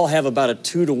 they all have about a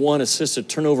 2-to-1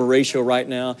 assist-to-turnover ratio right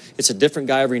now. It's a different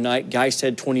guy every night. Geist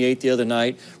had 28 the other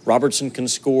night. Robertson can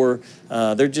score.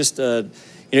 They're just,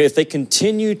 if they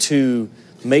continue to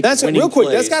make real quick.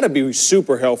 plays. That's got to be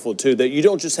super helpful too. That you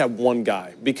don't just have one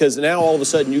guy, because now all of a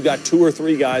sudden you got 2 or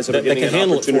 3 guys that are getting an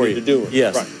opportunity to do it.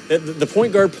 Yes, right. The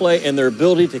point guard play and their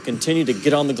ability to continue to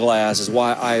get on the glass is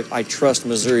why I trust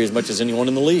Missouri as much as anyone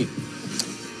in the league.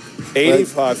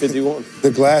 85-51.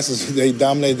 The glasses, they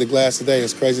dominated the glass today.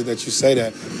 It's crazy that you say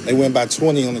that. They went by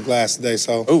 20 on the glass today,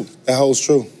 so that holds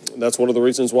true. That's one of the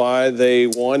reasons why they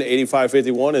won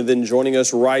 85-51. And then joining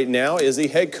us right now is the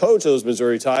head coach of those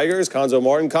Missouri Tigers, Gonzo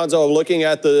Martin. Gonzo, looking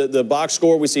at the box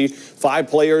score, we see 5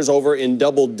 players over in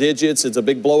double digits. It's a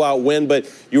big blowout win, but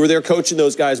you were there coaching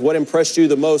those guys. What impressed you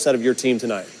the most out of your team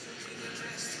tonight?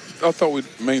 I thought we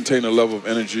maintained a level of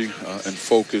energy and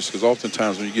focus, because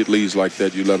oftentimes when you get leads like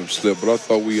that, you let them slip. But I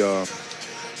thought we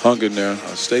hung in there,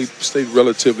 stayed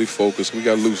relatively focused. We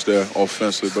got loose there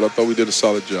offensively, but I thought we did a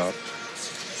solid job.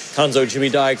 Gonzo, Jimmy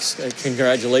Dykes,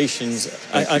 congratulations.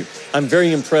 I'm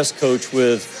very impressed, Coach,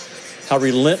 with how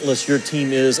relentless your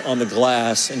team is on the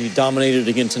glass, and you dominated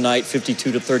again tonight,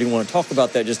 52-31. Talk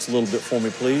about that just a little bit for me,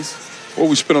 please. Well,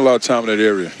 we spent a lot of time in that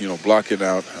area, blocking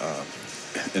out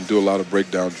and do a lot of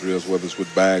breakdown drills, whether it's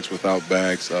with bags, without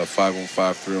bags, 5-on-5,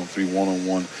 3-on-3,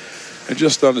 1-on-1. And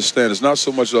just to understand, it's not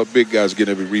so much our big guys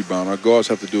getting every rebound. Our guards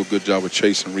have to do a good job of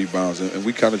chasing rebounds. And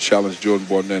we kind of challenged Jordan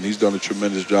Barnett. He's done a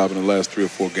tremendous job in the last 3 or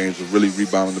 4 games of really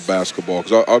rebounding the basketball.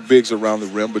 Because our bigs are around the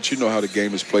rim, but you know how the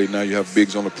game is played now. You have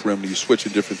bigs on the perimeter. You're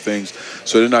switching different things.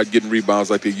 So they're not getting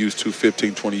rebounds like they used to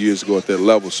 15, 20 years ago at that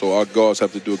level. So our guards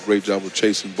have to do a great job of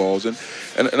chasing balls. And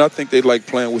I think they like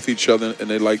playing with each other, and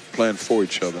they like playing for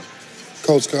each other.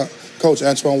 Coach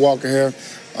Antoine Walker here.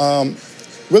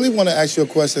 Really want to ask you a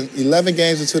question. 11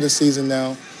 games into the season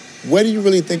now. Where do you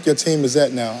really think your team is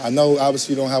at now? I know,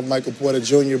 obviously, you don't have Michael Porter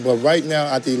Jr., but right now,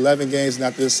 after 11 games and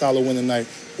after this solid win tonight,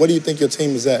 where do you think your team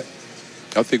is at?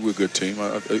 I think we're a good team.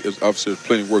 Obviously, there's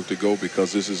plenty of work to go,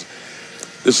 because this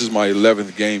is my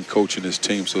 11th game coaching this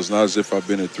team, so it's not as if I've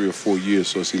been here 3 or 4 years.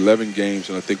 So it's 11 games,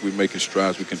 and I think we're making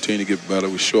strides. We continue to get better.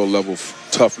 We show a level of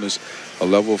toughness, a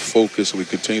level of focus, and we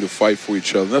continue to fight for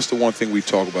each other. And that's the one thing we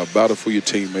talk about. Battle for your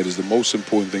teammate is the most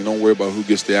important thing. Don't worry about who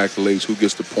gets the accolades, who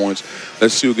gets the points.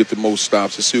 Let's see who get the most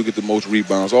stops. Let's see who get the most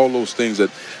rebounds. All those things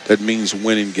that means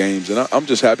winning games. And I'm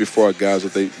just happy for our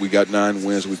guys that we got 9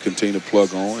 wins. We continue to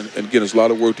plug on. And again, there's a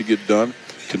lot of work to get done.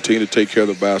 continue to take care of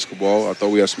the basketball. I thought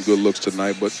we had some good looks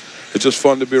tonight, but it's just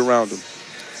fun to be around them.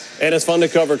 And it's fun to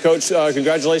cover. Coach,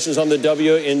 congratulations on the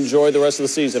W. Enjoy the rest of the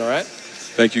season, all right?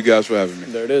 Thank you guys for having me.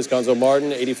 There it is, Cuonzo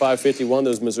Martin, 85-51,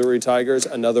 those Missouri Tigers,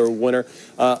 another winner.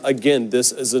 Again,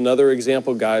 this is another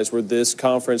example, guys, where this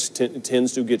conference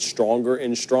tends to get stronger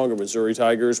and stronger. Missouri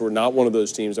Tigers were not one of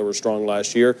those teams that were strong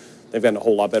last year. They've gotten a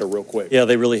whole lot better real quick. Yeah,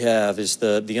 they really have. It's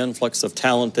the influx of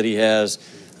talent that he has,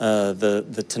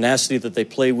 the tenacity that they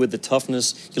play with, the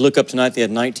toughness. You look up tonight, they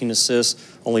had 19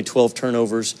 assists, only 12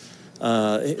 turnovers.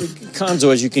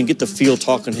 Cuonzo, as you can get the feel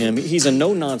talking to him, he's a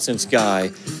no-nonsense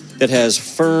guy that has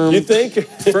firm. You think?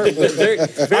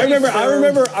 I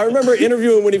remember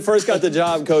interviewing when he first got the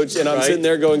job, Coach, and I'm sitting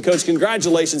there going, Coach,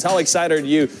 congratulations! How excited are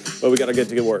you? Well, we got to get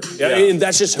to good work. Yeah, and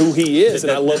that's just who he is,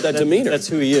 and I love that demeanor. That's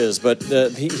who he is. But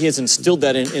he has instilled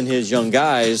that in his young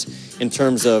guys in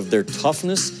terms of their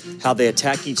toughness, how they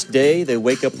attack each day. They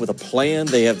wake up with a plan.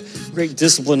 They have great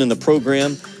discipline in the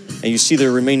program. And you see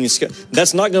their remaining schedule.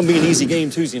 That's not going to be an easy game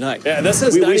Tuesday night. Yeah, that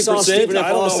says 90%. We saw Stephen F.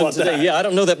 Austin today. That. Yeah, I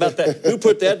don't know about that. Who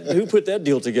put that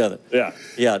deal together? Yeah.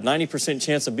 Yeah, 90%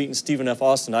 chance of beating Stephen F.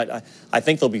 Austin. I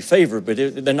think they'll be favored, but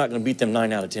they're not going to beat them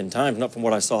 9 out of 10 times, not from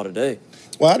what I saw today.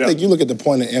 Well, I think you look at the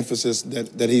point of emphasis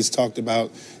that he's talked about.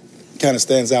 Kind of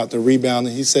stands out, the rebound,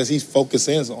 and he says he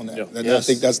focuses on that. And I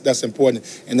think that's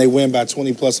important. And they win by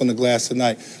 20+ on the glass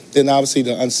tonight. Then obviously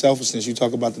the unselfishness. You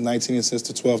talk about the 19 assists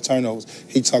to 12 turnovers.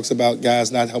 He talks about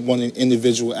guys not wanting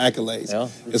individual accolades. Yeah.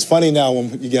 It's funny now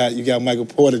when you got Michael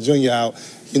Porter Jr. out.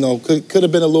 You know, could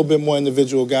have been a little bit more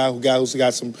individual guy who's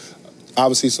got some.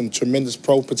 Obviously, some tremendous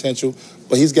pro potential,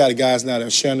 but he's got guys now that are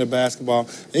sharing the basketball.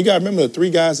 And you got to remember the 3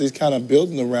 guys that he's kind of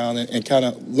building around and kind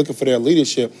of looking for their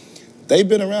leadership. They've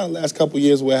been around the last couple of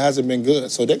years where it hasn't been good,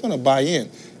 so they're going to buy in.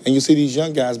 And you see these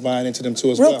young guys buying into them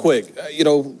too as well. Real quick,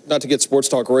 not to get Sports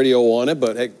Talk Radio on it,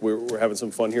 but hey, we're having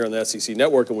some fun here on the SEC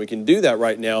Network, and we can do that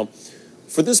right now.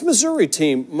 For this Missouri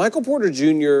team, Michael Porter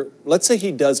Jr., let's say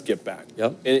he does get back,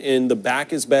 and the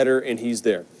back is better, and he's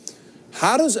there.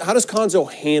 How does Cuonzo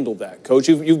handle that, Coach?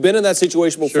 You've been in that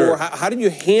situation before. Sure. How do you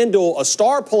handle a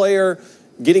star player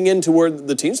getting into where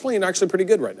the team's playing actually pretty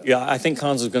good right now? Yeah, I think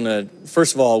Cuonzo's going to,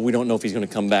 first of all, we don't know if he's going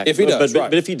to come back. If he does,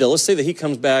 but if he does, let's say that he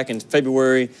comes back in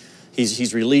February,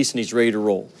 he's released and he's ready to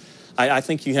roll. I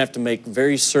think you have to make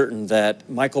very certain that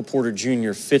Michael Porter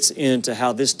Jr. fits into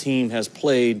how this team has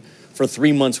played for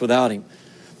 3 months without him.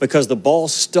 Because the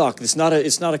ball's stuck. It's not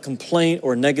a complaint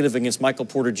or a negative against Michael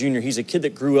Porter Jr. He's a kid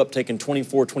that grew up taking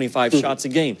 24, 25 shots a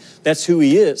game. That's who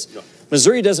he is. No.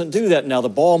 Missouri doesn't do that now. The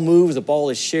ball moves, the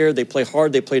ball is shared, they play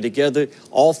hard, they play together.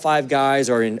 All 5 guys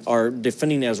are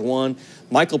defending as one.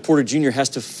 Michael Porter Jr. has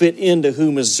to fit into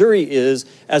who Missouri is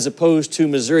as opposed to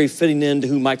Missouri fitting into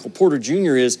who Michael Porter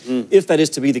Jr. is, if that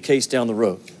is to be the case down the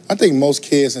road. I think most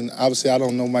kids, and obviously I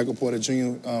don't know Michael Porter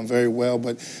Jr. Very well,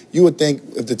 but you would think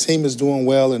if the team is doing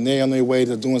well and they're on their way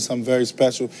to doing something very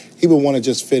special, he would want to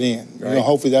just fit in. Right. You know,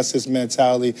 hopefully that's his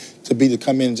mentality to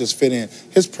come in and just fit in.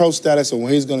 His pro status or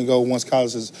where he's going to go once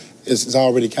college is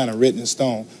already kind of written in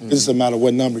stone. It's just a matter of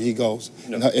what number he goes,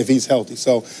 if he's healthy.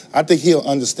 So I think he'll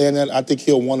understand that. I think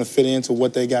he'll want to fit into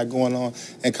what they got going on.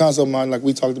 And Cuonzo Martin, like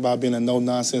we talked about being a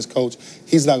no-nonsense coach,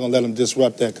 he's not going to let him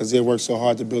disrupt that because they worked so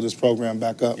hard to build this program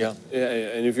back up. Yeah,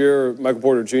 and if you're Michael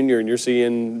Porter Jr. and you're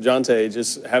seeing Jonte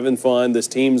just having fun, this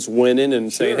team's winning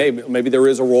and saying, hey, maybe there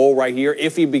is a role right here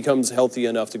if he becomes healthy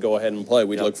enough to go ahead and play.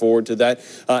 We look forward to that.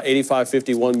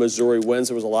 85-51 Missouri wins.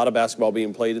 There was a lot of basketball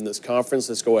being played in this conference.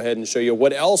 Let's go ahead and show you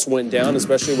what else went down,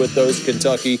 especially with those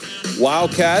Kentucky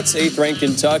Wildcats, 8th-ranked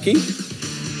Kentucky,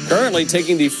 currently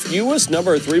taking the fewest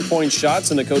number of three-point shots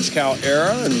in the Coach Cal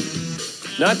era.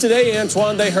 And not today,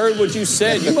 Antoine. They heard what you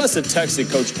said. You must have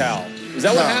texted Coach Cal. Is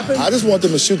that what happened? I just want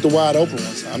them to shoot the wide open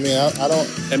ones. I mean, I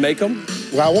don't. And make them?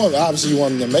 Well, obviously you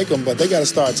want them to make them, but they got to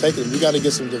start taking them. We got to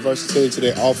get some diversity to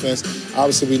their offense.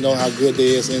 Obviously, we know how good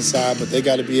they is inside, but they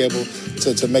got to be able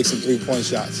to make some three-point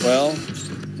shots. Well,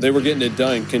 they were getting it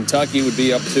done. Kentucky would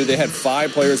be up 2. They had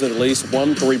 5 players at least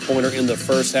 1 three-pointer in the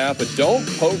first half, but don't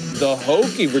poke the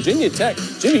Hokie. Virginia Tech.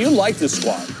 Jimmy, you like this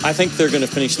squad. I think they're going to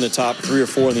finish in the top 3 or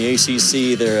 4 in the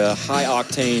ACC. They're a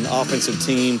high-octane offensive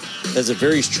team that has a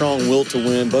very strong will to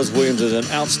win. Buzz Williams is an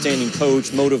outstanding coach,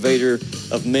 motivator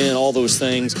of men, all those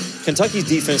things. Kentucky's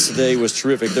defense today was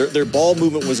terrific. Their ball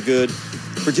movement was good.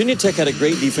 Virginia Tech had a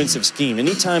great defensive scheme.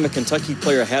 Anytime a Kentucky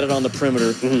player had it on the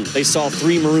perimeter, they saw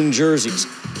 3 maroon jerseys.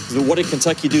 What did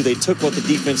Kentucky do? They took what the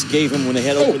defense gave them. When they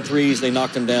had open threes, they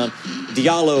knocked them down.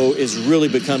 Diallo is really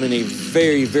becoming a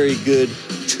very, very good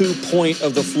 2-point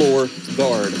of the floor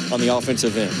guard on the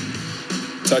offensive end.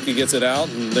 Kentucky gets it out,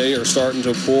 and they are starting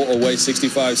to pull away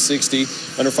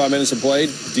 65-60. Under 5 minutes of play.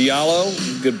 Diallo,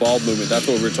 good ball movement. That's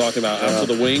what we were talking about. Out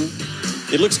to the wing.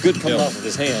 It looks good coming off of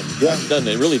his hand. Yeah. Doesn't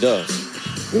it? It really does.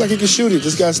 Looks like he can shoot it.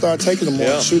 Just got to start taking them more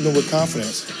and shooting them with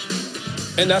confidence.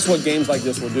 And that's what games like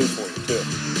this will do for you,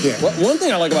 too. Yeah. Well, one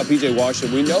thing I like about P.J.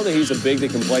 Washington, we know that he's a big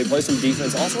that can play some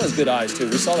defense, also has good eyes, too.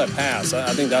 We saw that pass.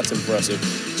 I think that's impressive.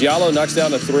 Diallo knocks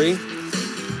down a 3.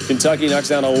 Kentucky knocks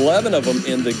down 11 of them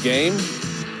in the game.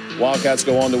 Wildcats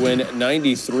go on to win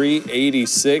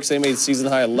 93-86. They made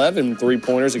season-high 11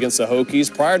 three-pointers against the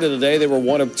Hokies. Prior to today, they were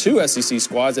one of 2 SEC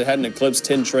squads that hadn't eclipsed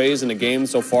 10 trays in a game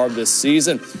so far this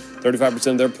season.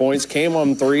 35% of their points came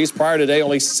on threes. Prior to today,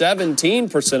 only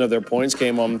 17% of their points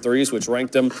came on threes, which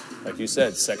ranked them, like you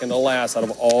said, second to last out of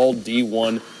all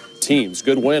D1 teams.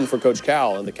 Good win for Coach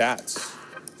Cal and the Cats.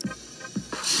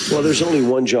 Well, there's only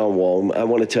one John Wall. I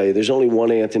want to tell you, there's only one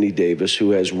Anthony Davis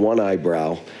who has one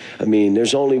eyebrow. I mean,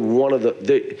 there's only one of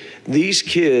these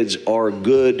kids are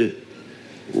good,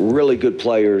 really good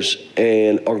players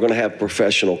and are going to have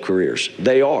professional careers.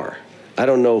 They are. I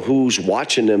don't know who's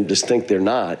watching them to think they're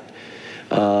not.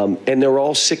 And they're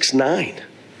all 6'9"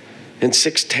 and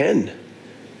 6'10"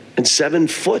 and 7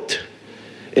 foot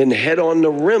and head on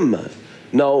the rim.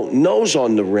 No, nose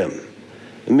on the rim.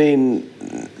 I mean,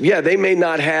 yeah, they may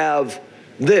not have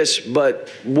this, but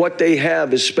what they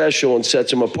have is special and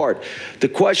sets them apart. The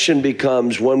question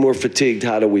becomes, when we're fatigued,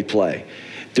 how do we play?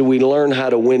 Do we learn how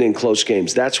to win in close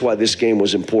games? That's why this game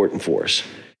was important for us.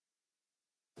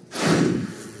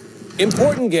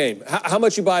 Important game. How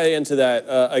much you buy into that?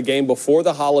 A game before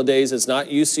the holidays. It's not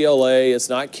UCLA. It's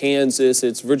not Kansas.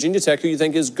 It's Virginia Tech, who you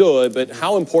think is good. But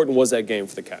how important was that game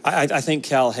for the Cats? I think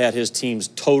Cal had his team's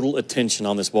total attention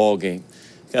on this ball game.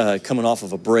 Coming off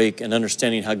of a break and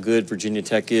understanding how good Virginia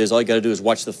Tech is. All you got to do is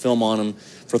watch the film on them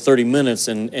for 30 minutes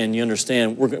and you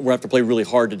understand we're going to have to play really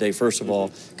hard today, first of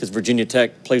all, because Virginia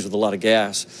Tech plays with a lot of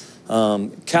gas.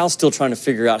 Cal's still trying to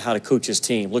figure out how to coach his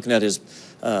team. Looking at his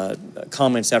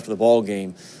comments after the ball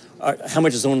game, how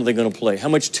much zone are they going to play? How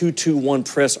much 2-2-1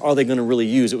 press are they going to really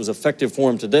use? It was effective for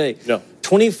him today. No.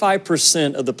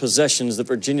 25% of the possessions that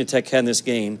Virginia Tech had in this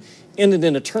game ended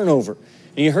in a turnover.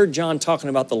 And you heard John talking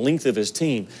about the length of his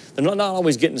team. They're not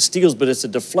always getting steals, but it's a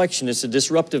deflection. It's a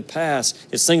disruptive pass.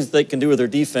 It's things that they can do with their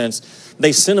defense.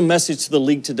 They sent a message to the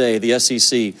league today, the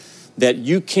SEC, that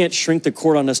you can't shrink the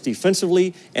court on us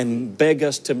defensively and beg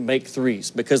us to make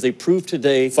threes, because they proved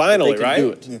today finally, that they can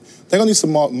do it. Yeah. They're going to need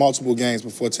some multiple games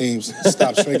before teams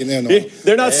stop shrinking in on them.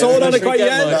 They're not sold on it quite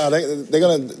yet? No, they're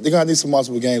going to need some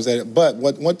multiple games. But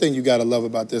one thing you got to love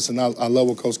about this, and I love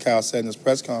what Coach Cal said in his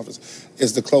press conference,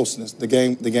 is the closeness. The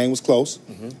game was close,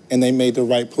 and they made the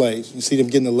right plays. You see them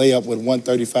getting a layup with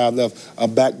 1:35 left, a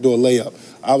backdoor layup.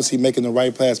 Obviously making the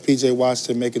right pass. P.J.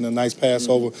 Washington making a nice pass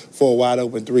over for a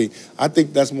wide-open 3. I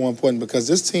think that's more important because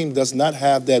this team does not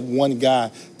have that one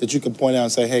guy that you can point out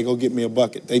and say, hey, go get me a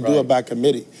bucket. They do it by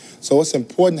committee. So it's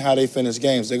important how they finish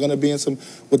games. They're going to be in some,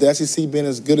 with the SEC being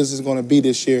as good as it's going to be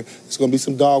this year, it's going to be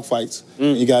some dogfights.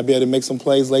 You got to be able to make some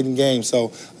plays late in games.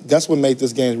 So that's what made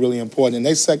this game really important. And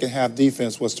their second half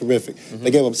defense was terrific.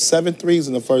 They gave up 7 threes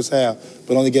in the first half,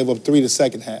 but only gave up 3 the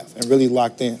second half and really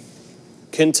locked in.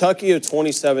 Kentucky of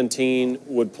 2017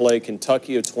 would play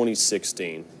Kentucky of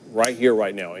 2016 right here,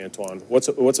 right now, Antoine. What's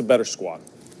a better squad?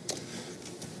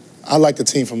 I like the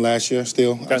team from last year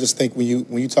still. Okay. I just think when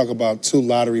you talk about 2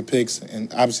 lottery picks, and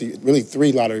obviously really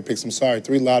 3 lottery picks, 3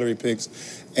 lottery picks,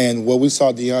 and what we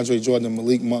saw DeAndre Jordan and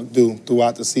Malik Monk do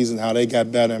throughout the season, how they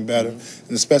got better and better,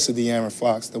 and especially De'Aaron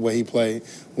Fox, the way he played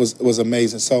was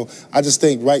amazing. So I just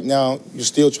think right now you're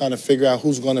still trying to figure out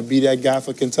who's going to be that guy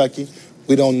for Kentucky.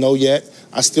 We don't know yet.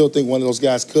 I still think one of those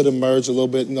guys could emerge a little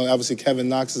bit. You know, obviously Kevin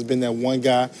Knox has been that one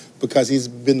guy because he's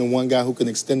been the one guy who can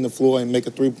extend the floor and make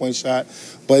a 3-point shot.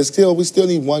 But we still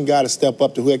need one guy to step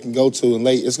up to who they can go to and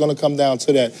late. It's going to come down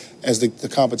to that as the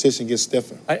competition gets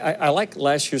stiffer. I like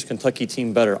last year's Kentucky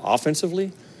team better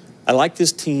offensively. I like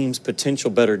this team's potential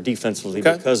better defensively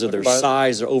because of their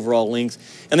size, their overall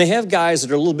length. And they have guys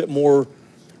that are a little bit more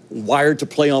wired to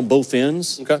play on both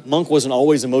ends. Monk wasn't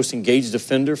always the most engaged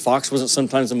defender. Fox wasn't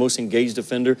sometimes the most engaged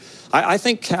defender. I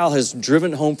think Cal has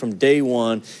driven home from day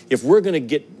one, if we're going to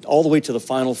get all the way to the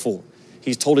Final Four,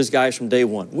 he's told his guys from day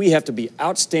one, we have to be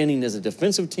outstanding as a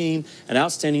defensive team and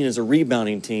outstanding as a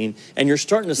rebounding team. And you're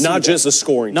starting to see not just a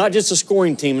scoring team. Not just a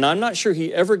scoring team. And I'm not sure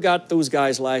he ever got those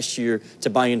guys last year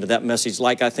to buy into that message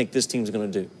like I think this team's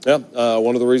going to do. Yeah,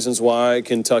 one of the reasons why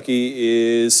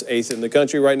Kentucky is 8th in the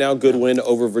country right now. Good win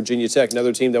over Virginia Tech,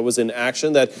 another team that was in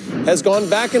action that has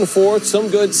gone back and forth, some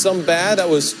good, some bad. That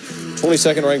was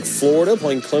 22nd ranked Florida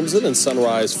playing Clemson in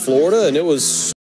Sunrise, Florida, and it was